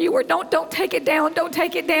right where you were. Don't take it down. Don't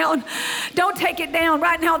take it down. Don't take it down.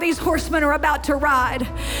 Right now, these horsemen are about to ride.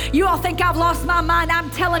 You all think I've lost my mind. I'm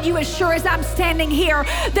telling you, as sure as I'm standing here,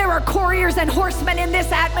 there are couriers and horsemen in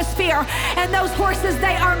this atmosphere. And those horses,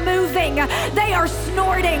 they are moving. They are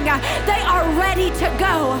snorting. They are ready to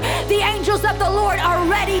go. The angels of the Lord are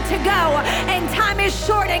ready to go. And time is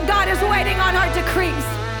short, and God is waiting on our decrees.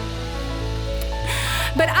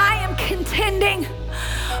 But I am contending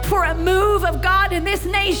for a move of God in this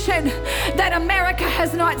nation that America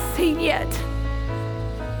has not seen yet.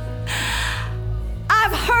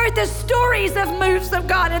 I've heard the stories of moves of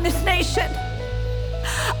God in this nation.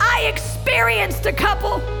 I experienced a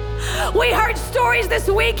couple. We heard stories this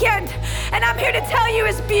weekend, and I'm here to tell you,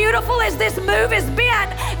 as beautiful as this move has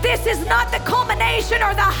been, this is not the culmination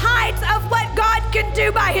or the height of what God can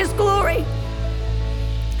do by His glory.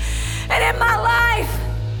 And in my life,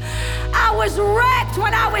 I was wrecked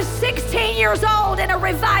when I was 16 years old in a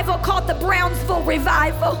revival called the Brownsville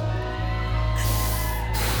Revival.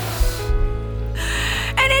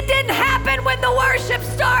 And it didn't happen when the worship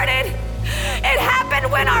started. It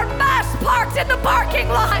happened when our bus parked in the parking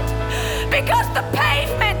lot because the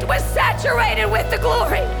pavement was saturated with the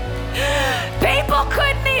glory. People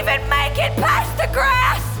couldn't even make it past the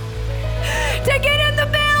grass to get in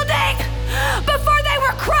the building before they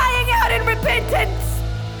were crying out in repentance.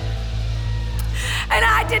 And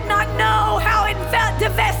I did not know how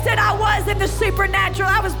divested I was in the supernatural.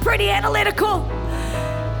 I was pretty analytical,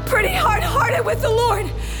 pretty hard-hearted with the Lord.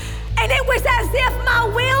 And it was as if my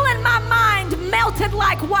will and my mind melted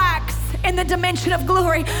like wax in the dimension of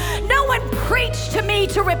glory. No one preached to me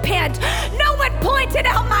to repent. No one pointed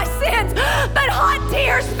out my sins, but hot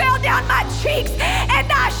tears fell down my cheeks and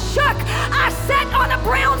I shook. I sat on a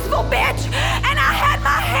Brownsville bench and I had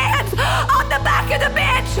my hands on the back of the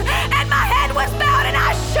bench and my head was bowed and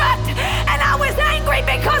I shook and I was angry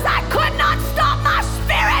because I could not stop my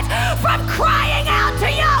spirit from crying out to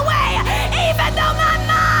Yahweh, even though my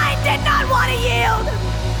mind did not want to yield.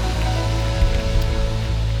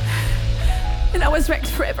 And I was wrecked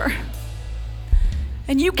forever.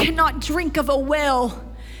 And you cannot drink of a well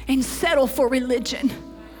and settle for religion.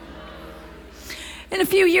 And a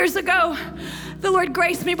few years ago, the Lord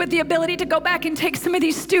graced me with the ability to go back and take some of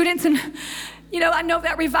these students. And, I know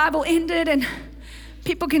that revival ended and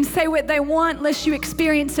people can say what they want. Unless you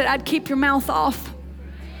experience it, I'd keep your mouth off.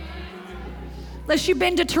 Unless you've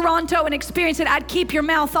been to Toronto and experienced it, I'd keep your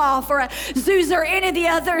mouth off, or Azusa or any of the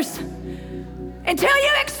others. Until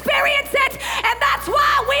you experience it. And that's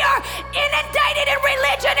why we are inundated in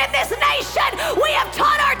religion in this nation. We have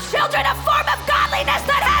taught our children a form of godliness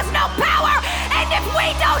that has no power. And if we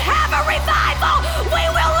don't have a revival, we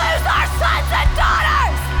will lose our sons and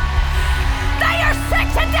daughters. They are sick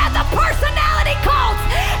to death of personality cults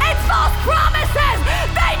and false promises.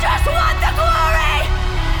 They just want the glory.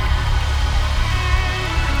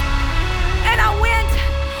 And I went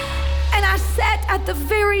and I sat at the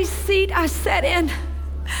very seat I sat in,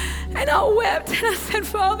 and I wept and I said,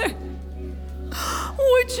 Father,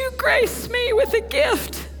 would you grace me with the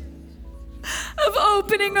gift of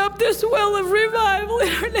opening up this well of revival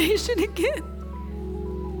in our nation again?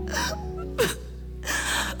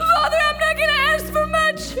 Father, I'm not going to ask for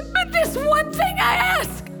much, but this one thing I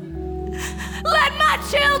ask. Let my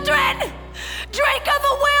children drink of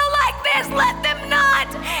a well like this. Let them not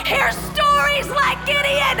hear stories like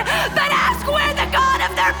Gideon, but ask where the God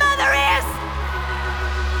of their mother is.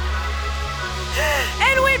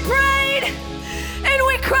 And we prayed, and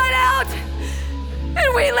we cried out,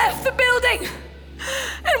 and we left the building.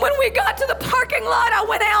 And when we got to the parking lot, I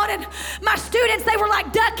went out, and my students, they were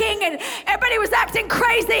like ducking, and everybody was acting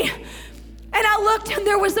crazy. And I looked, and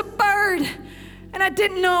there was a bird, and I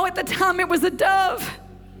didn't know at the time it was a dove.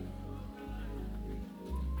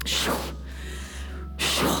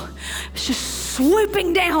 Just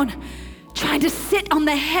swooping down, trying to sit on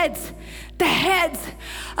the heads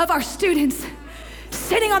of our students,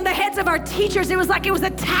 sitting on the heads of our teachers. It was like it was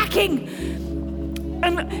attacking.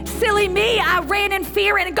 And silly me, I ran in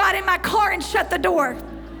fear and got in my car and shut the door.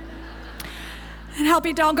 And I'll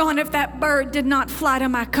be doggone if that bird did not fly to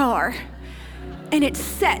my car. And it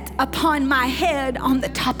set upon my head on the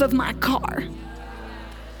top of my car.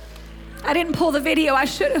 I didn't pull the video, I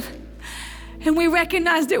should have. And we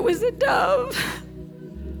recognized it was a dove.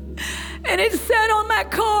 And it sat on my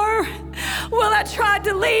car. Well, I tried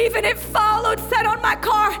to leave and it followed, sat on my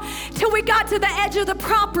car till we got to the edge of the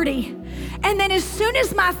property. And then as soon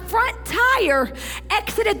as my front tire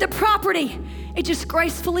exited the property, it just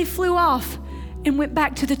gracefully flew off and went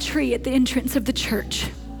back to the tree at the entrance of the church.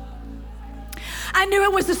 I knew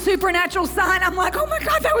it was a supernatural sign. I'm like, oh my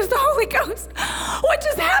God, that was the Holy Ghost. What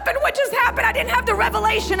just happened? What just happened? I didn't have the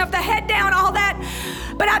revelation of the head down, all that.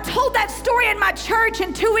 But I told that story in my church,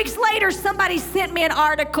 and 2 weeks later, somebody sent me an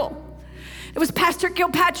article. It was Pastor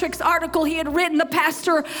Kilpatrick's article. He had written, the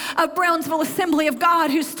pastor of Brownsville Assembly of God,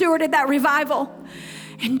 who stewarded that revival.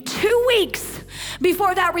 And 2 weeks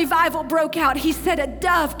before that revival broke out, he said a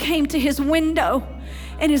dove came to his window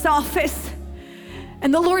in his office.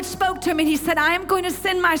 And the Lord spoke to him and he said, I am going to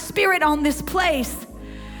send my spirit on this place,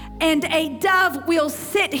 and a dove will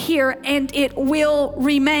sit here and it will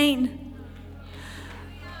remain.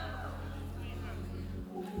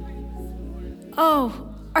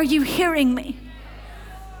 Oh, are you hearing me?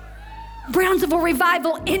 Brownsville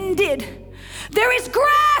revival ended. There is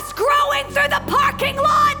grass growing through the parking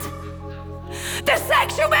lot. The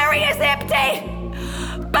sanctuary is empty,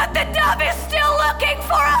 but the dove is still looking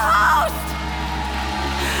for a host.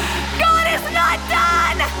 God is not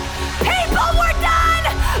done. People were done,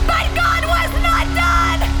 but God was not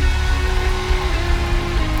done.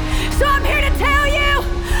 So I'm here to tell you,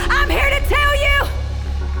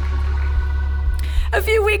 a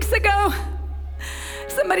few weeks ago,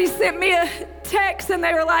 somebody sent me a text and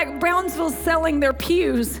they were like, Brownsville's selling their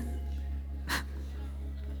pews.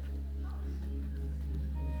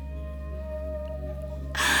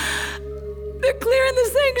 They're clearing the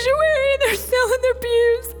sanctuary and they're selling their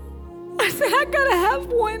pews. I said, I gotta have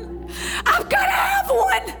one. I've gotta have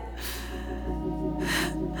one.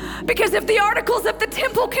 Because if the articles of the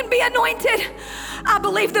temple can be anointed, I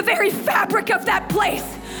believe the very fabric of that place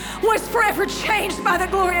was forever changed by the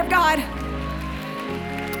glory of God.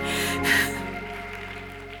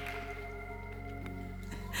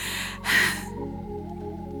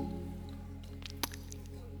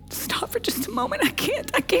 Stop for just a moment. I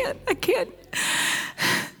can't.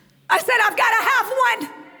 I said, I've gotta have one.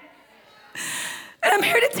 And I'm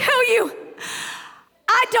here to tell you,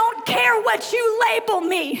 I don't care what you label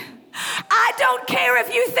me. I don't care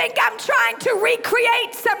if you think I'm trying to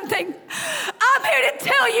recreate something. I'm here to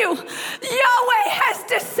tell you, Yahweh has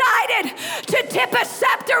decided to tip a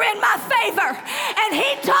scepter in my favor. And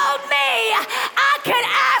he told me I could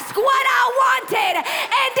ask what I wanted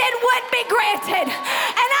and it would be granted.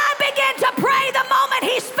 And I began to pray the moment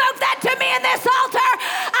he spoke that to me in this altar.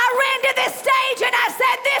 I ran to this stage and I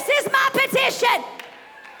said, this is my petition.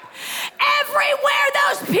 Everywhere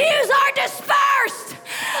those pews are dispersed,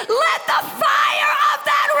 let the fire of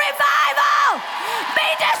that revival be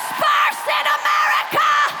dispersed in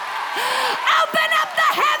America. Open up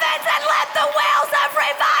the heavens and let the wells of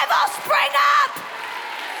revival spring up.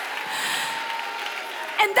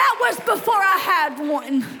 And that was before I had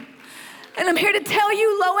one. And I'm here to tell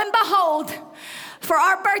you, lo and behold, for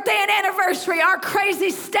our birthday and anniversary, our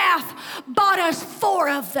crazy staff bought us 4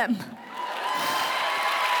 of them.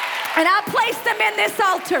 And I placed them in this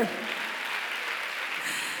altar.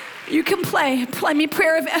 You can play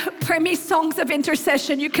me songs of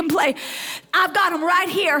intercession. You can play. I've got them right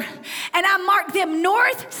here. And I marked them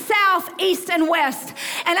north, south, east, and west.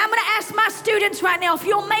 And I'm gonna ask my students right now, if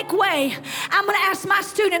you'll make way, I'm gonna ask my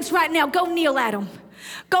students right now, go kneel at them.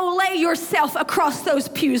 Go lay yourself across those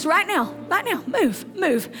pews right now,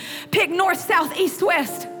 move. Pick north, south, east,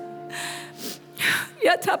 west.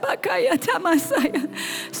 Yatabakaya tamasaya,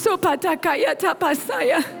 sopatakaya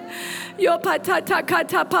tapasaya, yopatataka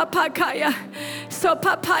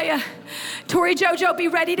sopapaya. Tori Jojo, be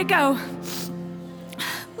ready to go.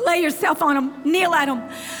 Lay yourself on them, kneel at them.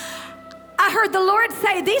 I heard the Lord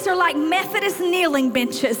say these are like Methodist kneeling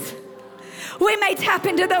benches. We may tap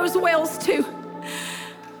into those wells too.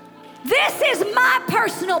 This is my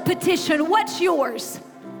personal petition. What's yours?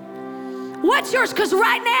 What's yours? Because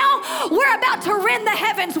right now, we're about to rend the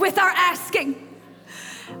heavens with our asking.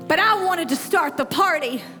 But I wanted to start the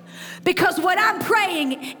party because what I'm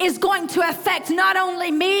praying is going to affect not only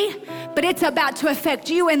me, but it's about to affect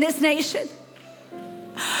you in this nation.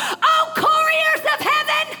 Oh, couriers of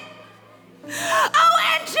heaven! Oh,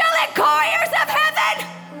 angelic couriers of heaven!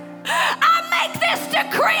 I make this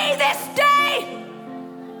decree this day,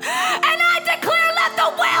 and I declare, let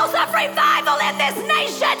the wells of revival in this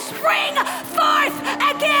nation spring forth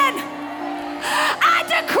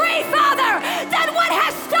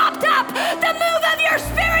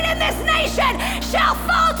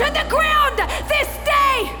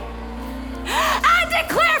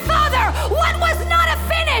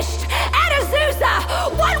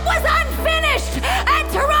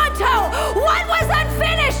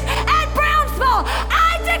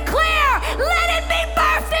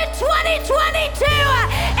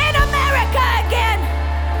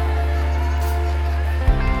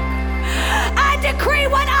decree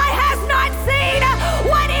what eye has not seen,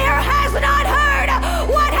 what ear has not heard,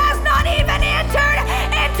 what has not even entered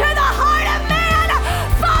into the heart of man.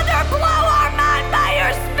 Father, blow our mind by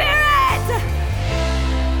your Spirit.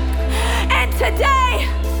 And today,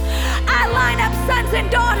 I line up sons and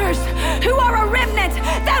daughters who are a remnant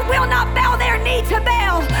that will not bow their knee to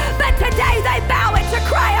Baal, but today they bow it to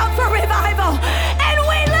cry out for revival. And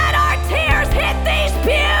we let our tears hit these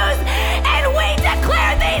pews, and we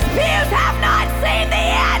declare these pews have not seen the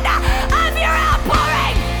end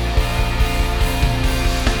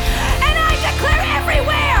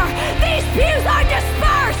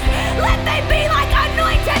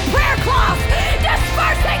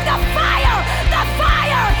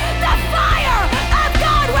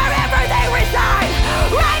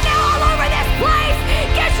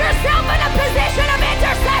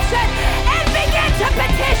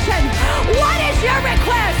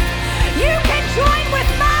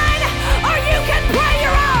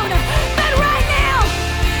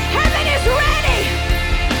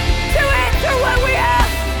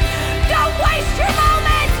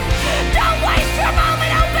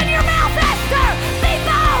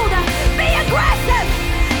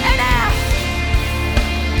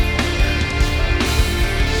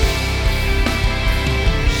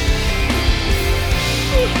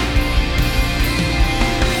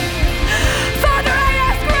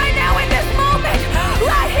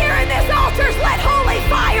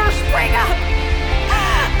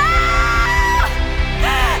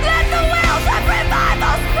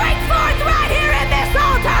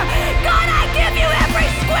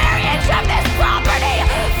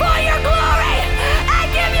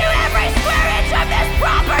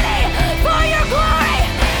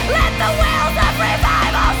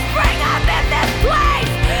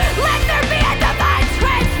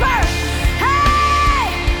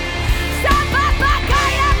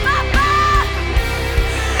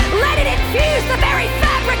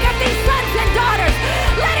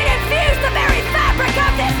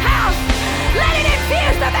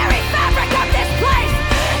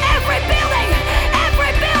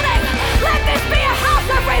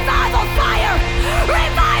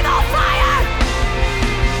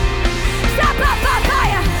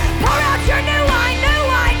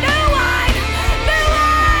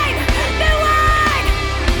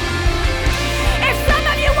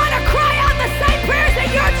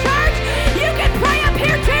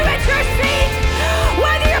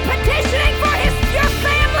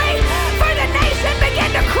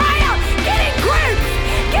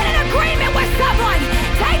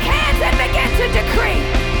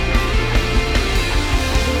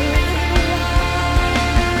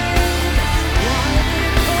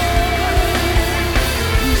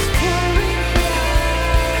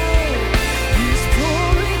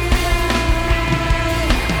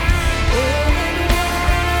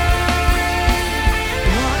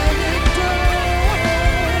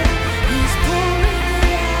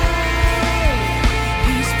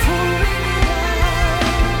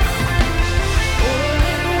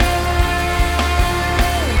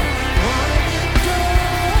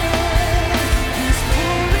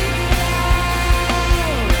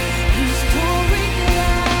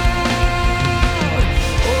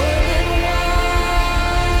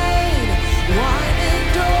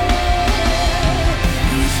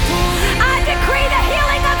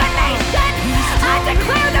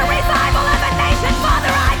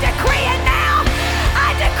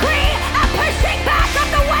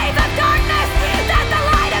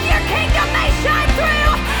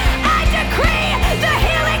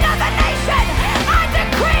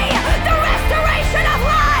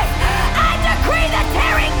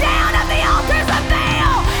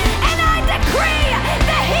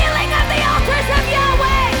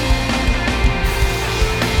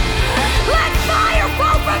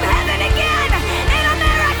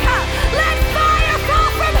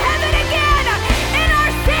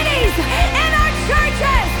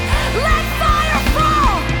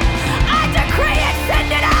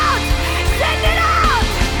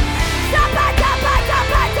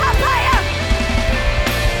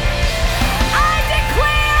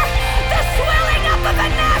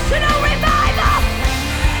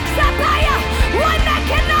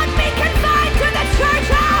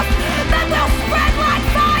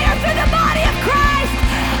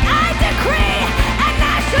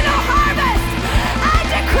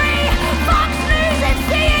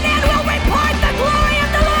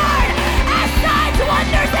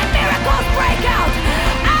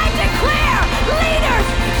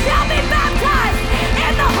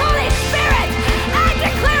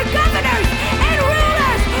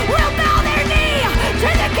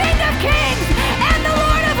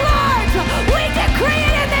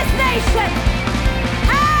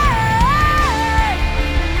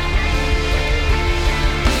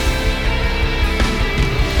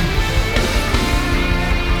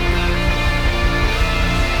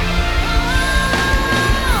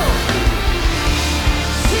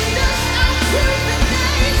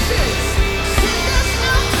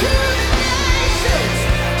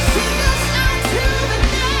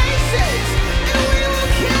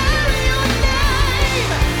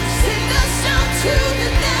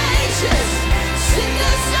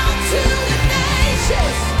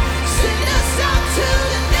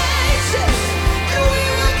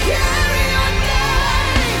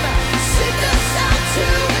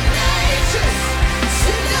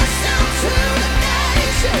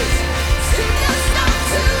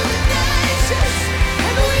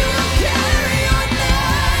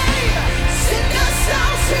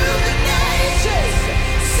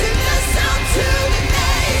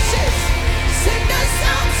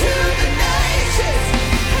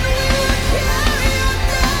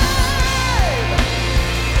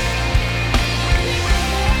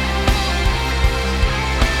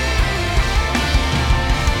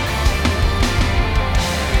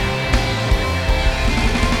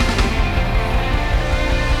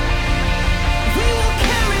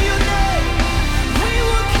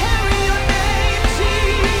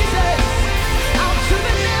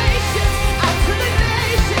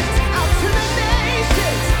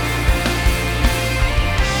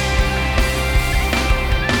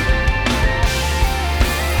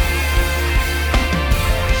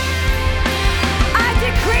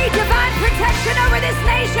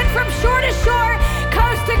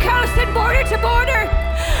border to border.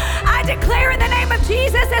 I declare in the name of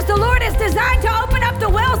Jesus, as the Lord has designed to open up the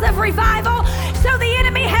wells of revival, so the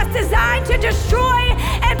enemy has designed to destroy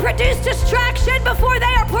and produce distraction before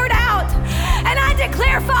they are poured out. And I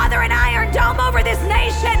declare, Father, an iron dome over this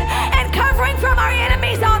nation and covering from our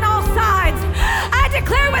enemies on all sides. I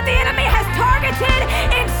declare what the enemy has targeted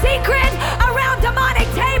in secret around demonic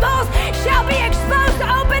tables shall be exposed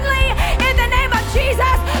openly in the name of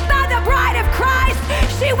Jesus by the bride of Christ.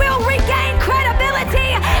 She will regain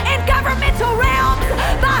credibility in governmental realms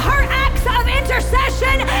by her acts of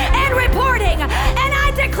intercession and reporting. And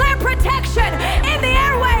I declare protection in the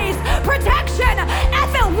airways, protection at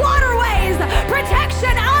the waterways,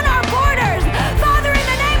 protection on our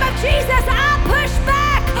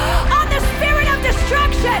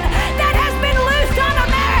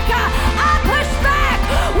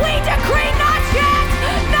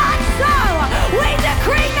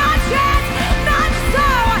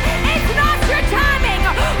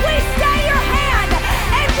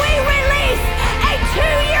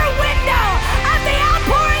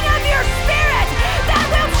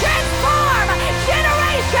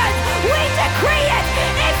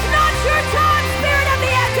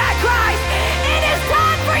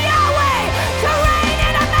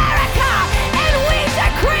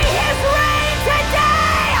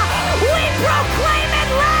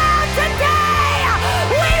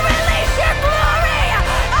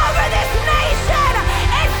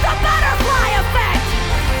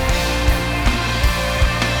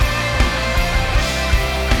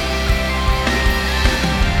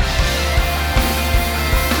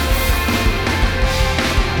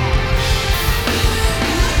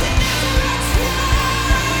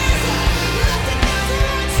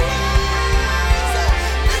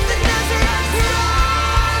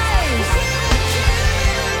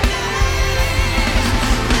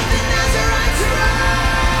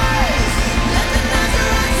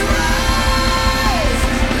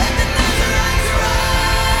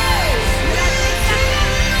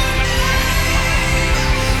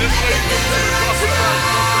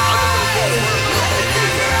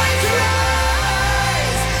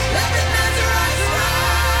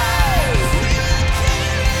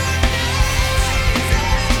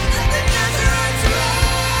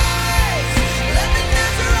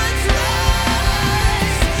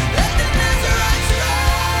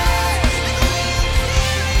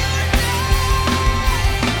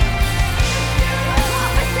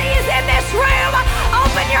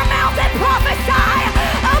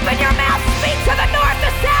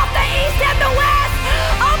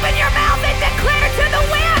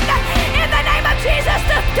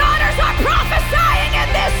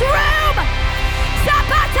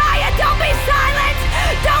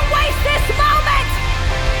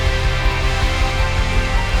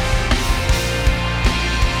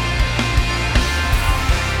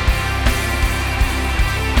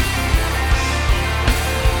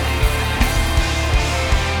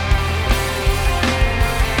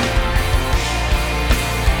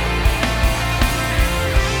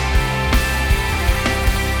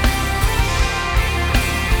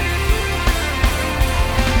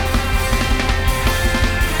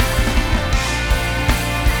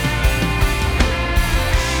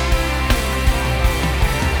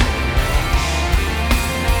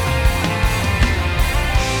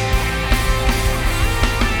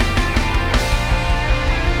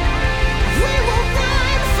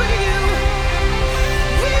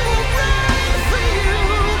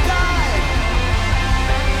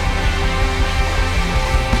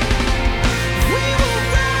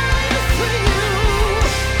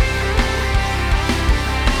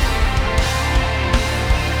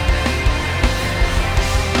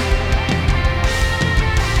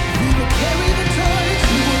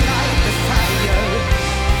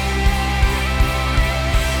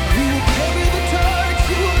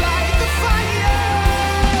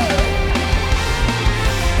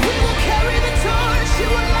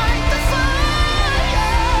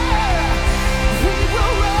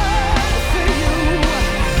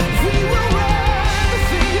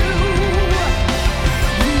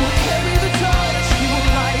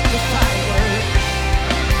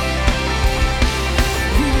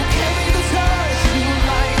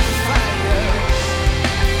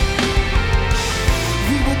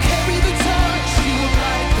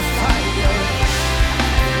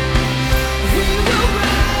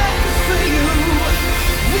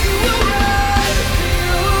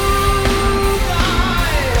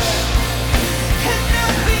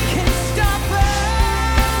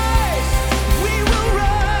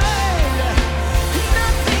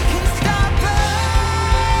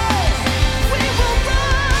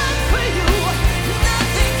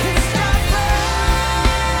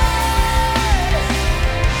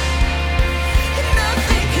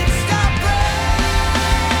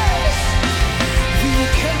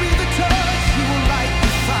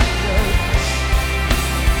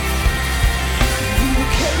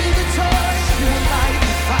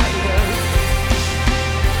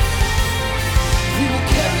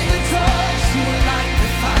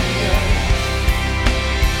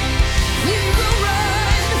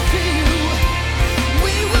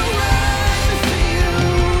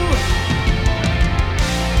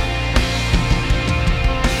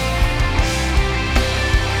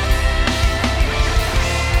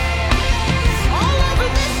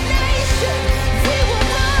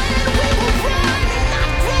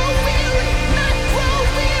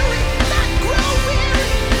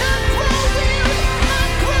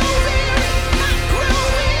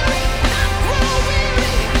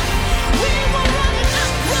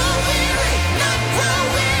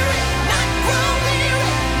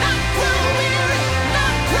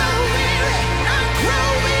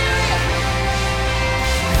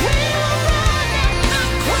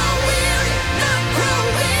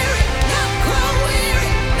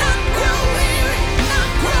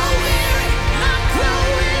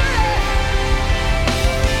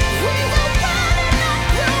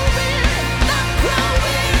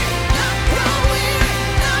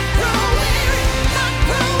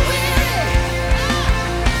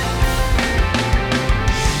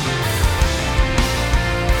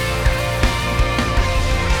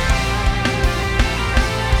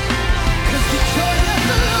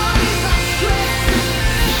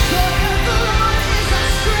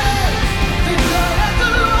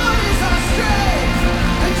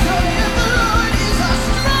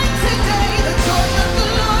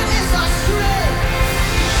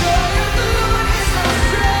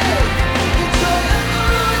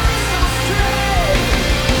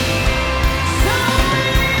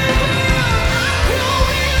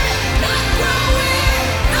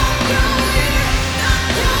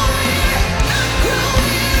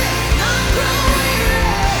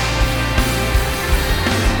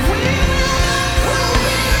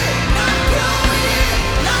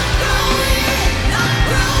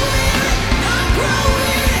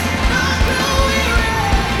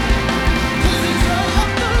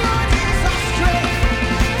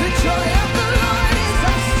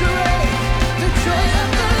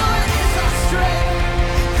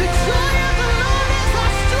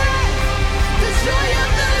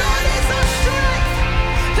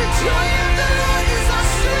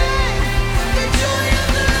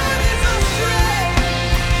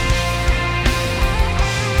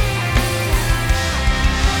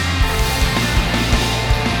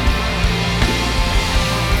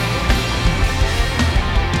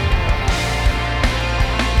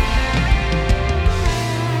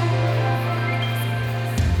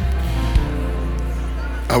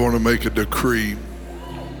I want to make a decree.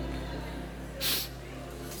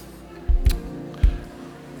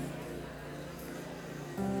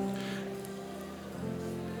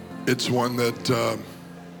 It's one that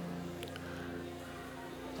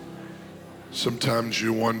sometimes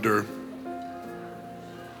you wonder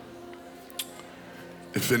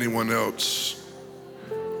if anyone else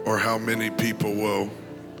or how many people will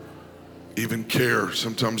even care.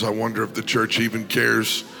 Sometimes I wonder if the church even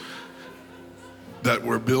cares that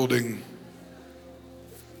we're building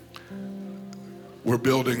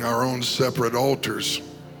our own separate altars,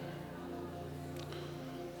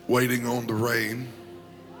 waiting on the rain.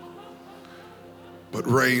 But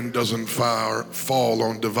rain doesn't fall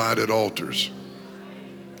on divided altars.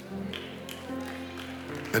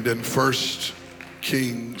 And in 1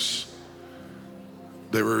 Kings,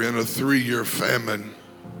 they were in a 3-year famine.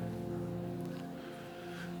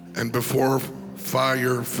 And before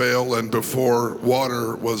fire fell and before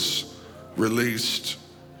water was released,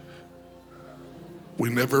 we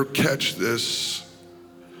never catch this,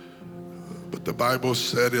 but the Bible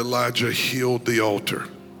said Elijah healed the altar.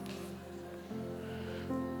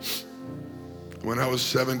 When I was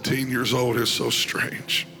 17 years old, it's so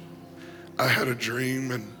strange. I had a dream,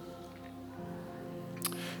 and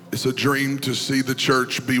it's a dream to see the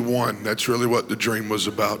church be one. That's really what the dream was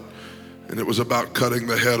about. And it was about cutting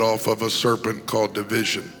the head off of a serpent called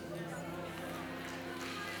division.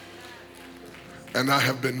 And I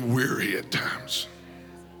have been weary at times,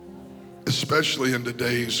 especially in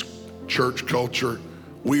today's church culture.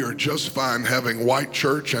 We are just fine having white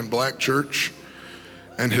church and black church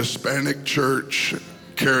and Hispanic church,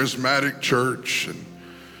 charismatic church, and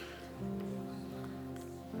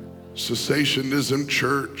cessationism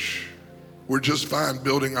church. We're just fine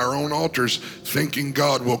building our own altars, thinking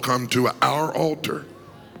God will come to our altar.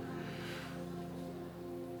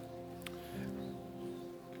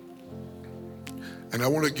 And I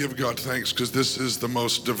want to give God thanks because this is the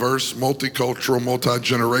most diverse, multicultural,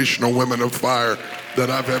 multi-generational women of fire that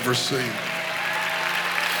I've ever seen.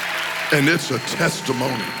 And it's a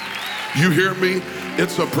testimony. You hear me?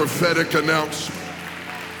 It's a prophetic announcement.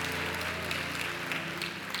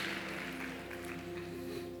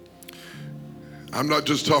 I'm not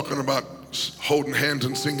just talking about holding hands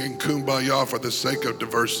and singing Kumbaya for the sake of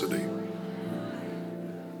diversity.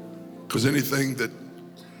 Because anything that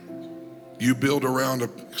you build around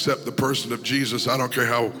except the person of Jesus, I don't care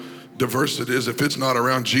how diverse it is, if it's not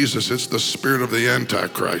around Jesus, it's the spirit of the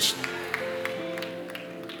Antichrist.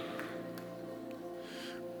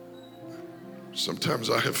 Sometimes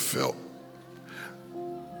I have felt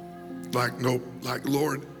like,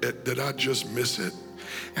 Lord, did I just miss it?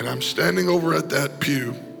 And I'm standing over at that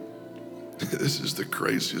pew. This is the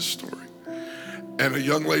craziest story. And a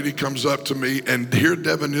young lady comes up to me, and here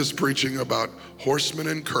Devin is preaching about horsemen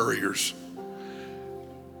and couriers.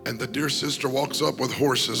 And the dear sister walks up with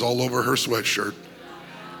horses all over her sweatshirt.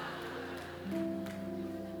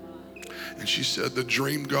 And she said, the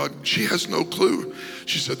dream God, she has no clue.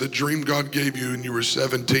 She said, the dream God gave you when you were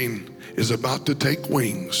 17 is about to take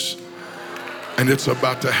wings. And it's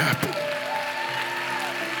about to happen.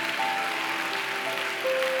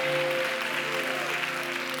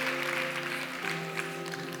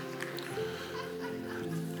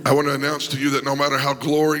 I want to announce to you that no matter how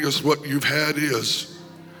glorious what you've had is,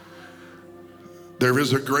 there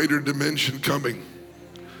is a greater dimension coming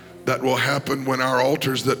that will happen when our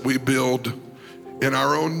altars that we build in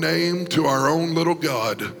our own name to our own little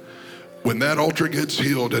God, when that altar gets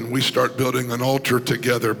healed and we start building an altar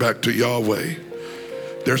together back to Yahweh,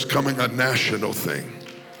 there's coming a national thing.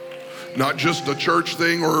 Not just a church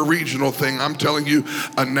thing or a regional thing. I'm telling you,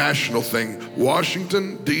 a national thing.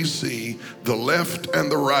 Washington, D.C., the left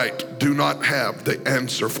and the right do not have the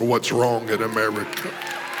answer for what's wrong in America.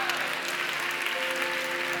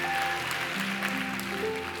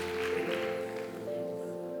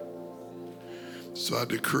 So I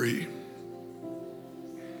decree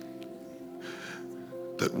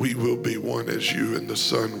that we will be one as you and the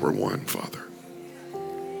Son were one, Father.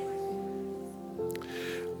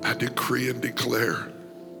 I decree and declare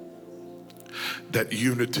that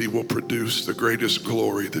unity will produce the greatest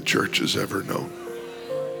glory the church has ever known.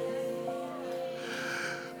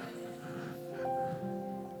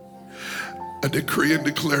 I decree and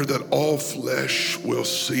declare that all flesh will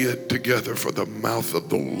see it together, for the mouth of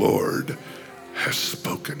the Lord has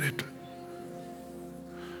spoken it.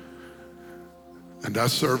 And I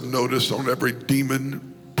serve notice on every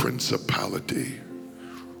demon, principality,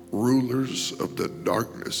 rulers of the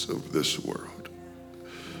darkness of this world,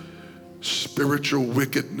 spiritual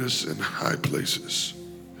wickedness in high places,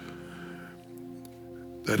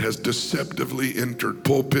 that has deceptively entered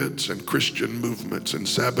pulpits and Christian movements and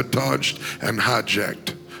sabotaged and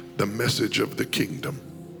hijacked the message of the kingdom.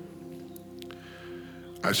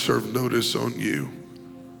 I serve notice on you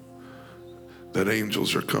that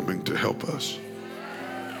angels are coming to help us.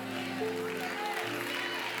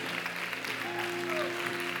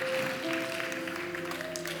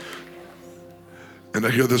 And I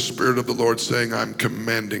hear the Spirit of the Lord saying, I'm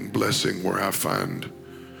commanding blessing where I find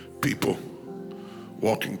people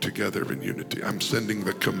walking together in unity. I'm sending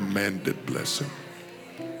the commanded blessing.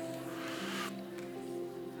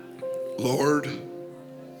 Lord,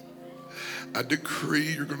 I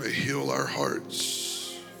decree you're going to heal our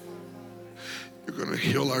hearts. You're going to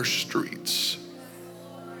heal our streets.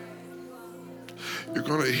 You're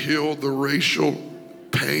going to heal the racial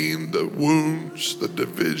pain, the wounds, the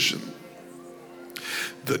division,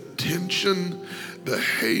 the tension, the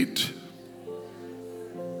hate.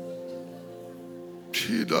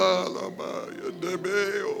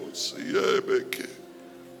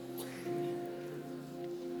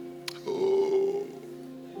 Oh.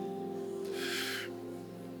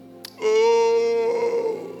 Oh.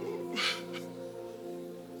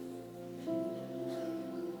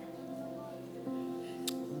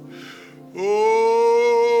 Oh.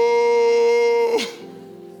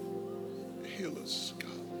 Heal us, God.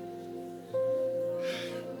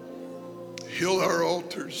 Heal our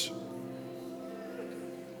altars.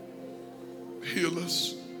 Heal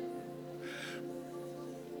us.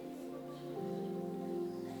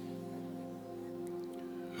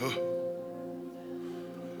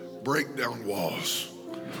 Break down walls.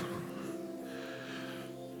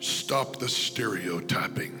 Stop the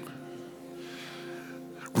stereotyping.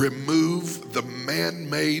 Remove the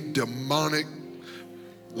man-made demonic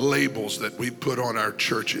labels that we put on our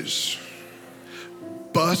churches.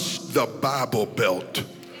 Bust the Bible Belt.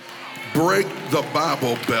 Break the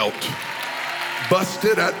Bible Belt. Bust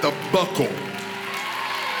it at the buckle.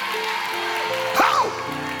 How?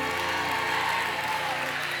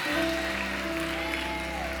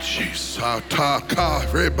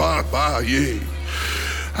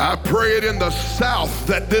 I pray it in the South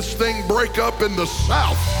that this thing break up in the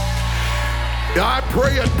South. I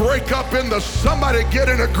pray it break up in the, somebody get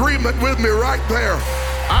in agreement with me right there.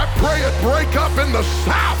 I pray it break up in the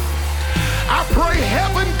South. I pray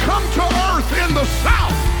heaven come to earth in the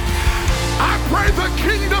South. I pray the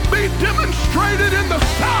kingdom be demonstrated in the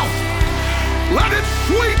South. Let it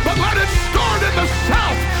sweep, but let it start in the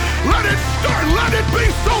South. Let it start, let it be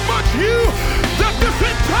so much you that this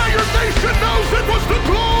entire nation knows it was the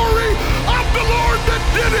glory of the Lord that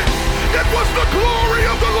did it. It was the glory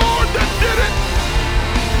of the Lord that did it.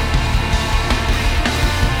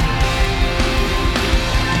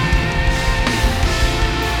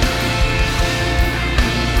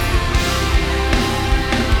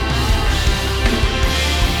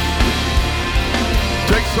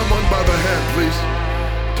 Take someone by the hand, please.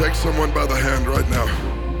 Take someone by the hand right now.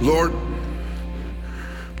 Lord,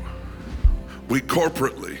 we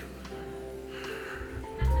corporately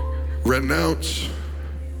renounce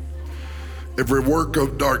every work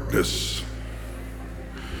of darkness,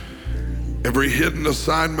 every hidden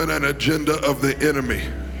assignment and agenda of the enemy.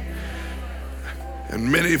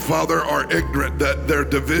 And many, Father, are ignorant that their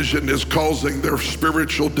division is causing their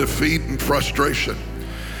spiritual defeat and frustration.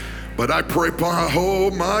 But I pray, I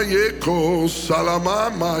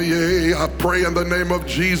pray in the name of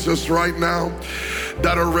Jesus right now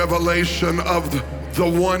that a revelation of the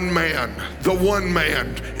one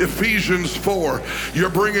man, Ephesians 4, you're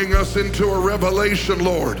bringing us into a revelation,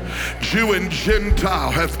 Lord. Jew and Gentile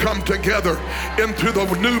have come together into the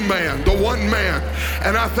new man, the one man.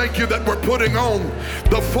 And I thank you that we're putting on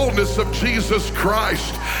the fullness of Jesus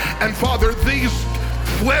Christ. And Father, these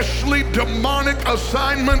fleshly demonic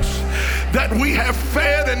assignments that we have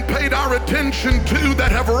fed and paid our attention to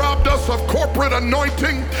that have robbed us of corporate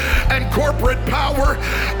anointing and corporate power.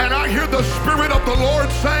 And I hear the Spirit of the Lord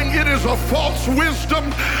saying it is a false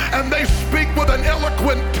wisdom and they speak with an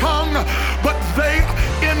eloquent tongue, but they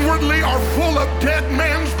inwardly are full of dead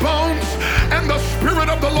man's bones. And the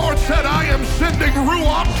Spirit of the Lord said, I am sending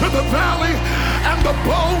Ruach to the valley and the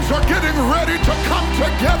bones are getting ready to come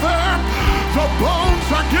together. The bones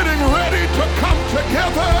are getting ready to come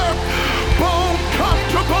together. Bone come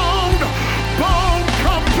to bone. Bone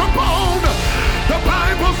come to bone. The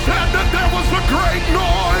Bible said that there was a great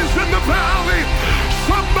noise in the valley.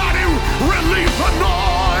 Somebody release a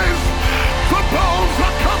noise. The bones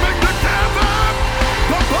are coming together.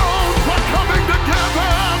 The bones are coming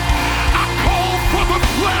together. I call for the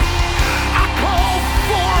flesh. I call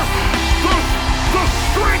for the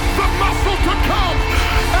strength, the muscle to come.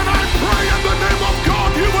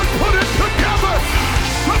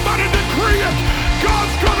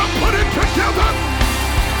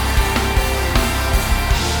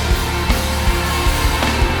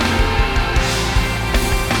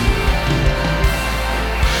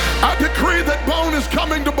 way that bone is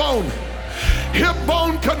coming to bone. Hip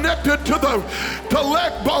bone connected to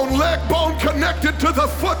leg bone connected to the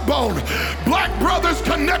foot bone. Black brothers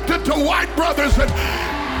connected to white brothers, and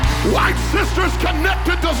white sisters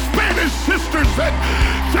connected to Spanish sisters. And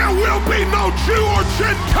there will be no Jew or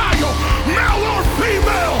Gentile, male or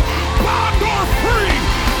female, bond or free,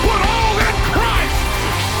 but all in Christ.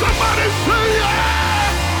 Somebody say yeah!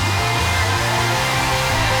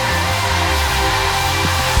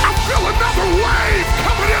 I feel another wave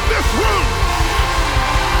coming in this room.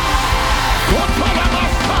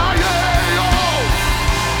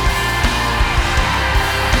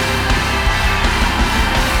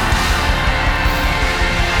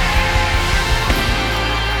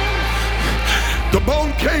 The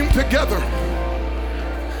bone came together.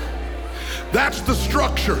 That's the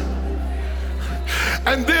structure.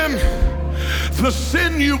 And then the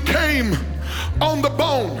sinew came on the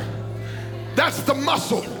bone. That's the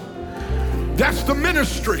muscle. That's the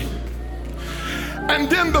ministry. And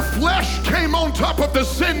then the flesh came on top of the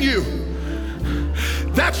sinew.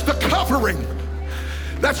 That's the covering.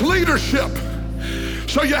 That's leadership.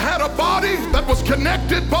 So you had a body that was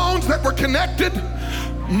connected, bones that were connected,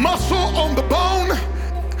 muscle on the bone,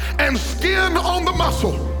 and skin on the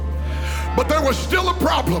muscle. But there was still a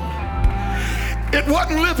problem. It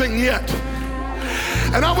wasn't living yet.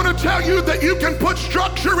 And I want to tell you that you can put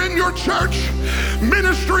structure in your church,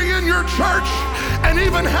 ministry in your church, and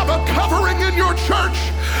even have a covering in your church.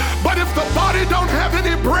 But if the body don't have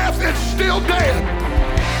any breath, it's still dead.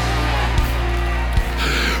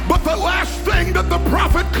 But the last thing that the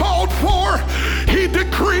prophet called for, he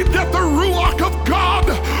decreed that the Ruach of God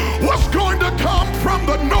was going to come from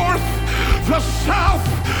the north, the south,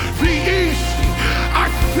 the east.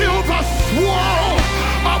 I feel the swirl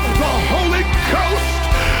of the Holy Ghost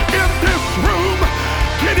in this room,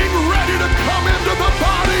 getting ready to come into the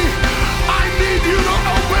body. I need you to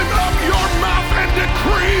open up your mouth and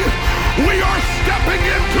decree we are stepping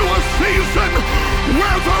into a season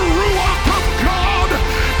where the Ruach of God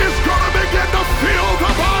is going to begin to fill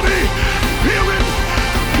the body. Feel it,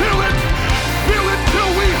 feel it, feel it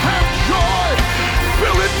till we have joy.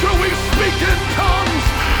 Feel it till we speak in tongues.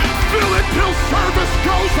 Feel it till service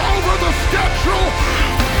goes over the schedule.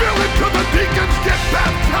 Feel it till the deacons get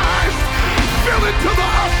baptized. Feel it till the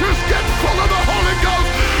ushers get full of the Holy Ghost.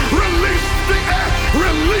 Release the air,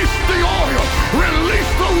 release the oil,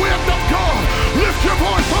 release the wind of God. Lift your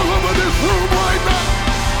voice all over this room right now.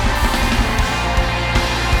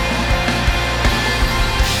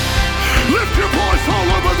 Lift your voice all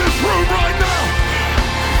over this room right now.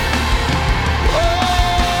 Oh!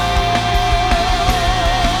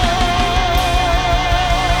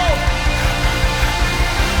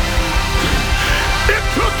 It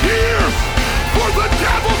took years for the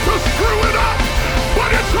devil to screw it up, but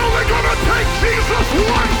it's only going to take Jesus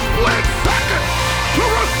one split second to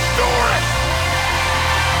restore it.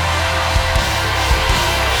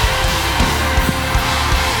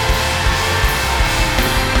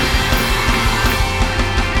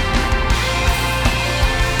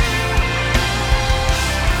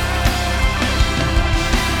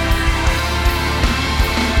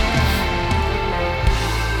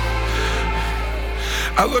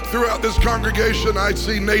 I look throughout this congregation, I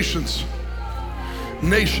see nations.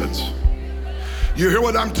 Nations. You hear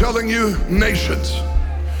what I'm telling you? Nations.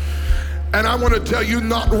 And I want to tell you,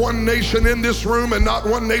 not one nation in this room and not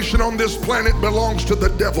one nation on this planet belongs to the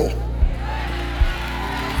devil.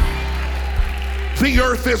 The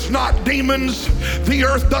earth is not demons. The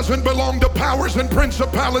earth doesn't belong to powers and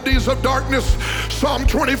principalities of darkness. Psalm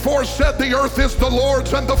 24 said the earth is the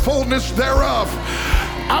Lord's and the fullness thereof.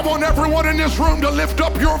 I want everyone in this room to lift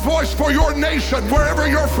up your voice for your nation, wherever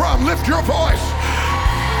you're from. Lift your voice.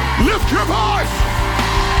 Lift your voice.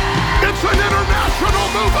 It's an international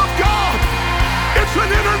move of God. It's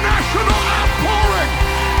an international outpouring.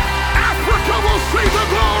 Africa will see the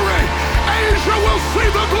glory. Asia will see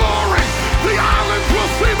the glory. The islands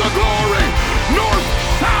will see the glory. North,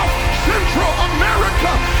 South, Central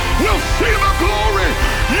America will see the glory.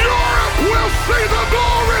 Europe will see the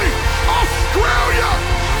glory. Australia.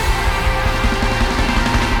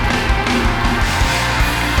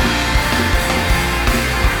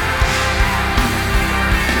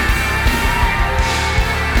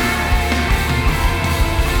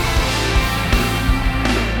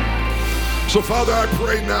 So, Father, I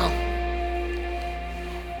pray now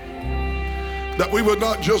that we would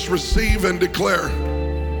not just receive and declare,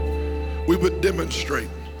 we would demonstrate.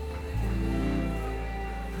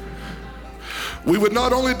 We would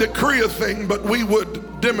not only decree a thing, but we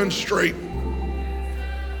would demonstrate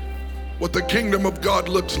what the kingdom of God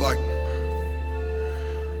looks like.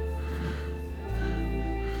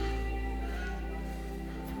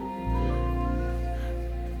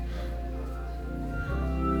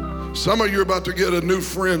 Some of you are about to get a new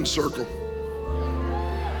friend circle.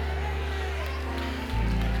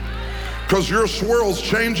 Because your swirl's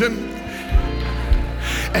changing.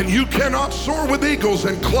 And you cannot soar with eagles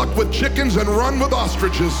and cluck with chickens and run with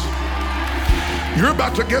ostriches. You're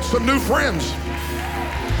about to get some new friends.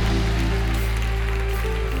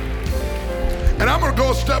 And I'm going to go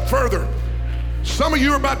a step further. Some of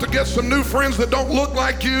you are about to get some new friends that don't look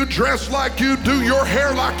like you, dress like you, do your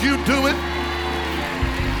hair like you do it.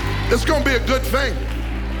 It's going to be a good thing.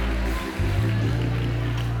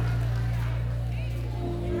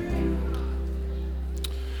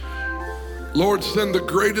 Lord, send the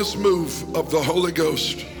greatest move of the Holy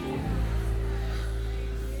Ghost.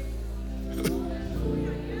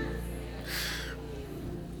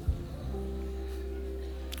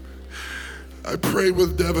 I pray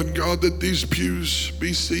with Devin, God, that these pews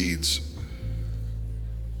be seeds.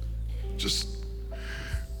 Just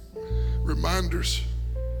reminders,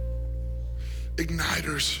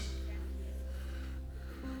 igniters.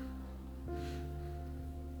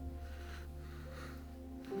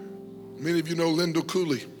 Many of you know Lyndall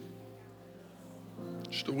Cooley.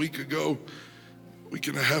 Just a week and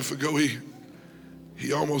a half ago,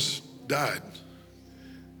 he almost died.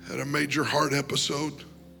 Had a major heart episode.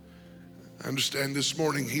 I understand this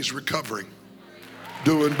morning he's recovering,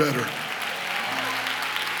 doing better.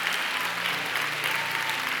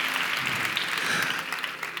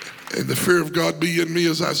 And the fear of God be in me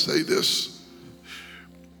as I say this.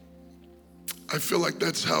 I feel like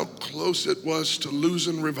that's how close it was to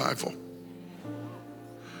losing revival.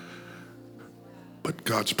 But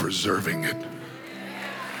God's preserving it.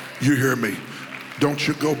 You hear me? Don't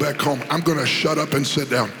you go back home. I'm going to shut up and sit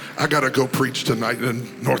down. I got to go preach tonight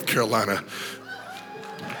in North Carolina.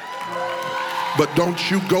 But don't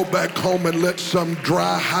you go back home and let some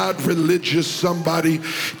dry-eyed religious somebody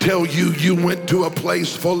tell you you went to a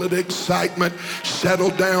place full of excitement.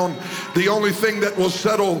 Settle down. The only thing that will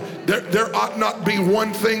settle, there ought not be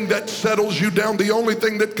one thing that settles you down. The only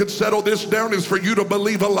thing that could settle this down is for you to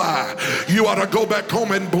believe a lie. You ought to go back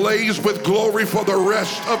home and blaze with glory for the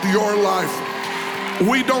rest of your life.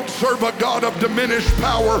 We don't serve a God of diminished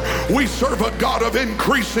power. We serve a God of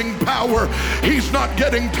increasing power. He's not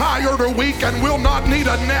getting tired or weak and will not need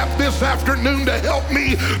a nap this afternoon to help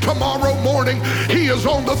me tomorrow morning. He is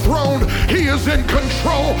on the throne. He is in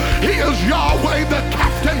control. He is Yahweh, the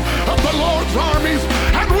captain of the Lord's armies.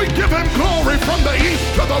 And we give him glory from the east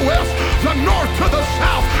to the west, the north to the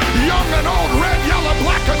south, young and old, red, yellow,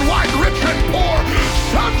 black and white, rich and poor.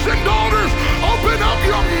 Sons and daughters, open up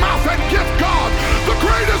your mouth and give God the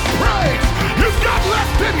greatest praise you've got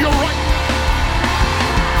left in your right.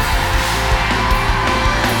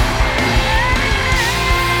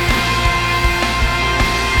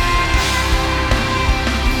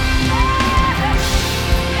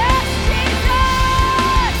 Yes,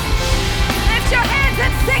 Jesus! Lift your hands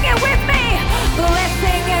and sing it with me.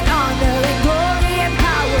 Blessing and honor and glory and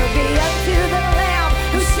power be unto the Lamb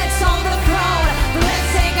who sits on the throne.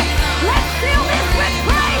 Blessing, let's fill this with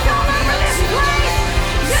praise all over this place.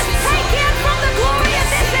 Just take in from the glory of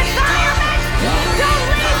this environment. Don't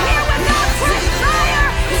leave here without fresh fire.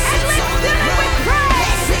 And let's fill it with praise.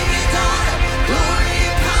 Blessing and honor, glory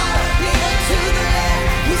and power be unto the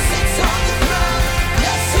Lamb who sits on the throne.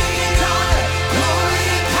 Blessing and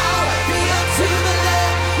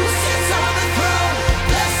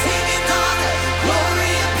honor, glory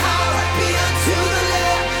and power be unto the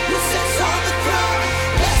Lamb who sits on the throne.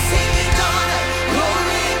 Blessing and honor,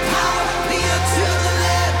 glory and power be unto the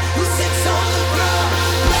Lamb who sits on the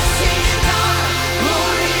throne. Blessing and honor,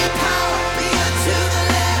 glory and power be unto the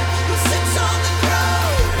Lamb who sits on the throne. Blessing and honor, glory and power be unto the Lamb who sits on the throne.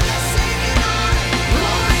 Blessing and honor,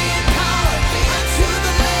 glory and power be unto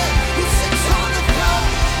the Lamb who sits on the throne.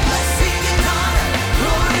 Blessing and honor,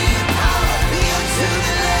 glory and power be unto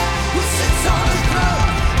the Lamb who sits on the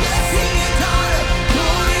throne. Blessing and honor,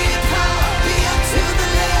 glory and power be unto the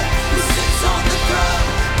Lamb who sits on the throne.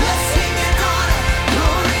 Blessing and honor,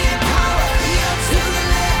 glory and power be unto the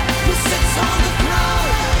Lamb who sits on the throne.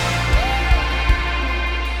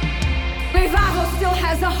 Revival still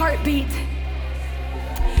has a heartbeat.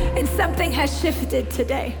 And something has shifted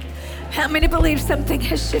today. How many believe something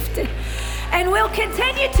has shifted? And will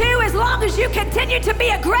continue to as long as you continue to be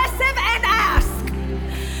aggressive and ask.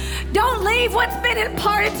 Don't leave what's been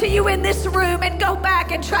imparted to you in this room and go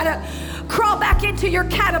back and try to crawl back into your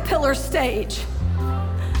caterpillar stage.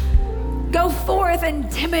 Go forth and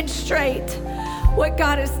demonstrate what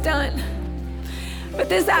God has done. But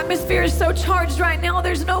this atmosphere is so charged right now,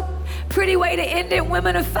 there's no pretty way to end it.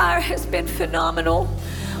 Women of Fire has been phenomenal.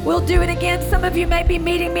 We'll do it again. Some of you may be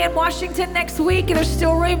meeting me in Washington next week. There's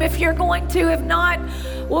still room if you're going to. If not,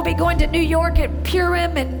 We'll be going to New York at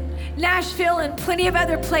Purim and Nashville and plenty of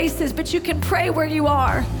other places, but you can pray where you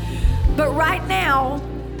are. But right now,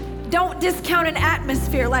 don't discount an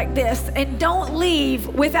atmosphere like this, and don't leave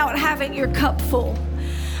without having your cup full.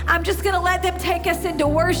 I'm just gonna let them take us into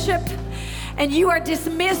worship, and you are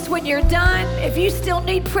dismissed when you're done. If you still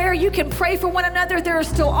need prayer, you can pray for one another. There are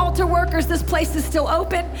still altar workers. This place is still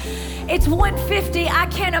open. It's 1:50. I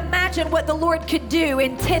can't imagine what the Lord could do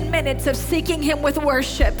in 10 minutes of seeking Him with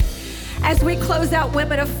worship as we close out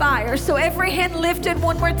Women of Fire. So every hand lifted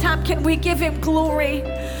one more time. Can we give Him glory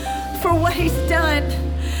for what He's done?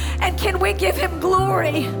 And can we give Him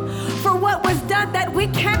glory for what was done that we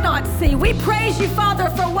cannot see? We praise you, Father,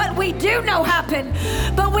 for what we do know happened,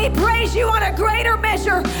 but we praise you on a greater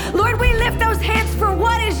measure. Lord, we lift those hands for